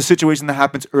 like there's a situation that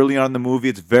happens early on in the movie.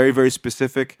 It's very, very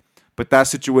specific, but that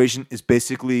situation is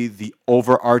basically the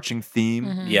overarching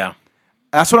theme. Yeah.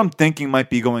 That's what I'm thinking might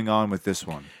be going on with this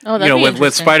one. Oh, You that'd know, be with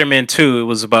interesting. Spider-Man 2, it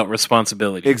was about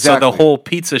responsibility. Exactly. So the whole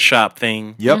pizza shop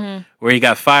thing Yep. where he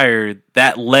got fired,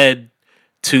 that led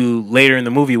to later in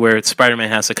the movie where Spider-Man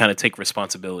has to kind of take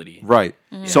responsibility. Right.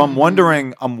 So I'm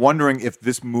wondering if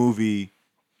this movie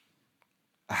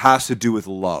has to do with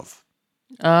love.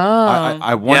 Oh,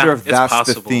 I wonder Yeah, if it's that's the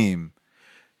possible. theme.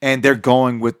 And they're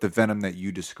going with the Venom that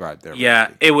you described there. Yeah,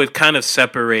 Randy. it would kind of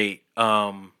separate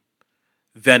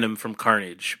Venom from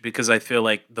Carnage because I feel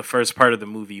like the first part of the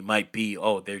movie might be,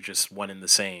 oh, they're just one and the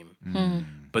same.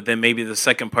 But then maybe the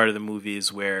second part of the movie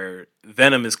is where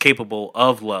Venom is capable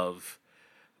of love,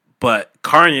 but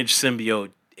Carnage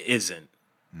symbiote isn't.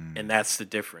 And that's the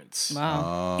difference.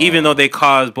 wow. Even though they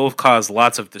both cause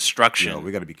lots of destruction. Yo,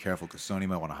 we got to be careful because Sony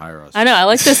might want to hire us. I know. I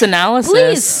like this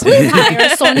analysis. Please hire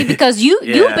Sony because you've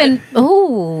Yeah. been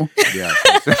Yeah.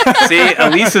 See,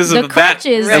 Elise is the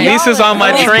crutches. Elise is on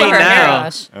my Oh, train my now.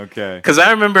 gosh. Okay. Because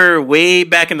I remember way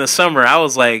back in the summer, I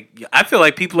was like, I feel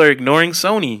like people are ignoring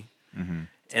Sony.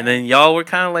 And then y'all were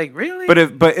kind of like, really? But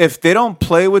if they don't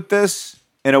play with this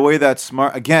in a way that's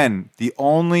smart, again, the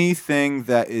only thing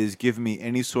that is giving me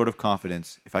any sort of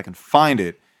confidence, if I can find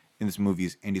it in this movie,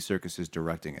 is Andy Serkis is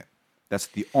directing it. That's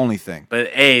the only thing. But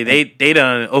hey, they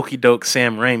done okey doke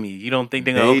Sam Raimi. You don't think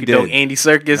they're gonna They okey doke did. Andy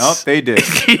Serkis? Nope, they did.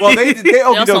 Well, they okey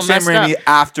also doke Sam messed Raimi up.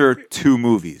 after 2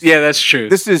 movies. Yeah, that's true.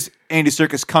 This is Andy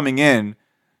Serkis coming in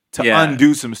to Yeah.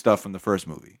 undo some stuff from the first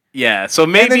movie. Yeah, so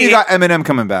And then maybe you got Eminem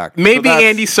coming back. So maybe that's-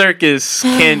 Andy Serkis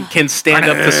can stand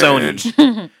up to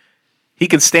Sony. He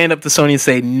can stand up to Sony and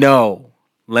say, "No,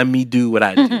 let me do what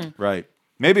I do." Right.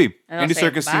 Maybe. And Andy I'll say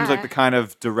Serkis seems like bye. the kind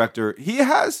of director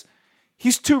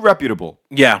he's too reputable.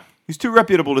 Yeah, He's too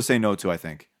reputable to say no to, I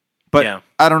think. But Yeah.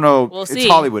 I don't know. We'll it's see.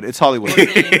 Hollywood. It's Hollywood.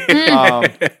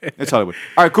 It's Hollywood.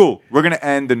 All right, cool. We're going to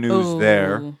end the news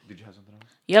there. Did you have something else?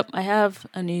 Yep, I have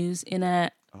a news in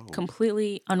a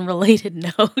completely unrelated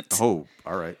note. Oh,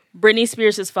 all right. Britney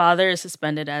Spears' father is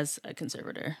suspended as a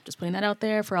conservator. Just putting that out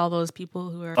there for all those people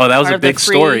who are Oh, that was part a of the big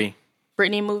Free story.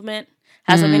 Britney movement.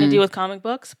 Has something to do with comic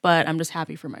books, but I'm just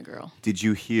happy for my girl. Did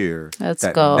you hear Let's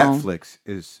that go. Netflix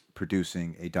is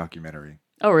producing a documentary?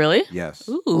 Oh, really? Yes.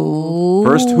 Ooh.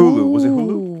 First Hulu. Was it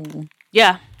Hulu?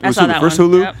 Yeah, It I was saw Hulu. that First one.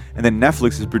 Hulu, Yep. and then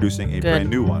Netflix is producing a brand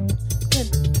new one.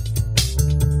 Good.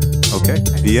 Okay,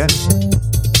 the end.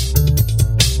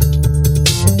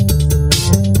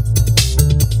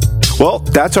 Well,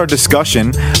 that's our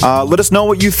discussion. Let us know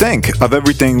what you think of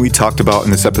everything we talked about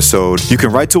in this episode. You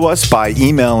can write to us by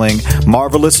emailing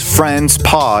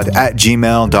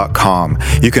marvelousfriendspod@gmail.com.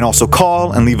 You can also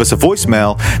call and leave us a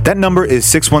voicemail. That number is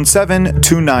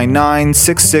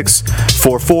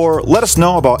 617-299-6644. Let us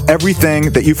know about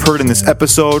everything that you've heard in this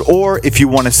episode, or if you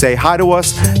want to say hi to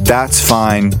us, that's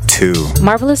fine too.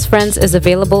 Marvelous Friends is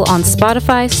available on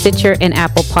Spotify, Stitcher, and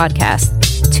Apple Podcasts.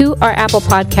 To our Apple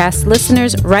Podcast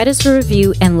listeners, write us a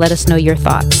review and let us know your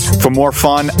thoughts. For more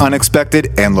fun,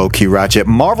 unexpected, and low-key ratchet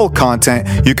Marvel content,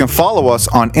 you can follow us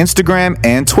on Instagram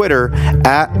and Twitter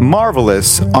at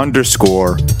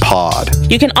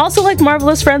 @marvelous_pod. You can also like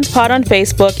Marvelous Friends Pod on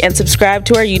Facebook and subscribe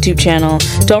to our YouTube channel.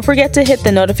 Don't forget to hit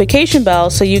the notification bell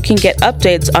so you can get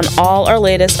updates on all our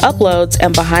latest uploads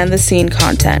and behind-the-scene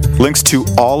content. Links to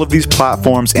all of these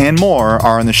platforms and more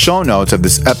are in the show notes of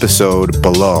this episode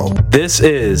below. This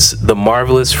is the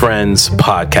Marvelous Friends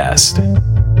podcast.